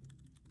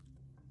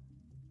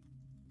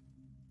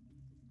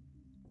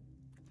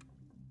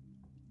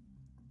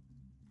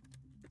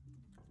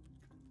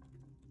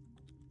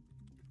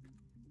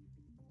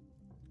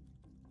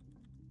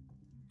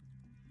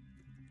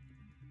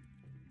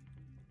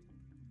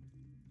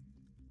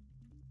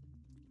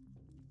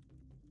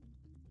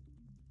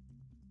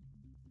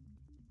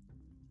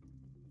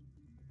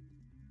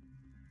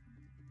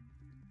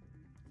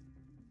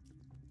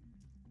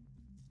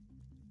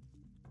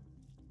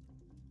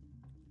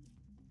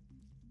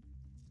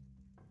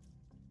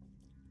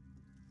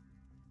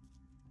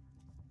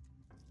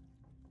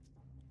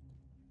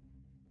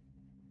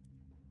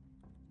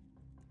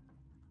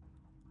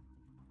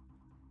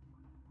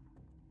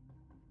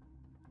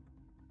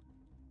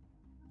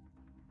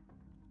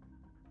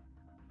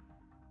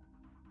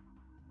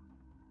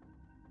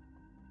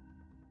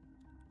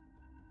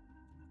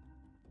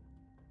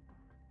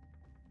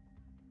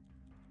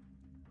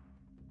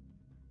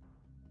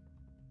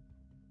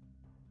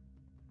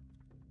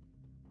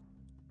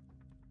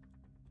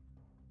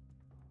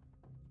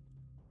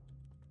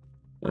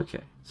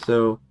 Okay,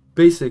 so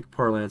basic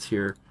parlance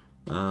here,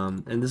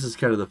 and this is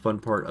kind of the fun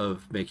part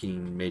of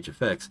making mage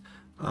effects,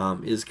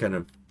 is kind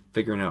of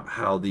figuring out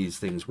how these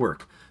things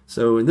work.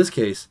 So in this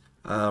case,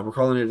 We're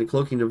calling it a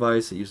cloaking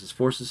device. It uses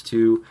forces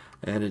 2,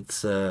 and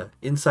it's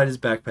inside his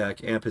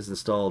backpack. Amp has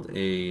installed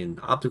an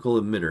optical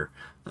emitter,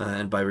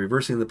 and by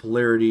reversing the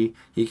polarity,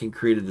 he can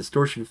create a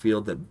distortion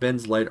field that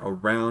bends light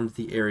around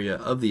the area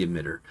of the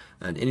emitter,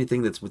 and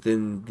anything that's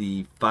within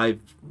the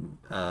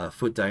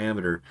 5-foot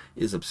diameter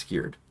is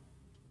obscured.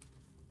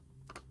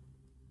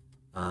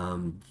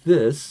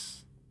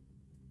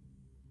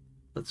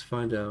 Let's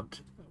find out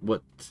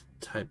what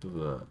type of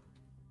a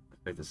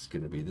effect this is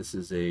going to be. This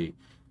is a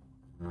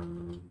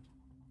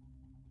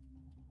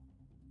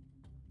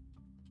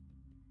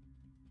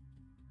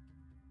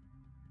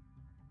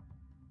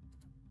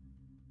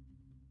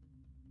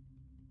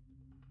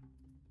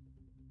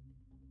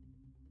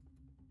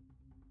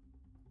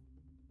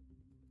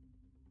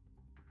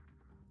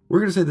we're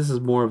going to say this is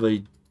more of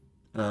a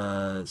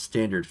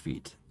standard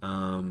feat.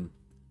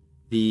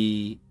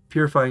 The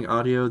purifying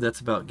audio, that's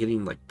about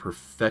getting like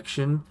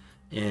perfection,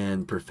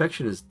 and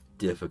perfection is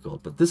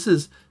difficult. But this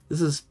is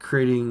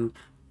creating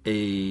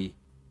a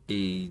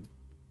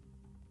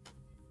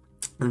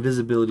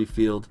invisibility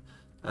field.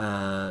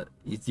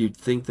 You'd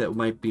think that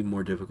might be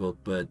more difficult,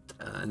 but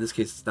in this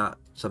case, it's not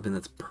something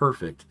that's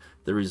perfect.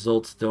 The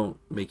results don't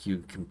make you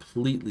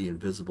completely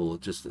invisible.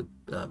 It just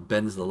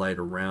bends the light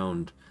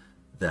around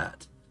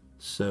that.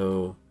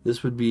 So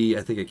this would be,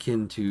 I think,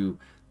 akin to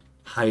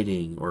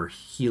hiding or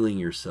healing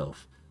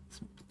yourself.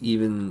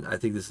 Even, I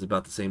think this is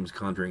about the same as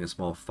conjuring a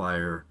small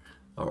fire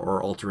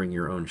or altering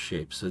your own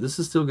shape. So this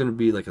is still going to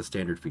be like a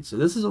standard feat. So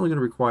this is only going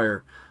to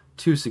require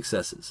 2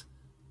 successes.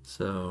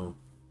 So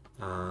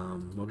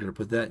we're going to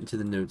put that into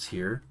the notes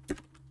here.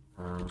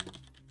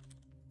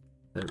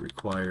 That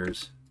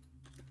requires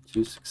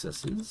 2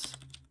 successes.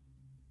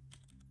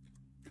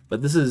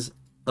 But this is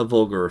a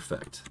vulgar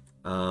effect.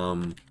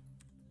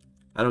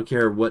 I don't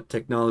care what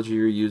technology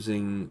you're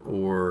using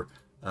or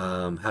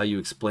how you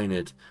explain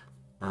it.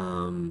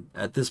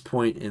 At this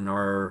point in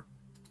our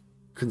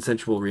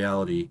consensual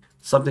reality,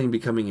 something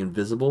becoming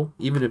invisible,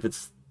 even if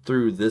it's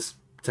through this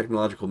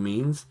technological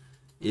means,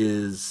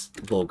 is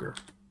vulgar.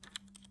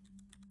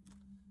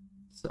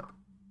 So,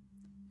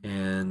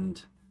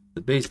 and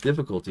the base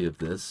difficulty of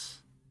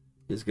this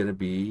is going to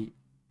be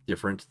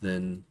different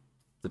than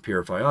the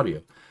Purify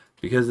audio,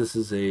 because this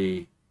is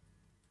a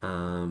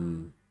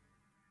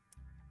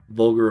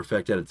vulgar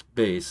effect at its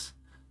base.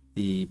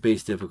 The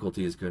base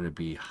difficulty is going to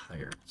be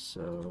higher.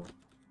 So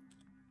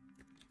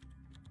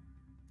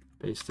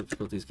base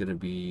difficulty is going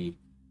to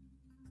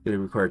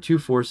require 2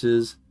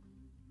 forces,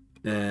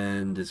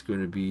 and it's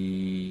going to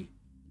be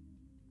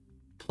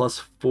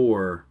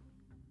 +4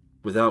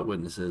 without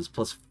witnesses,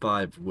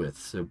 +5 with.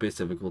 So base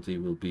difficulty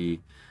will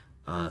be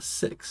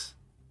 6.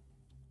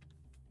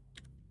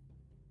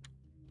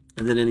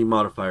 And then any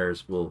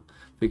modifiers we'll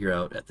figure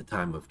out at the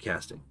time of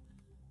casting.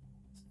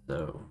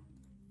 So,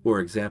 for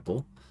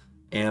example,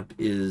 Amp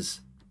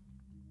is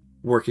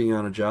working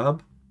on a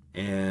job,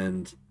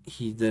 and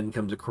he then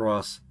comes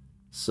across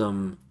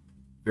some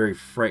very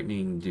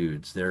frightening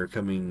dudes. They're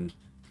coming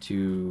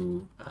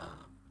to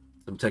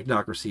some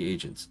technocracy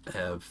agents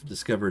have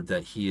discovered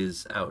that he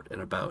is out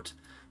and about,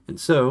 and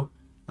so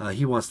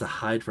he wants to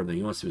hide from them.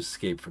 He wants to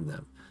escape from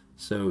them.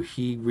 So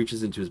he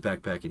reaches into his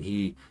backpack and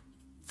he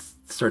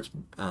starts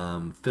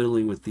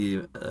fiddling with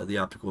the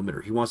optical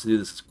emitter. He wants to do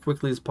this as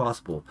quickly as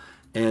possible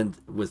and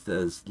with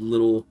as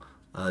little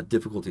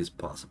difficulty as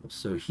possible.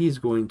 So he's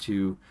going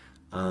to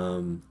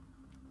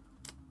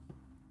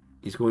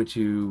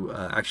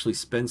actually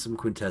spend some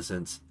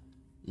quintessence,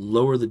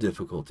 lower the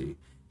difficulty.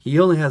 He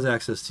only has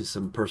access to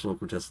some personal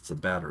quintessence of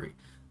battery.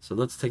 So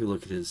let's take a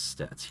look at his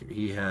stats here.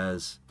 He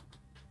has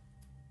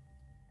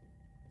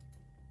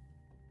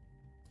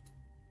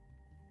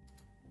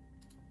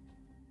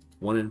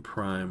 1 in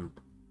prime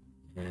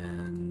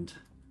and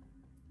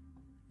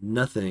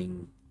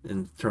nothing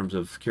in terms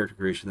of character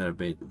creation that I've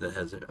made that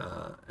has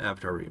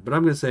avatar rating. But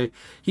I'm going to say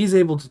he's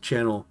able to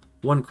channel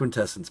 1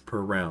 quintessence per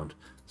round.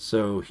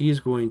 So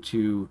he's going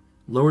to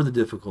lower the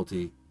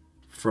difficulty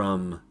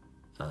from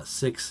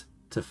 6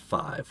 to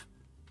 5.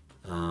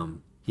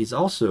 He's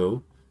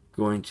also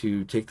going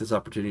to take this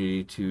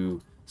opportunity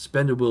to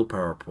spend a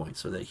willpower point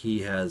so that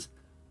he has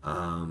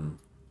 1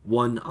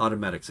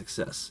 automatic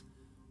success.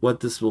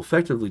 What this will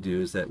effectively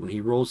do is that when he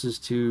rolls his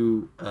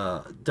 2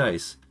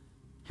 dice,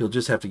 he'll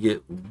just have to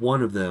get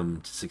 1 of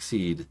them to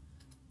succeed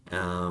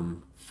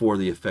for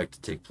the effect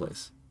to take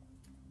place.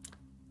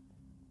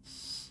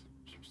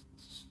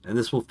 And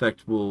this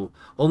effect will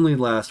only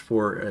last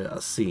for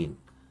a scene,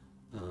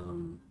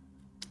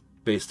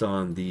 based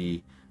on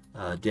the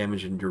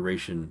damage and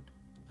duration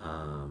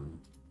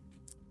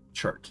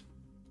chart.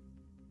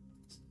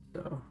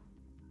 So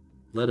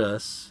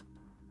let's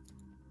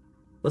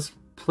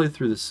play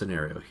through this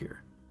scenario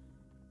here.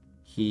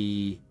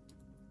 He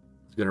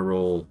is going to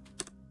roll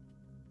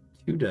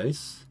 2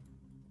 dice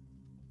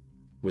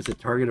with a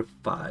target of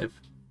 5.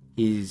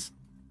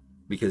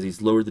 Because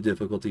he's lowered the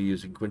difficulty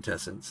using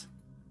quintessence,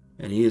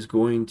 and he is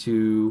going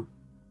to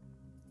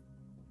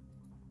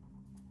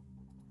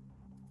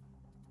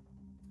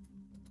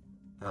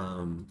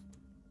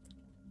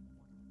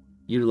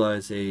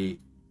utilize he's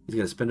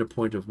going to spend a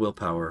point of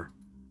willpower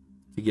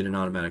to get an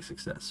automatic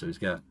success. So he's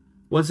got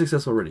one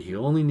success already. He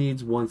only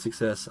needs one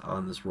success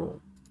on this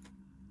roll.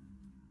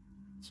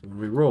 So when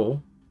we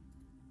roll,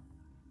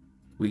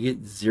 we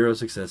get 0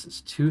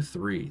 successes, 2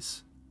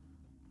 3s.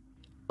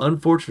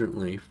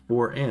 Unfortunately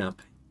for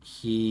Amp,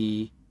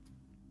 he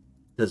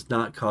does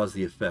not cause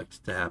the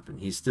effect to happen.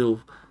 He's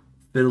still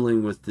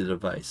fiddling with the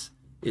device.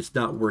 It's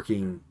not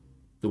working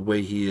the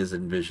way he is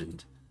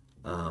envisioned.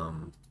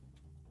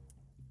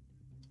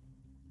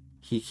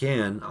 He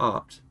can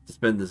opt to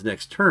spend his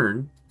next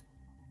turn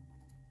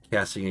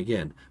casting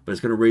again, but it's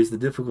going to raise the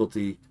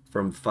difficulty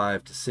from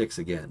 5 to 6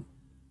 again.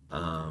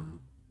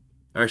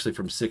 Actually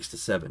from 6 to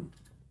 7.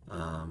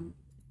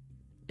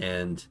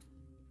 And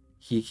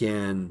he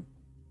can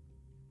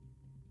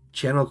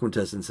channel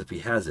quintessence if he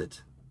has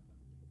it,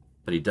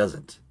 but he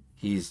doesn't.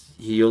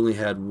 He only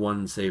had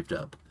one saved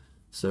up,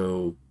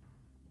 so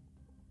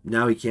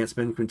now he can't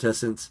spend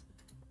quintessence,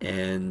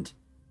 and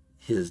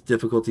his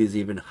difficulty is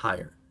even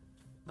higher.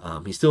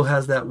 He still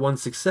has that one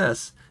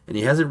success, and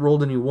he hasn't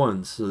rolled any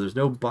ones, so there's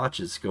no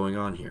botches going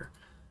on here.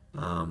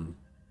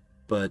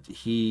 But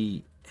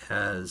he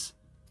has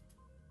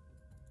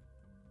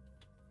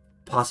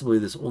possibly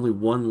this only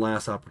one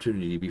last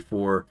opportunity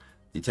before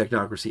the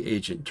technocracy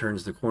agent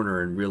turns the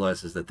corner and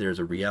realizes that there's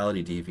a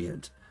reality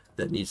deviant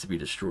that needs to be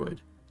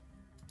destroyed.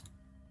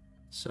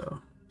 So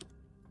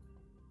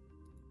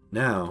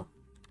now,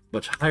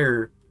 much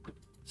higher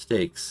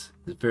stakes.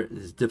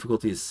 His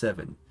difficulty is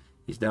 7.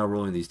 He's now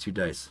rolling these 2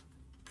 dice,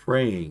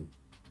 praying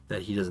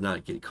that he does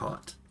not get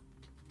caught.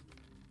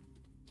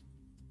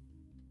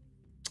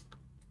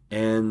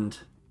 And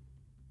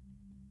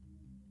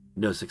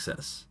no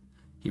success.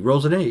 He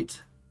rolls an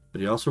 8, but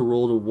he also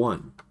rolled a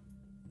 1.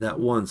 That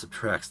 1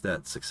 subtracts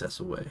that success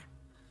away.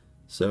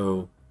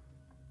 So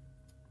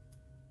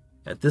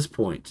at this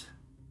point,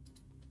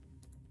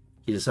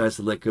 he decides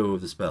to let go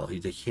of the spell.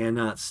 He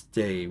cannot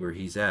stay where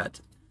he's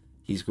at.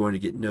 He's going to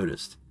get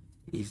noticed.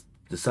 He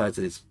decides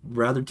that it's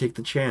rather take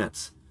the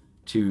chance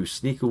to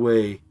sneak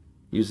away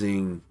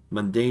using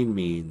mundane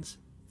means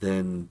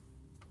than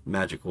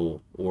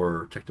magical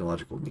or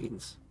technological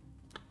means.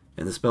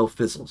 And the spell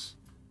fizzles.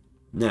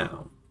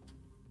 Now,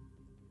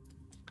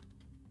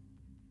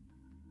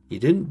 he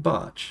didn't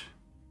botch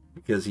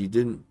because he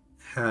did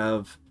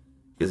have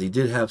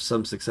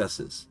some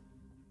successes.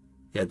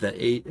 He had that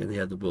 8 and he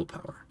had the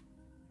willpower.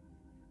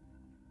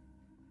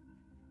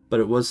 But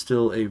it was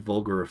still a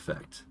vulgar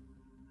effect.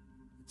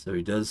 So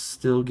he does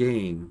still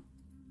gain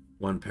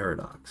 1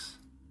 paradox.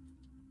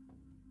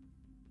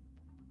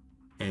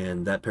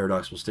 And that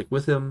paradox will stick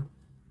with him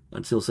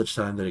until such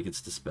time that it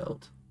gets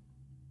dispelled.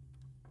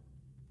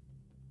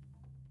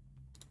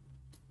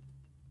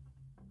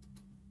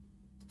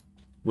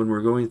 When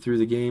we're going through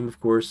the game, of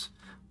course,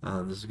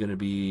 this is going to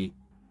be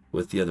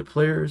with the other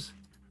players,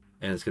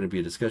 and it's going to be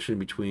a discussion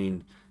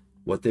between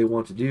what they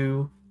want to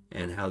do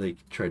and how they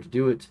try to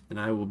do it, and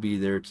I will be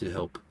there to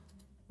help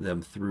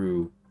them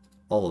through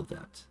all of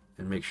that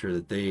and make sure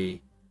that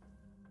they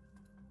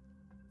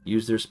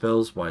use their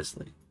spells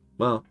wisely.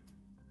 Well,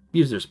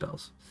 use their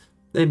spells.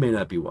 They may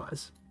not be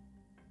wise.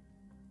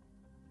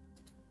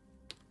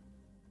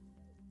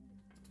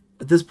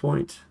 At this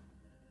point,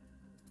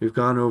 we've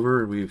gone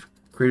over and we've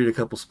created a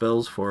couple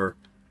spells for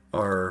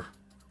our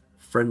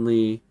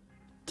friendly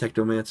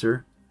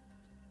Technomancer.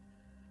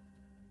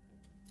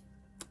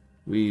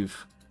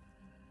 We've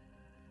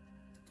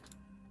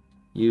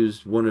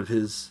used one of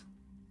his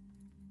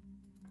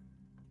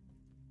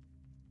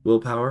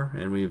willpower,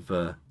 and we've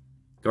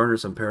garnered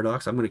some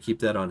paradox. I'm going to keep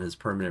that on his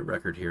permanent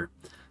record here,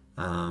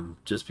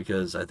 just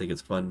because I think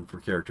it's fun for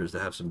characters to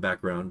have some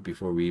background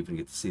before we even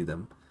get to see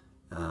them,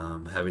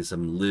 having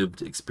some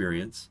lived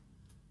experience.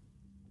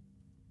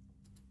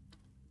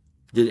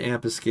 Did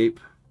Amp escape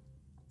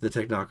the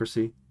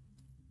technocracy?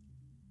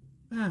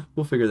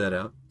 We'll figure that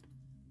out.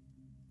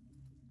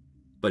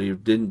 But he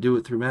didn't do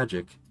it through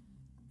magic.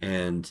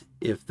 And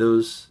if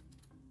those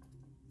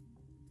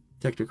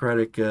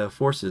technocratic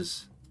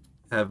forces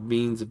have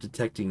means of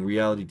detecting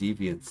reality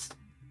deviance,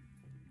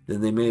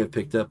 then they may have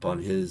picked up on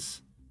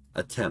his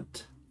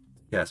attempt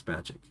to cast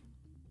magic.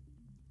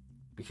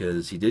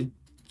 Because he did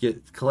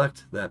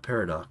collect that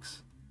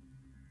paradox.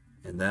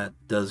 And that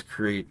does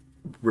create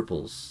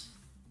ripples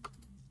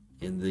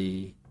in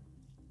the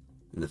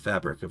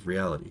fabric of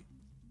reality.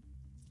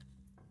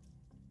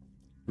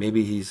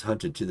 Maybe he's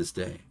hunted to this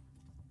day.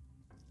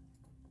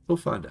 We'll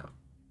find out.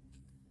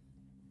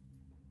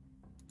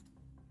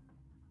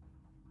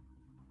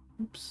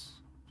 Oops.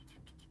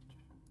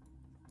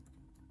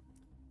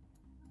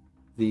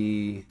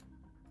 The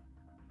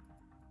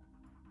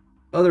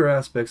other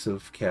aspects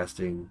of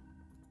casting,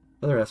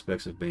 other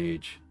aspects of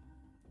mage,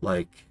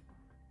 like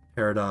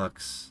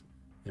paradox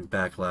and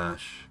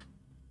backlash,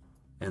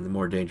 and the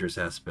more dangerous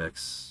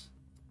aspects,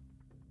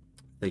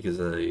 I think is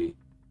a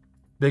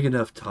big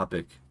enough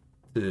topic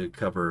to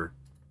cover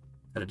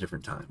at a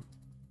different time.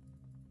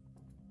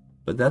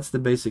 But that's the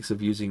basics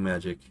of using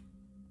magic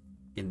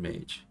in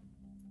Mage.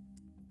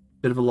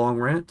 Bit of a long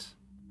rant,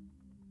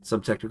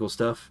 some technical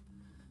stuff,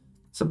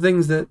 some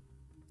things that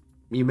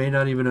you may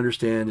not even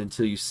understand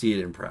until you see it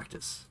in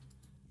practice.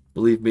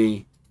 Believe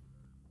me,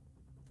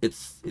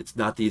 it's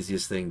not the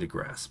easiest thing to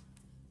grasp.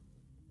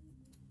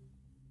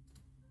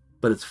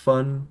 But it's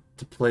fun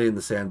to play in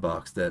the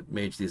sandbox that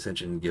Mage the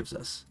Ascension gives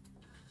us.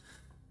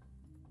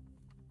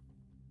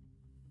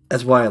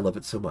 That's why I love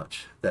it so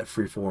much. That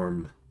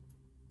freeform,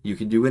 you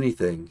can do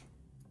anything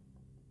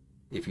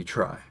if you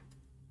try.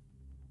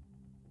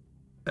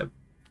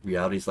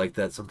 Reality's like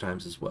that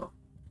sometimes as well.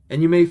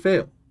 And you may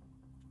fail.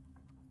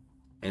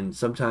 And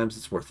sometimes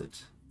it's worth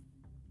it.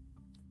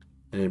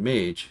 And in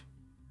Mage,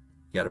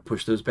 you got to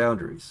push those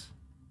boundaries.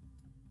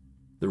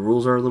 The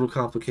rules are a little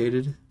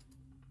complicated,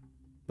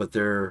 but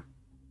they're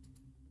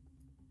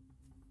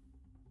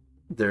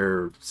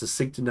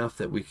succinct enough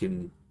that we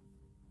can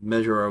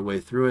measure our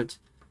way through it.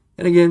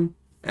 And again,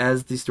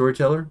 as the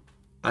storyteller,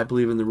 I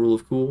believe in the rule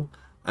of cool.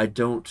 I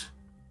don't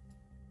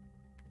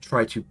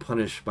try to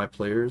punish my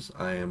players.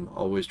 I am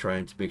always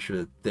trying to make sure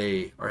that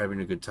they are having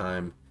a good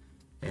time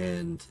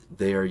and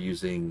they are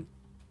using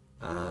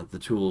the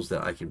tools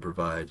that I can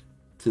provide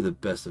to the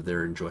best of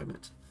their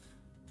enjoyment.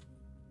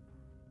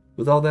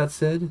 With all that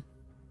said,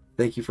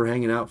 thank you for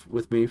hanging out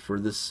with me for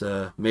this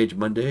Mage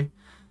Monday.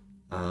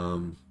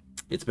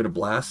 It's been a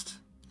blast.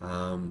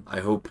 I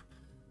hope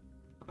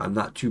I'm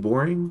not too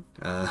boring.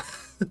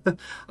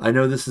 I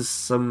know this is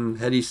some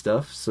heady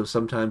stuff, so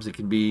sometimes it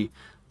can be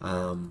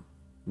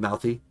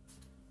mouthy,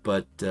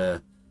 but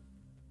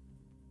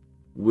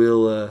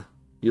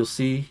you'll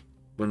see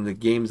when the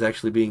game's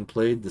actually being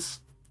played, this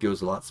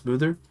goes a lot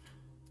smoother,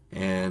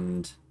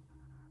 and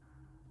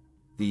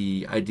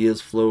the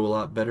ideas flow a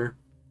lot better.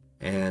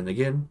 And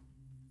again,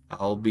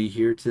 I'll be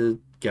here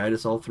to guide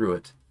us all through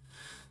it.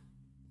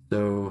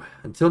 So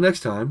until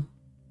next time,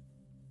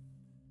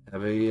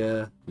 have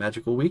a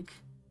magical week.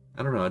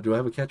 I don't know. Do I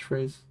have a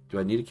catchphrase? Do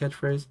I need a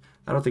catchphrase?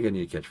 I don't think I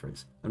need a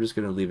catchphrase. I'm just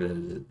going to leave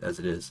it as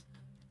it is.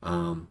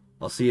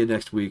 I'll see you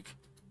next week.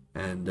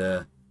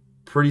 And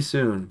pretty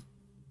soon,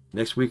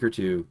 next week or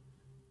two,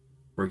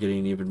 we're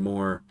getting even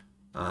more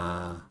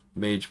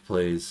Mage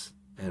plays.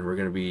 And we're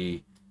going to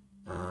be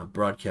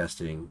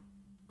broadcasting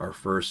our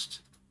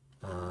first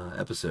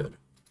episode.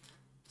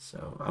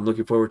 So I'm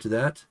looking forward to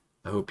that.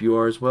 I hope you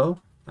are as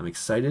well. I'm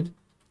excited.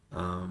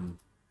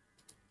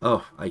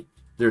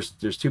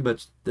 There's too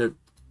much there.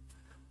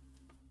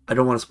 I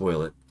don't want to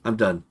spoil it. I'm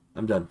done.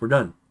 We're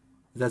done.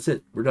 That's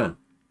it. We're done.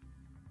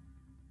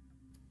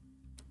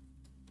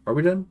 Are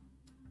we done?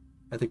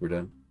 I think we're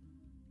done.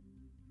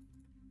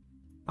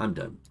 I'm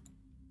done.